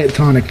and diet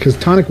tonic because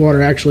tonic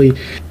water actually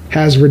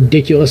has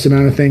ridiculous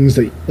amount of things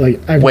that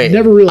I've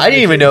never really. I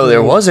didn't even know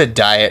there was a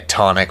diet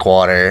tonic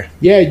water.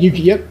 Yeah, you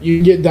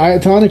can get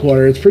diet tonic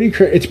water. It's pretty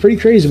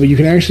crazy, but you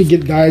can actually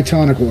get diet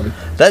tonic water.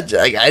 I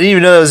didn't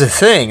even know that was a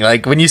thing.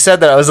 Like when you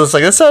said that, I was just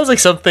like, that sounds like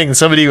something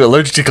somebody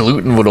allergic to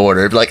gluten would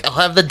order. Like, I'll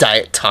have the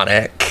diet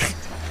tonic.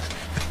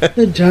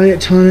 The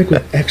diet tonic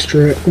with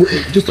extra.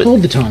 Just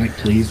hold the tonic,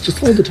 please. Just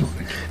hold the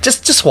tonic.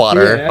 Just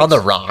water on the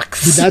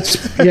rocks. That's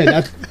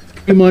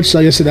pretty much,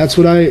 like I said, that's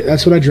what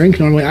I drink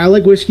normally. I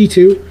like whiskey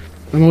too.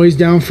 I'm always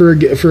down for a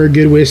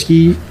good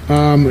whiskey,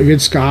 a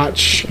good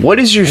Scotch. What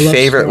is your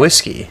favorite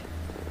whiskey?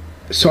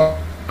 So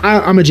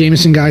I'm a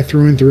Jameson guy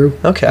through and through.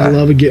 Okay, I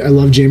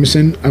love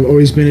Jameson. I've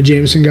always been a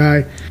Jameson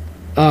guy.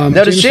 Now,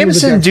 does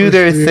Jameson do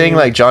their thing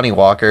like Johnny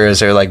Walker? Is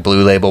there like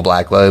blue label,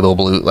 black label,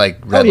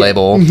 red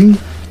label? Mm-hmm.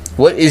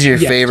 What is your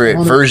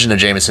favorite version of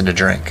Jameson to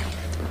drink?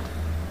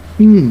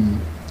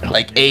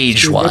 Like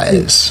age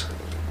wise.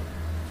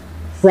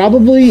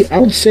 Probably, I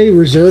would say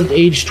reserved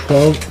age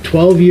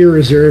 12-year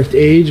reserved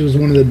age was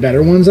one of the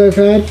better ones I've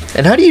had.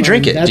 And how do you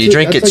drink it? Do you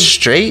drink it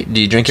straight? Do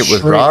you drink it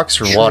with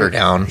rocks or water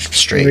down?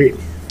 Straight.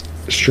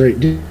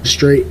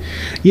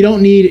 You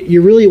don't need,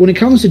 when it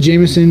comes to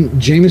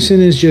Jameson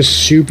is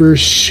just super,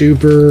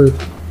 super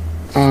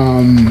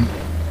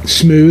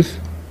smooth.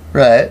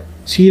 Right.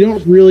 So you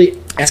don't really...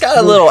 It's got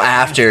a little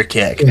after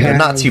kick, but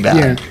not too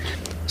bad. Yeah.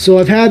 So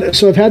I've had the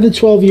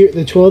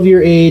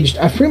 12-year aged.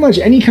 I've pretty much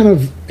any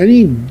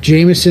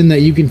Jameson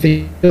that you can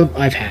think of,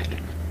 I've had.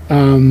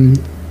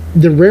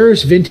 The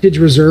rarest vintage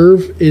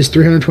reserve is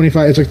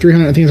 $325. It's like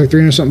 $300. I think it's like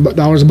 $300 something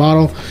dollars a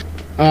bottle.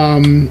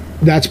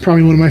 That's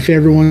probably one of my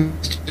favorite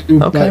ones too.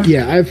 Okay. But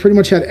yeah, I've pretty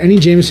much had any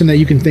Jameson that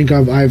you can think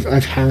of. I've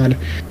had.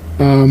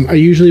 I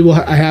usually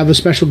I have a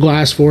special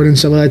glass for it and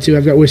stuff like that too.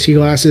 I've got whiskey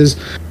glasses.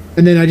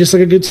 And then I just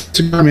like a good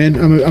cigar, man.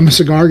 I'm a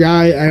cigar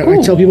guy.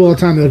 I tell people all the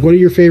time, they're like, what are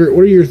your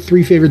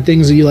 3 favorite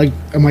things that you like?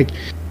 I'm like,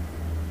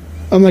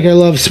 I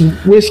love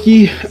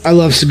whiskey, I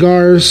love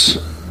cigars,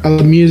 I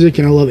love music,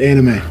 and I love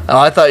anime. Oh,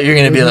 I thought you were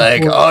going to be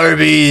like,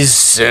 Arby's,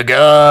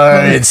 cigar,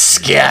 and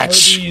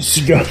sketch. Arby's,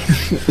 cigar,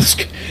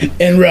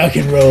 and rock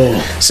and roll.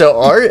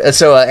 So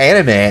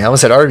anime, I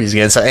almost said Arby's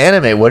again. So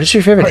anime, what is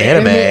your favorite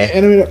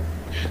anime?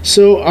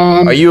 So,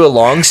 are you a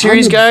long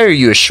series guy or are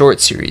you a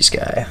short series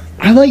guy?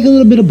 I like a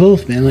little bit of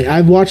both, man. Like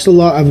I've watched a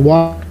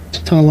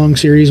ton of long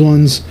series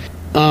ones.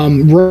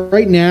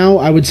 Right now,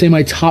 I would say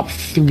my top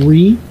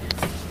 3,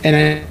 and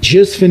I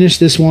just finished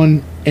this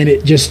one, and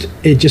it just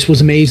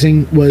was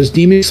amazing. Was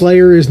Demon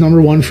Slayer is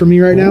number 1 for me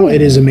right now.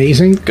 It is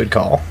amazing. Good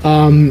call.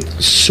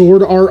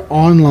 Sword Art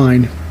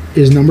Online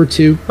is number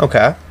 2.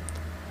 Okay.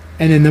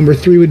 And then number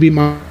 3 would be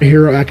My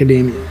Hero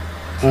Academia.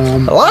 A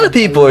lot of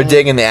people are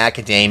digging the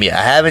Academia.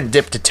 I haven't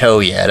dipped a toe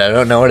yet. I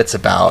don't know what it's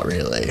about,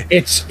 really.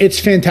 It's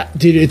fantastic,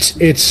 dude.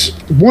 It's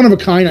one of a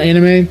kind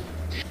anime.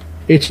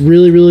 It's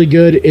really, really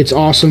good. It's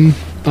awesome.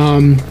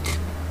 And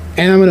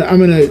I'm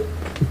gonna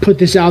put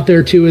this out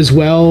there too as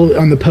well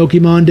on the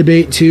Pokemon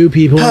debate too.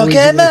 People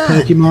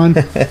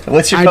Pokemon.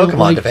 What's your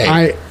Pokemon debate?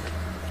 I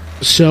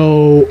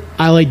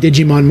like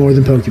Digimon more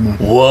than Pokemon.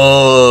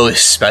 Whoa,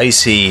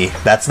 spicy.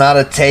 That's not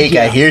a take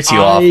I hear too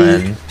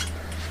often.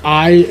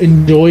 I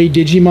enjoy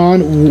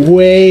Digimon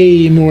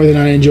way more than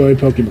I enjoy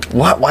Pokemon.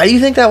 Why do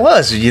you think that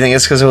was? Do you think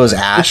it's because it was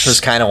Ash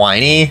was kind of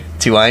whiny?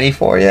 Too whiny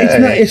for you?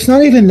 It's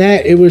not even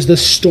that. It was the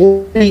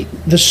story.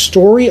 The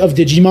story of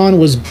Digimon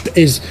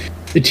is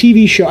the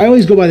TV show. I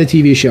always go by the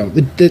TV show.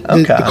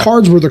 The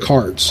cards were the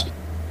cards.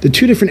 The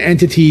 2 different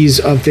entities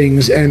of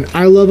things. And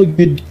I love a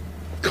good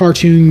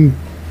cartoon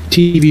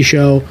TV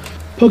show.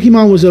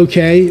 Pokemon was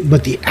okay,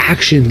 but the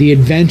action, the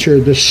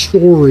adventure, the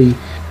story...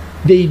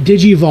 The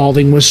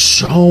Digivolving was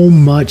so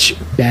much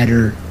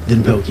better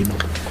than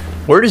Pokemon.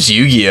 Where does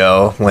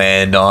Yu-Gi-Oh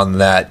land on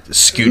that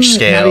Schooch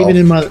scale?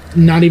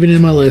 Not even in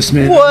my list,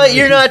 man. What?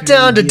 You're not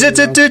down to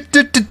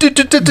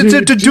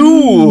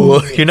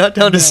You're not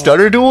down to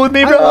stutter duel with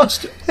me, bro?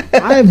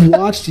 I've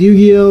watched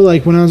Yu-Gi-Oh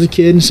like when I was a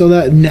kid, and so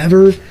that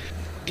never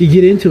could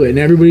get into it. And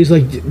everybody's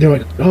like, they're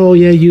like, oh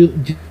yeah, do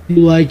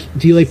you like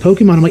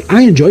Pokemon? I'm like,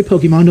 I enjoy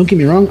Pokemon. Don't get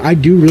me wrong, I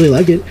do really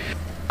like it.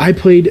 I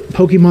played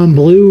Pokemon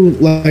Blue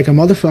like a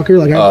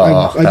motherfucker.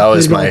 That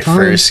was my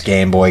first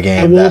Game Boy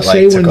game that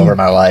took over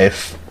my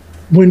life.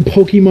 When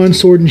Pokemon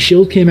Sword and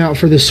Shield came out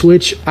for the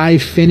Switch, I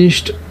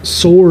finished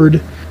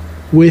Sword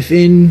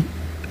within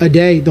a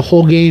day, the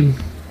whole game.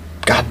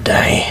 God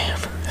damn.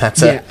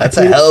 That's a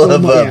hell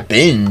of a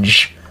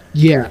binge.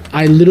 Yeah,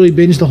 I literally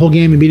binged the whole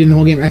game and beat it in the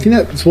whole game. I think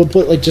that's what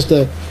put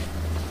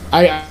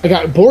I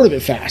got bored of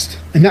it fast,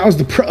 and that was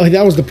the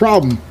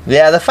problem.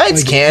 Yeah, the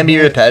fights can be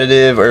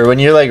repetitive, or when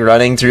you're like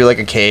running through like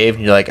a cave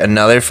and you're like,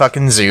 another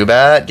fucking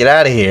Zubat, get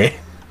out of here.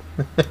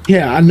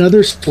 Yeah, another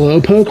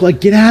Slowpoke, like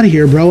get out of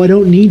here, bro. I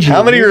don't need you.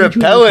 How many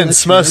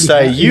repellents must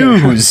I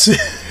use?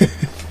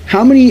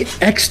 How many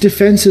X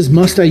defenses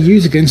must I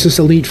use against this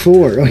Elite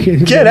Four?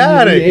 Get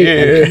out of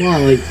here! Come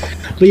on,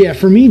 But yeah,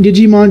 for me,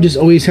 Digimon just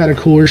always had a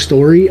cooler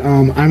story.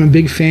 I'm a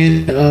big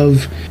fan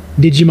of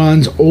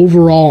Digimon's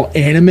overall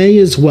anime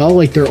as well,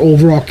 like their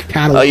overall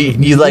catalog. Oh,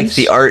 you like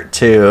the art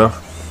too?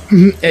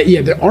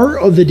 Yeah, the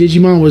art of the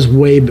Digimon was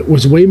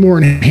way more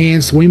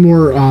enhanced, way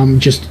more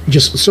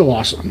just so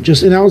awesome.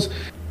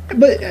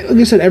 But like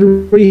I said,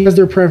 everybody has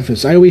their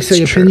preference. I always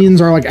say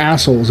opinions are like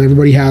assholes.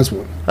 Everybody has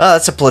one. Oh,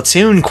 that's a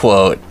Platoon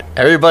quote.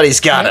 Everybody's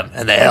got them,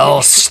 and they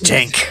all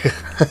stink.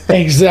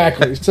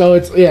 Exactly. So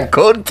it's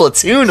Code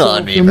Platoon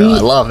on me, bro. I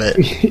love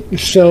it.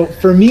 So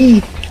for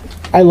me,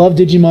 I love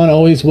Digimon.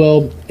 Always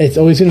will. It's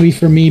always going to be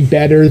for me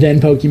better than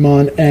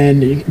Pokemon.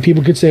 And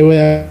people could say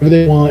whatever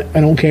they want.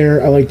 I don't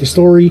care. I like the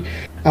story.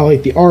 I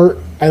like the art.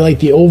 I like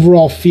the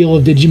overall feel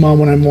of Digimon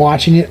when I'm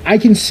watching it. I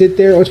can sit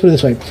there. Let's put it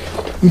this way.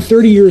 I'm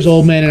 30 years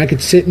old, man, and I could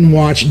sit and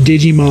watch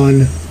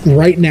Digimon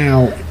right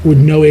now with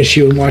no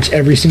issue and watch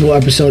every single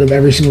episode of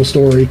every single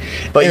story,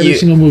 every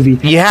single movie.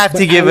 You have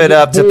to give it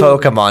up to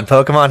Pokemon.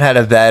 Pokemon had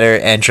a better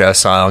intro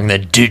song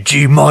than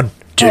Digimon.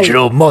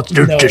 Digital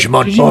Monster,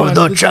 Digimon for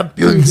the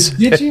champions.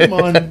 The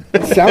Digimon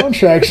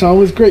soundtrack song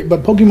was great, but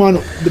the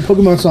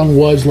Pokemon song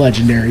was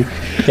legendary.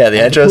 Yeah,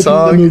 the intro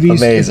song,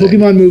 amazing. The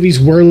Pokemon movies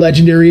were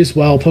legendary as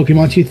well.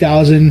 Pokemon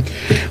 2000,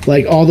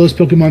 like all those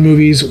Pokemon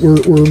movies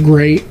were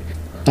great.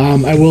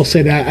 I will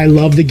say that I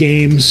love the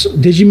games.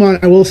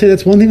 Digimon, I will say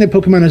that's one thing that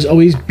Pokemon has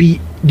always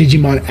beat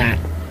Digimon at,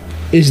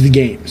 is the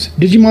games.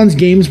 Digimon's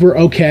games were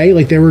okay,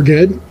 like they were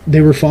good,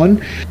 they were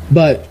fun,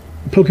 but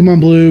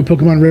Pokemon Blue,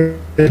 Pokemon Red,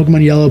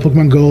 Pokemon Yellow,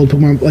 Pokemon Gold,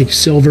 Pokemon like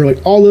Silver,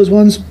 like all those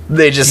ones,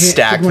 they just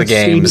stacked the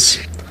games.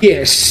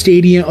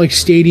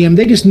 Stadium.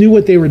 They just knew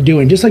what they were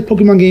doing, just like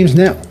Pokemon games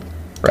now.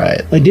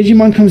 Right. Like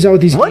Digimon comes out with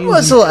these. When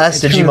was the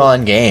last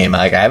Digimon game?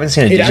 Like I haven't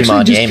seen a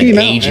Digimon game in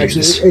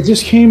ages. It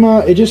just came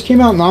out. It just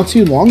came out not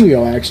too long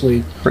ago,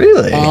 actually.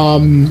 Really?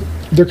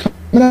 They're coming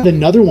out with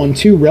another one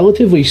too,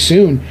 relatively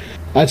soon.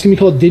 It's gonna be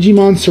called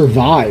Digimon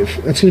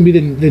Survive. That's gonna be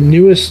the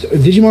newest.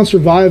 Digimon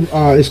Survive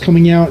is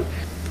coming out.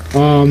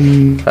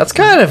 That's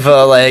kind of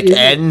like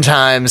end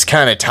times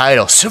kind of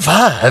title.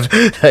 Survive.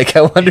 Like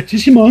I wonder.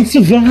 Digimon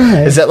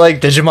Survive. Is that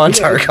like Digimon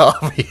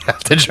Tarkov? You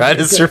have to try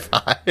to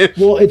survive.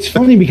 Well, it's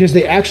funny because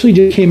they actually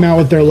just came out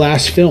with their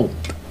last film.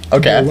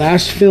 Okay. Their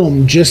last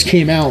film just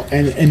came out,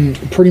 and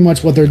pretty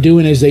much what they're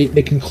doing is they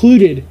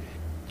concluded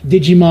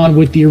Digimon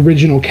with the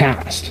original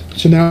cast.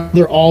 So now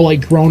they're all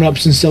like grown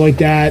ups and stuff like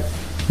that.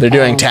 They're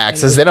doing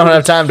taxes. They don't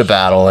have time to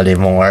battle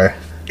anymore.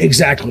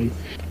 Exactly.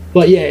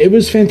 But yeah, it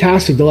was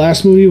fantastic. The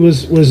last movie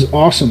was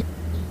awesome,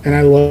 and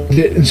I loved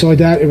it and so like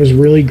that. It was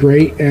really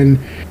great, and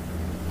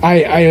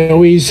I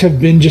always have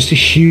been just a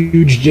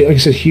huge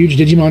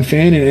Digimon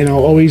fan, and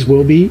I'll always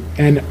will be.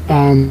 And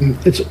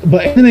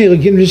but anime,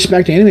 like getting just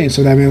back to anime and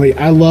so that, man, like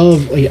I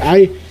love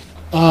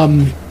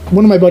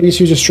one of my buddies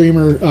who's a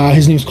streamer.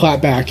 His name's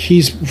Clapback.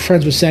 He's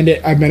friends with Send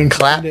It. I've met him.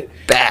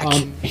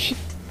 Clapback.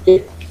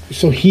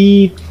 So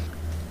he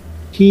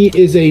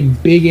is a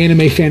big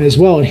anime fan as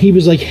well, and he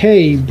was like,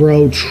 "Hey,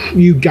 bro,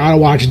 you gotta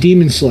watch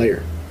Demon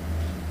Slayer."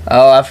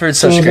 Oh, I've heard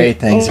such great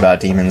things about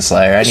Demon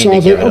Slayer. I was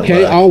like,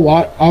 okay, I'll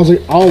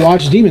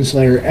watch Demon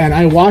Slayer, and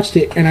I watched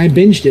it, and I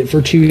binged it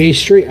for 2 days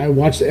straight. I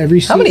watched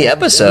every season. How many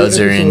episodes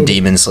are in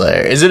Demon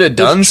Slayer? Is it a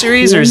done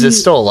series or is it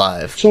still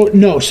live? So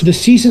the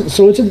season,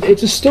 so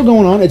it's still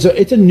going on. It's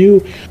a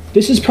new.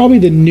 This is probably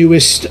the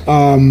newest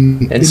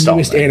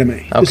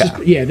anime.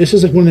 Okay. This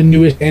is like one of the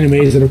newest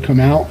animes that have come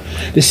out.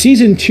 The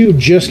season 2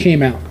 just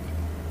came out.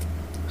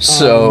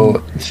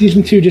 So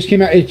season 2 just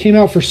came out. It came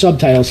out for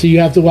subtitles, so you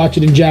have to watch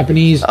it in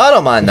Japanese. I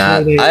don't mind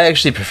that. I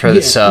actually prefer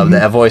the sub.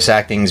 Mm-hmm. The voice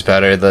acting is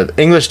better. The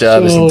English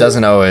dub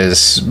doesn't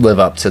always live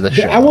up to the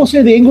show. I will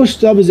say the English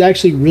dub is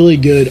actually really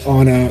good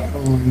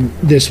on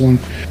this one.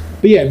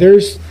 But yeah,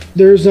 there's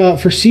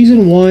for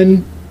season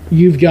 1,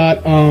 you've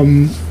got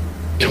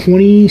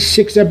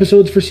 26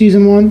 episodes for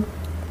season 1.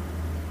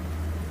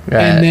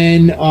 Right. And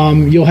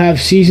then you'll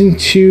have season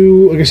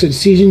 2. Like I said,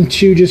 season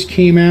 2 just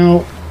came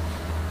out.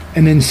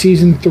 And then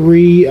season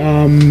 3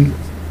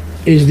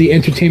 is the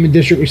Entertainment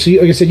District. So,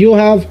 like I said, you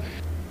also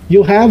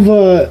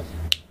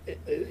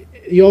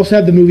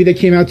have the movie that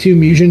came out too,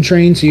 Mugen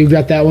Train. So you've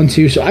got that one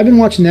too. So I've been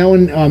watching that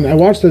one. I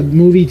watched the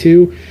movie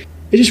too.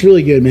 It's just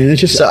really good, man. It's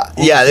just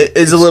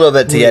it's a little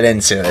bit to get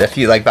into it. If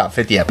you like about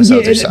 50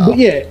 episodes or so.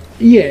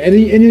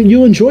 And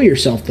you'll enjoy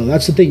yourself though.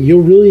 That's the thing.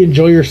 You'll really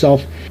enjoy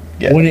yourself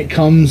when it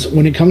comes to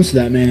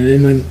that, man.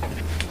 And then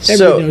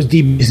everybody knows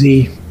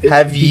DBZ.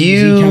 Have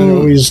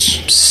you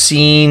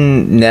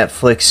seen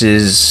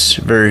Netflix's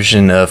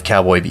version of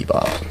Cowboy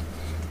Bebop?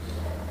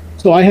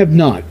 So I have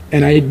not,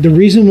 and the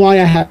reason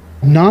why I have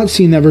not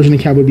seen that version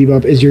of Cowboy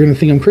Bebop is you're going to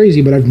think I'm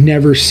crazy, but I've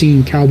never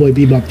seen Cowboy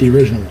Bebop, the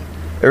original one.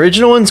 The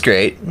original one's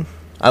great.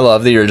 I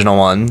love the original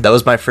one. That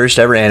was my first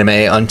ever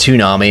anime on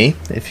Toonami.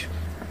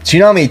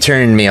 Toonami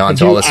turned me on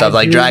to all this stuff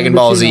like Dragon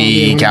Ball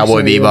Z,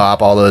 Cowboy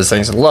Bebop, all those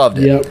things. I loved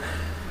it. Yep.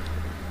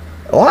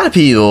 A lot of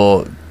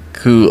people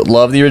who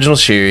love the original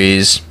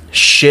series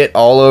shit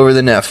all over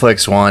the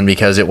Netflix one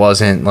because it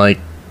wasn't like,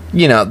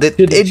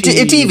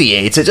 it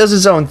deviates. It does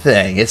its own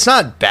thing. It's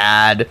not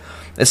bad.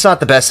 It's not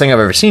the best thing I've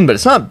ever seen, but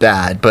it's not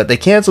bad. But they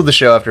canceled the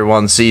show after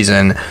one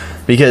season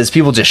because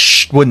people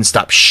just wouldn't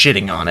stop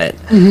shitting on it.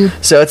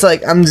 So it's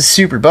like, I'm just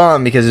super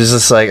bummed because it's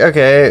just like,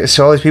 okay,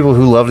 so all these people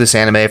who love this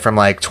anime from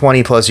like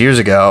 20 plus years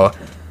ago,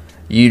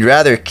 you'd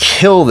rather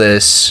kill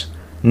this,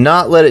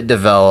 not let it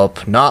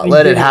develop, not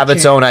let it have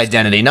its own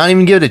identity, not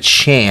even give it a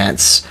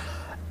chance,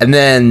 and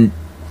then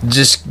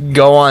just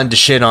go on to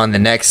shit on the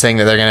next thing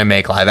that they're going to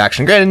make live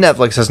action. Granted,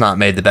 Netflix has not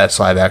made the best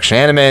live action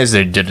animes.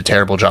 They did a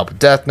terrible job with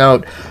Death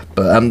Note,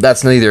 but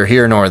that's neither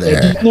here nor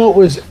there. Death Note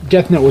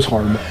was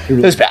horrible.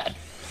 It was bad.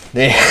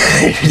 They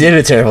did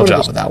a terrible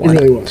job with that one.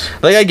 It really was.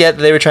 Like, I get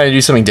that they were trying to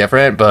do something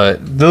different, but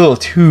a little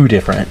too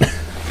different.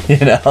 You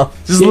know,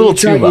 just a little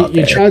too much.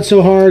 You tried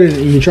so hard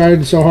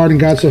and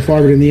got so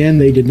far, but in the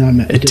end, they did not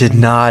matter. It did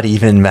not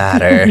even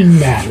matter. It didn't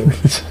matter.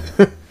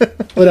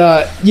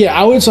 But yeah,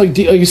 I would like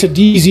you said,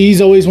 DBZ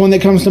is always one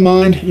that comes to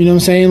mind. You know what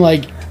I'm saying?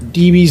 Like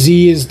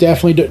DBZ is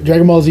definitely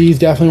Dragon Ball Z is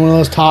definitely one of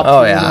those top.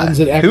 Oh yeah. Ones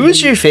that who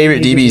was your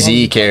favorite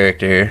DBZ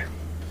character?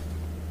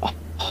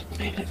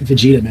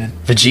 Vegeta, man.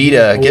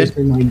 Vegeta,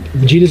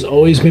 Vegeta's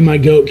always been my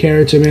GOAT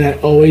character, man. I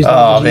always.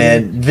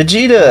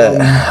 Vegeta.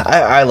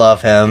 I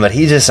love him, but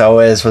he just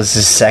always was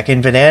his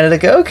second banana to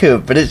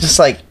Goku. But it's just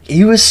like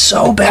he was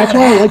so bad. That's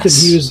why I liked him.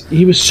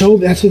 He was so.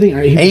 That's the thing.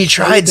 He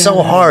tried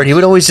so hard. He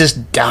would always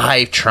just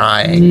die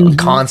trying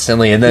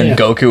constantly, and then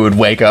Goku would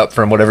wake up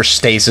from whatever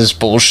stasis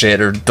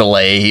bullshit or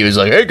delay. He was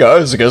like, "Hey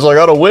guys, I guess I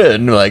gotta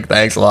win." Like,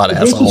 thanks a lot,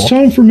 asshole. It's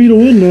time for me to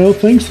win now.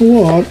 Thanks a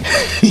lot.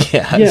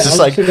 Yeah, it's just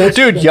like,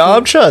 dude,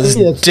 Yamcha's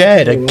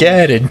dead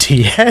again, and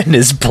Tien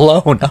is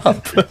blown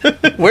up.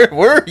 Where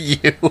were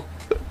you?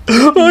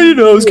 Oh, you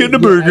know, I was getting a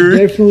burger.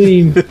 I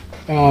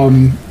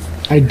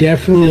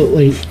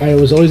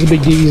was always a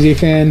big DBZ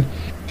fan.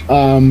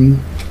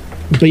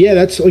 But yeah,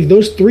 that's like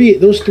those three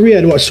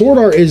I'd watch. Sword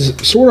Art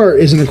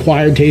is an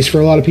acquired taste for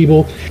a lot of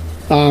people.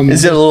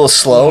 Is it a little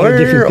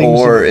slower,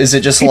 or is it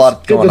just a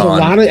lot going on? There's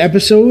a lot of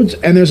episodes,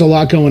 and there's a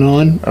lot going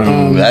on.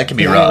 That can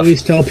be rough. I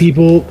always tell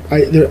people,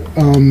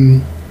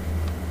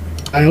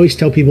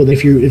 that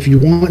if you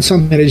want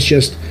something that is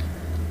just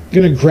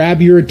gonna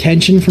grab your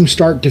attention from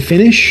start to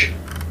finish,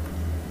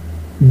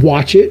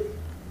 watch it.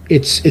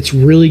 It's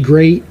really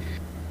great.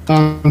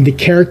 The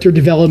character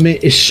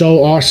development is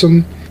so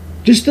awesome.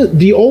 Just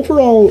the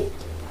overall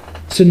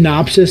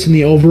synopsis and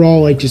the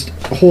overall just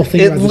whole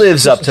thing. It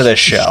lives up to the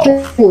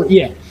show. Story,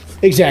 yeah,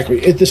 exactly.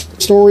 The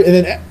story, and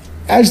then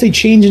as they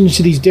change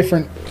into these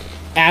different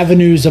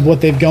avenues of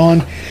what they've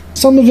gone,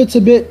 some of it's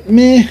a bit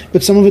meh,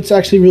 but some of it's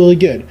actually really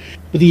good.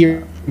 But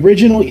the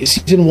original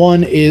season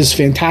 1 is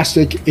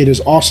fantastic. It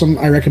is awesome.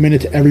 I recommend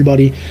it to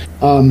everybody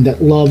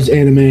that loves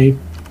anime.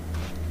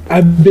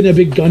 I've been a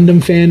big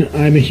Gundam fan.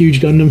 I'm a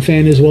huge Gundam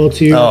fan as well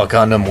too. Oh,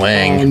 Gundam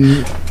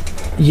Wing.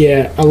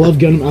 Yeah, I love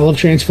Gundam. I love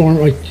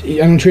Transformers. Like,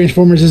 I know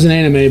Transformers is an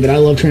anime, but I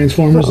love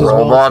Transformers as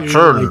well. I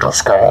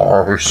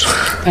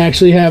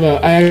actually have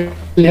a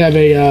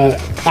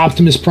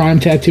Optimus Prime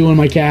tattoo on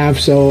my calf,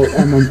 so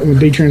I'm a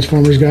big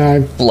Transformers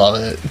guy. Love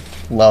it.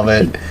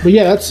 But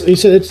yeah, that's you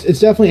said. It's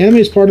definitely anime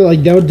is part of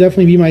that would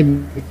definitely be my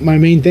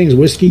main things.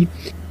 Whiskey,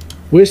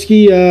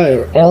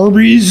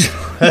 Arby's,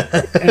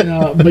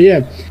 and but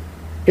yeah.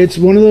 It's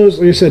one of those,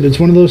 like I said, it's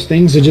one of those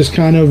things that just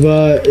kind of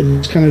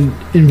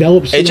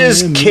envelops. It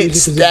just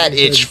kicks that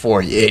itch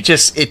for you. It's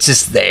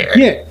just there.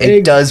 Yeah,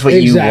 it does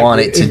what you want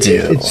it to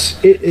do.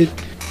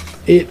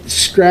 It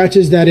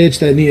scratches that itch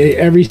that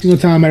every single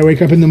time I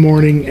wake up in the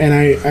morning and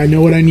I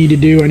know what I need to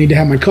do. I need to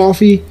have my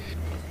coffee,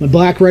 my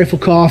Black Rifle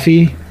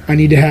coffee. I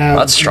need to have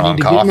that's strong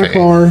coffee. Get in my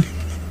car.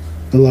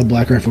 I love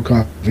Black Rifle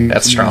coffee.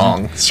 That's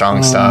strong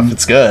stuff.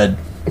 It's good.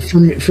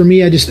 For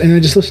me, I just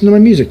listen to my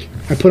music.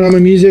 I put on my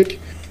music.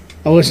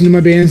 I listen to my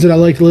bands that I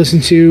like to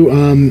listen to.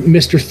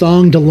 Mr.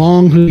 Thong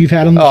DeLong, who you've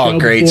had on the show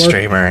great before.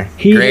 Streamer.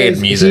 Great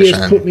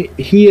musician.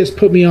 He has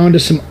put me on to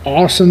some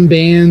awesome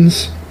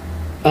bands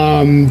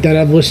that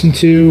I've listened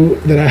to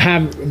that I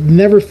have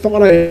never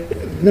thought I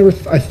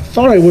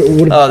thought I would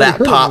have. Oh,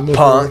 that pop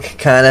punk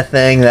kind of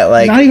thing that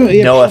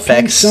no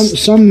effects.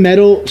 Some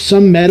metal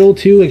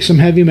too, like some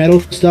heavy metal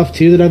stuff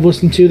too that I've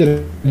listened to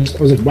that I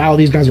was like, wow,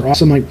 these guys are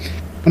awesome. Like,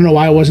 I don't know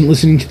why I wasn't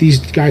listening to these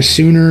guys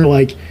sooner.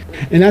 Like,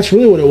 and that's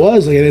really what it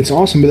was. Like, and it's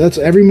awesome. But that's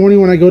every morning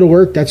when I go to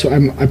work. That's what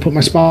I put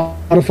my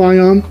Spotify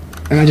on,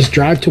 and I just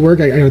drive to work.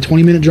 I got a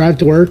 20-minute drive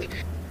to work.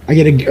 I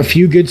get a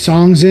few good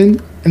songs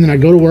in, and then I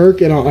go to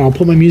work, and I'll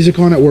put my music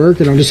on at work,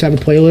 and I'll just have a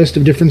playlist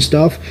of different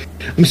stuff.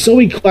 I'm so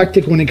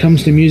eclectic when it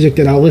comes to music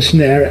that I'll listen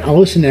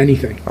to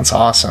anything. That's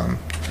awesome.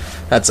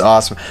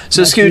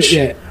 So,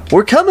 Schooch,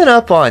 we're coming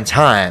up on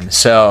time.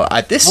 So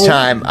at this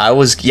time, I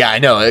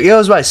know it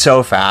goes by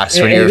so fast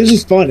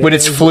when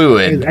it's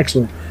fluid.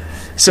 Excellent.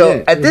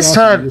 So at this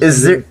time,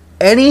 is there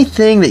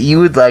anything that you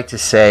would like to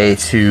say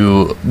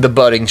to the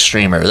budding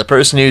streamer, the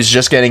person who's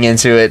just getting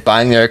into it,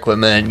 buying their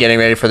equipment, getting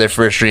ready for their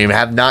first stream,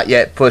 have not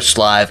yet pushed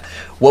live?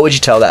 What would you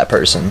tell that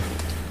person?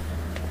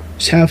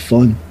 Just have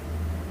fun.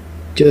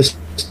 Just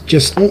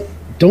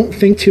don't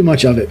think too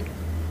much of it.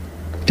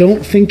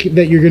 Don't think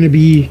that you're going to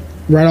be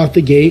right off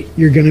the gate.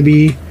 You're going to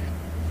be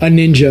a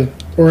ninja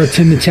or a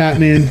Tim the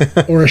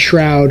Tatman or a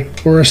Shroud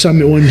or a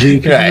Summit 1G,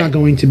 because Right. you're not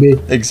going to be.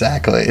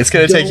 Exactly. It's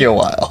going to take you a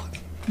while.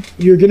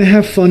 You're going to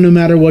have fun no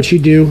matter what you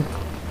do.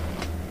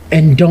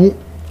 And don't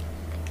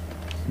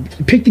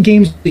pick the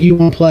games that you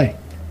want to play.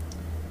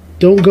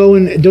 Don't go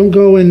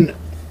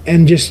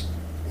and just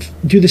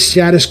do the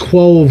status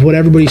quo of what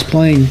everybody's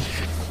playing.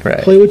 Right.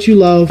 Play what you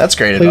love. That's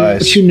great play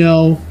advice. What you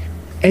know,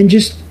 and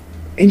just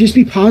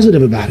be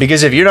positive about it.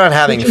 Because if you're not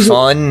having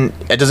fun,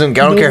 it doesn't.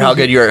 I don't care how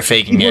good you are at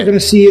faking People it. are going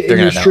to see it in they're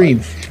your gonna know stream.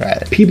 it.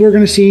 Right. People are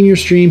going to see in your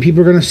stream. People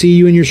are going to see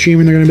you in your stream,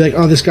 and they're going to be like,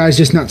 "Oh, this guy's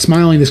just not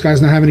smiling. This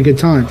guy's not having a good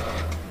time."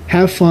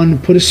 Have fun.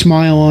 Put a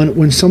smile on.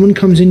 When someone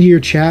comes into your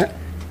chat,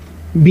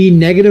 be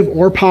negative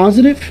or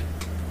positive,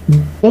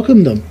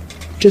 welcome them.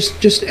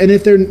 Just and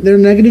if they're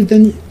negative,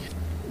 then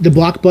the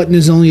block button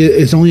is only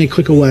a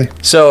click away.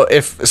 So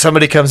if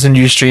somebody comes into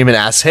your stream and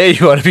asks, "Hey,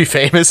 you want to be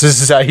famous?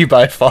 This is how you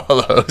buy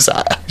follows."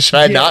 Should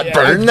I not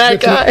burn that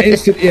guy?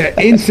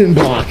 Instant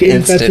block.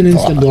 That's an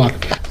instant block.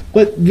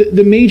 But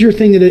the major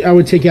thing that I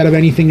would take out of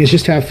anything is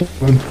just have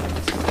fun.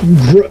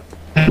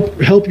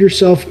 Help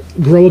yourself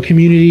grow a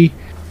community,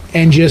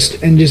 and just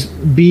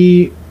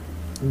be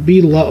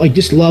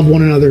just love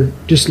one another.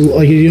 Just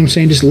like, you know what I'm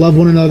saying. Just love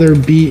one another.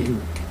 Be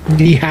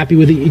happy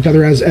with each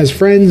other as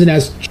friends and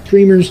as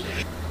streamers.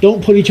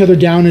 Don't put each other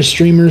down as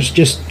streamers.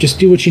 Just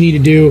do what you need to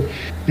do,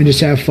 and just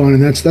have fun.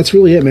 And that's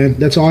really it, man.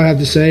 That's all I have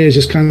to say. Is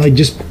just kind of like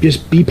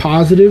just be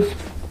positive.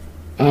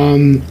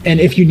 And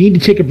if you need to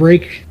take a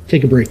break,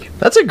 take a break.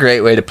 That's a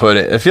great way to put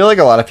it. I feel like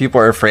a lot of people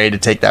are afraid to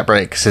take that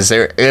break because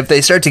if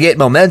they start to get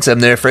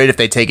momentum, they're afraid if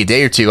they take a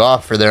day or two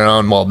off for their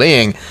own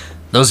well-being,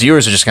 those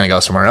viewers are just going to go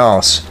somewhere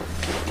else.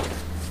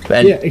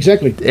 And yeah,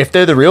 exactly. If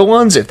they're the real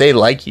ones, if they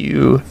like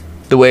you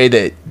the way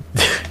that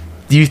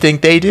you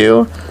think they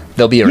do,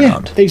 they'll be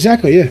around. Yeah,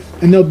 exactly. Yeah,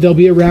 and they'll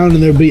be around,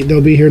 and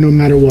they'll be here no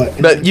matter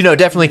what. But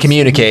definitely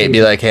communicate and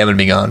be like, "Hey, I'm gonna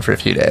be gone for a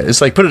few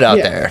days." Like, put it out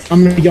there.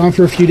 I'm gonna be gone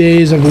for a few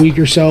days, of a week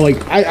or so.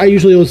 Like I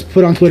usually always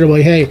put on Twitter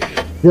like, "Hey,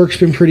 work's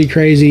been pretty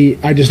crazy.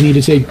 I just need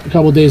to take a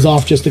couple of days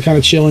off just to kind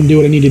of chill and do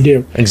what I need to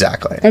do."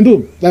 Exactly. And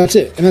boom, that's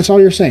it. And that's all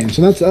you're saying.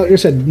 So that's like I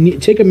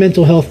said. Take a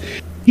mental health.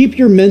 Keep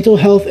your mental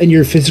health and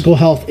your physical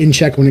health in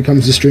check when it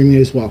comes to streaming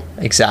as well.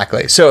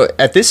 Exactly. So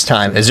at this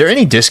time, is there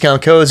any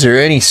discount codes? Is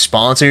there any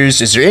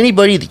sponsors? Is there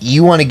anybody that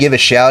you want to give a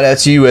shout out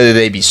to, whether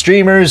they be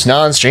streamers,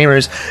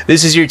 non-streamers?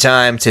 This is your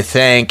time to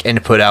thank and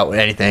to put out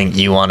anything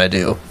you want to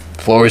do.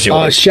 Floor is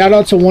yours. Shout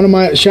out to one of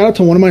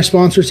my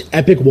sponsors,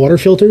 Epic Water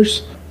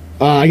Filters.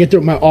 I get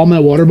all my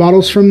water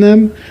bottles from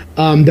them.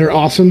 They're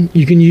awesome.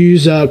 You can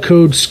use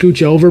code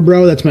Schooch over,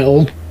 bro. That's my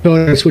old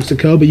code. I switched the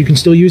code, but you can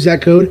still use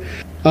that code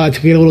to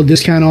get a little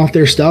discount off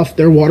their stuff.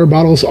 Their water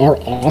bottles are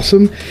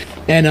awesome.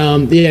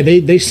 And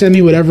they send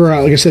me whatever.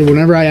 Like I said,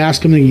 whenever I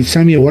ask them to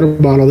send me a water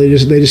bottle, they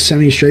just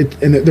send me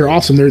straight. And they're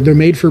awesome. They're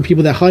made for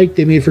people that hike.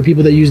 They're made for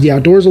people that use the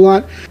outdoors a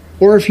lot.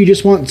 Or if you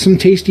just want some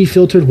tasty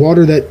filtered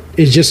water that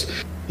is just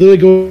literally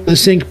go to the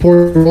sink,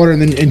 pour water,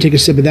 and take a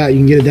sip of that. You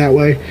can get it that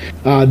way.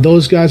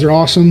 Those guys are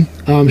awesome.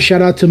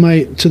 Shout out to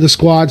the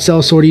squad,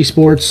 Sellsword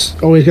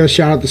Esports. Always got to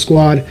shout out the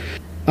squad.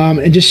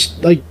 And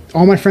just like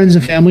all my friends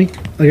and family,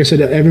 like I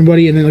said,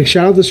 everybody, and then like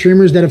shout out the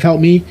streamers that have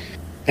helped me,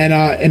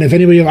 and if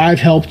anybody I've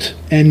helped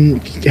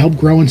and helped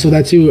grow into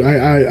that too.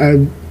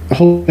 I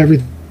hope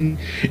everything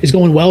is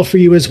going well for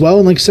you as well.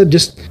 And like I said,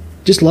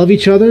 just love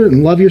each other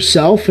and love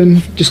yourself,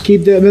 and just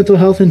keep that mental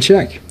health in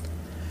check.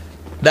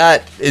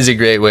 That is a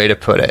great way to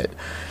put it.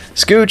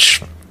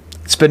 Schooch,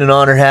 it's been an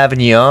honor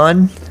having you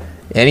on.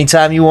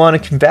 Anytime you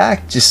want to come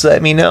back, just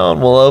let me know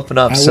and we'll open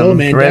up some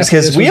rants,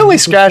 because we only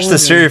scratched the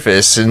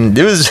surface, and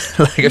it was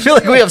like, I feel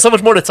like we have so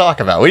much more to talk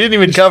about. We didn't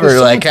even cover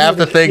like half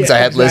the things I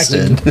had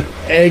listed.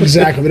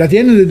 Exactly. But at the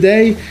end of the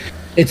day,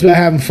 it's about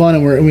having fun,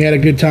 and we had a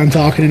good time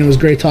talking, and it was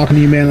great talking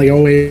to you, man, like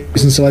always,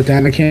 and stuff like that.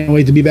 And I can't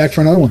wait to be back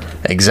for another one.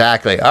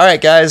 Exactly. All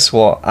right, guys.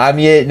 Well, I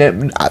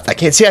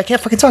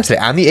can't fucking talk today.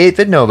 I'm the 8th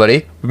and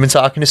nobody. We've been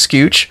talking to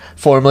Schooch,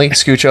 formerly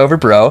Schooch over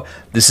bro.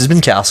 This has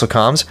been Castle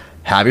Comms.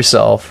 Have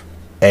yourself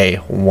a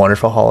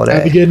wonderful holiday.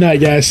 Have a good night,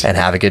 guys. And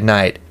have a good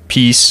night.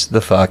 Peace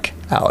the fuck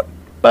out.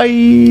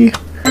 Bye.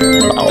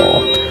 Oh.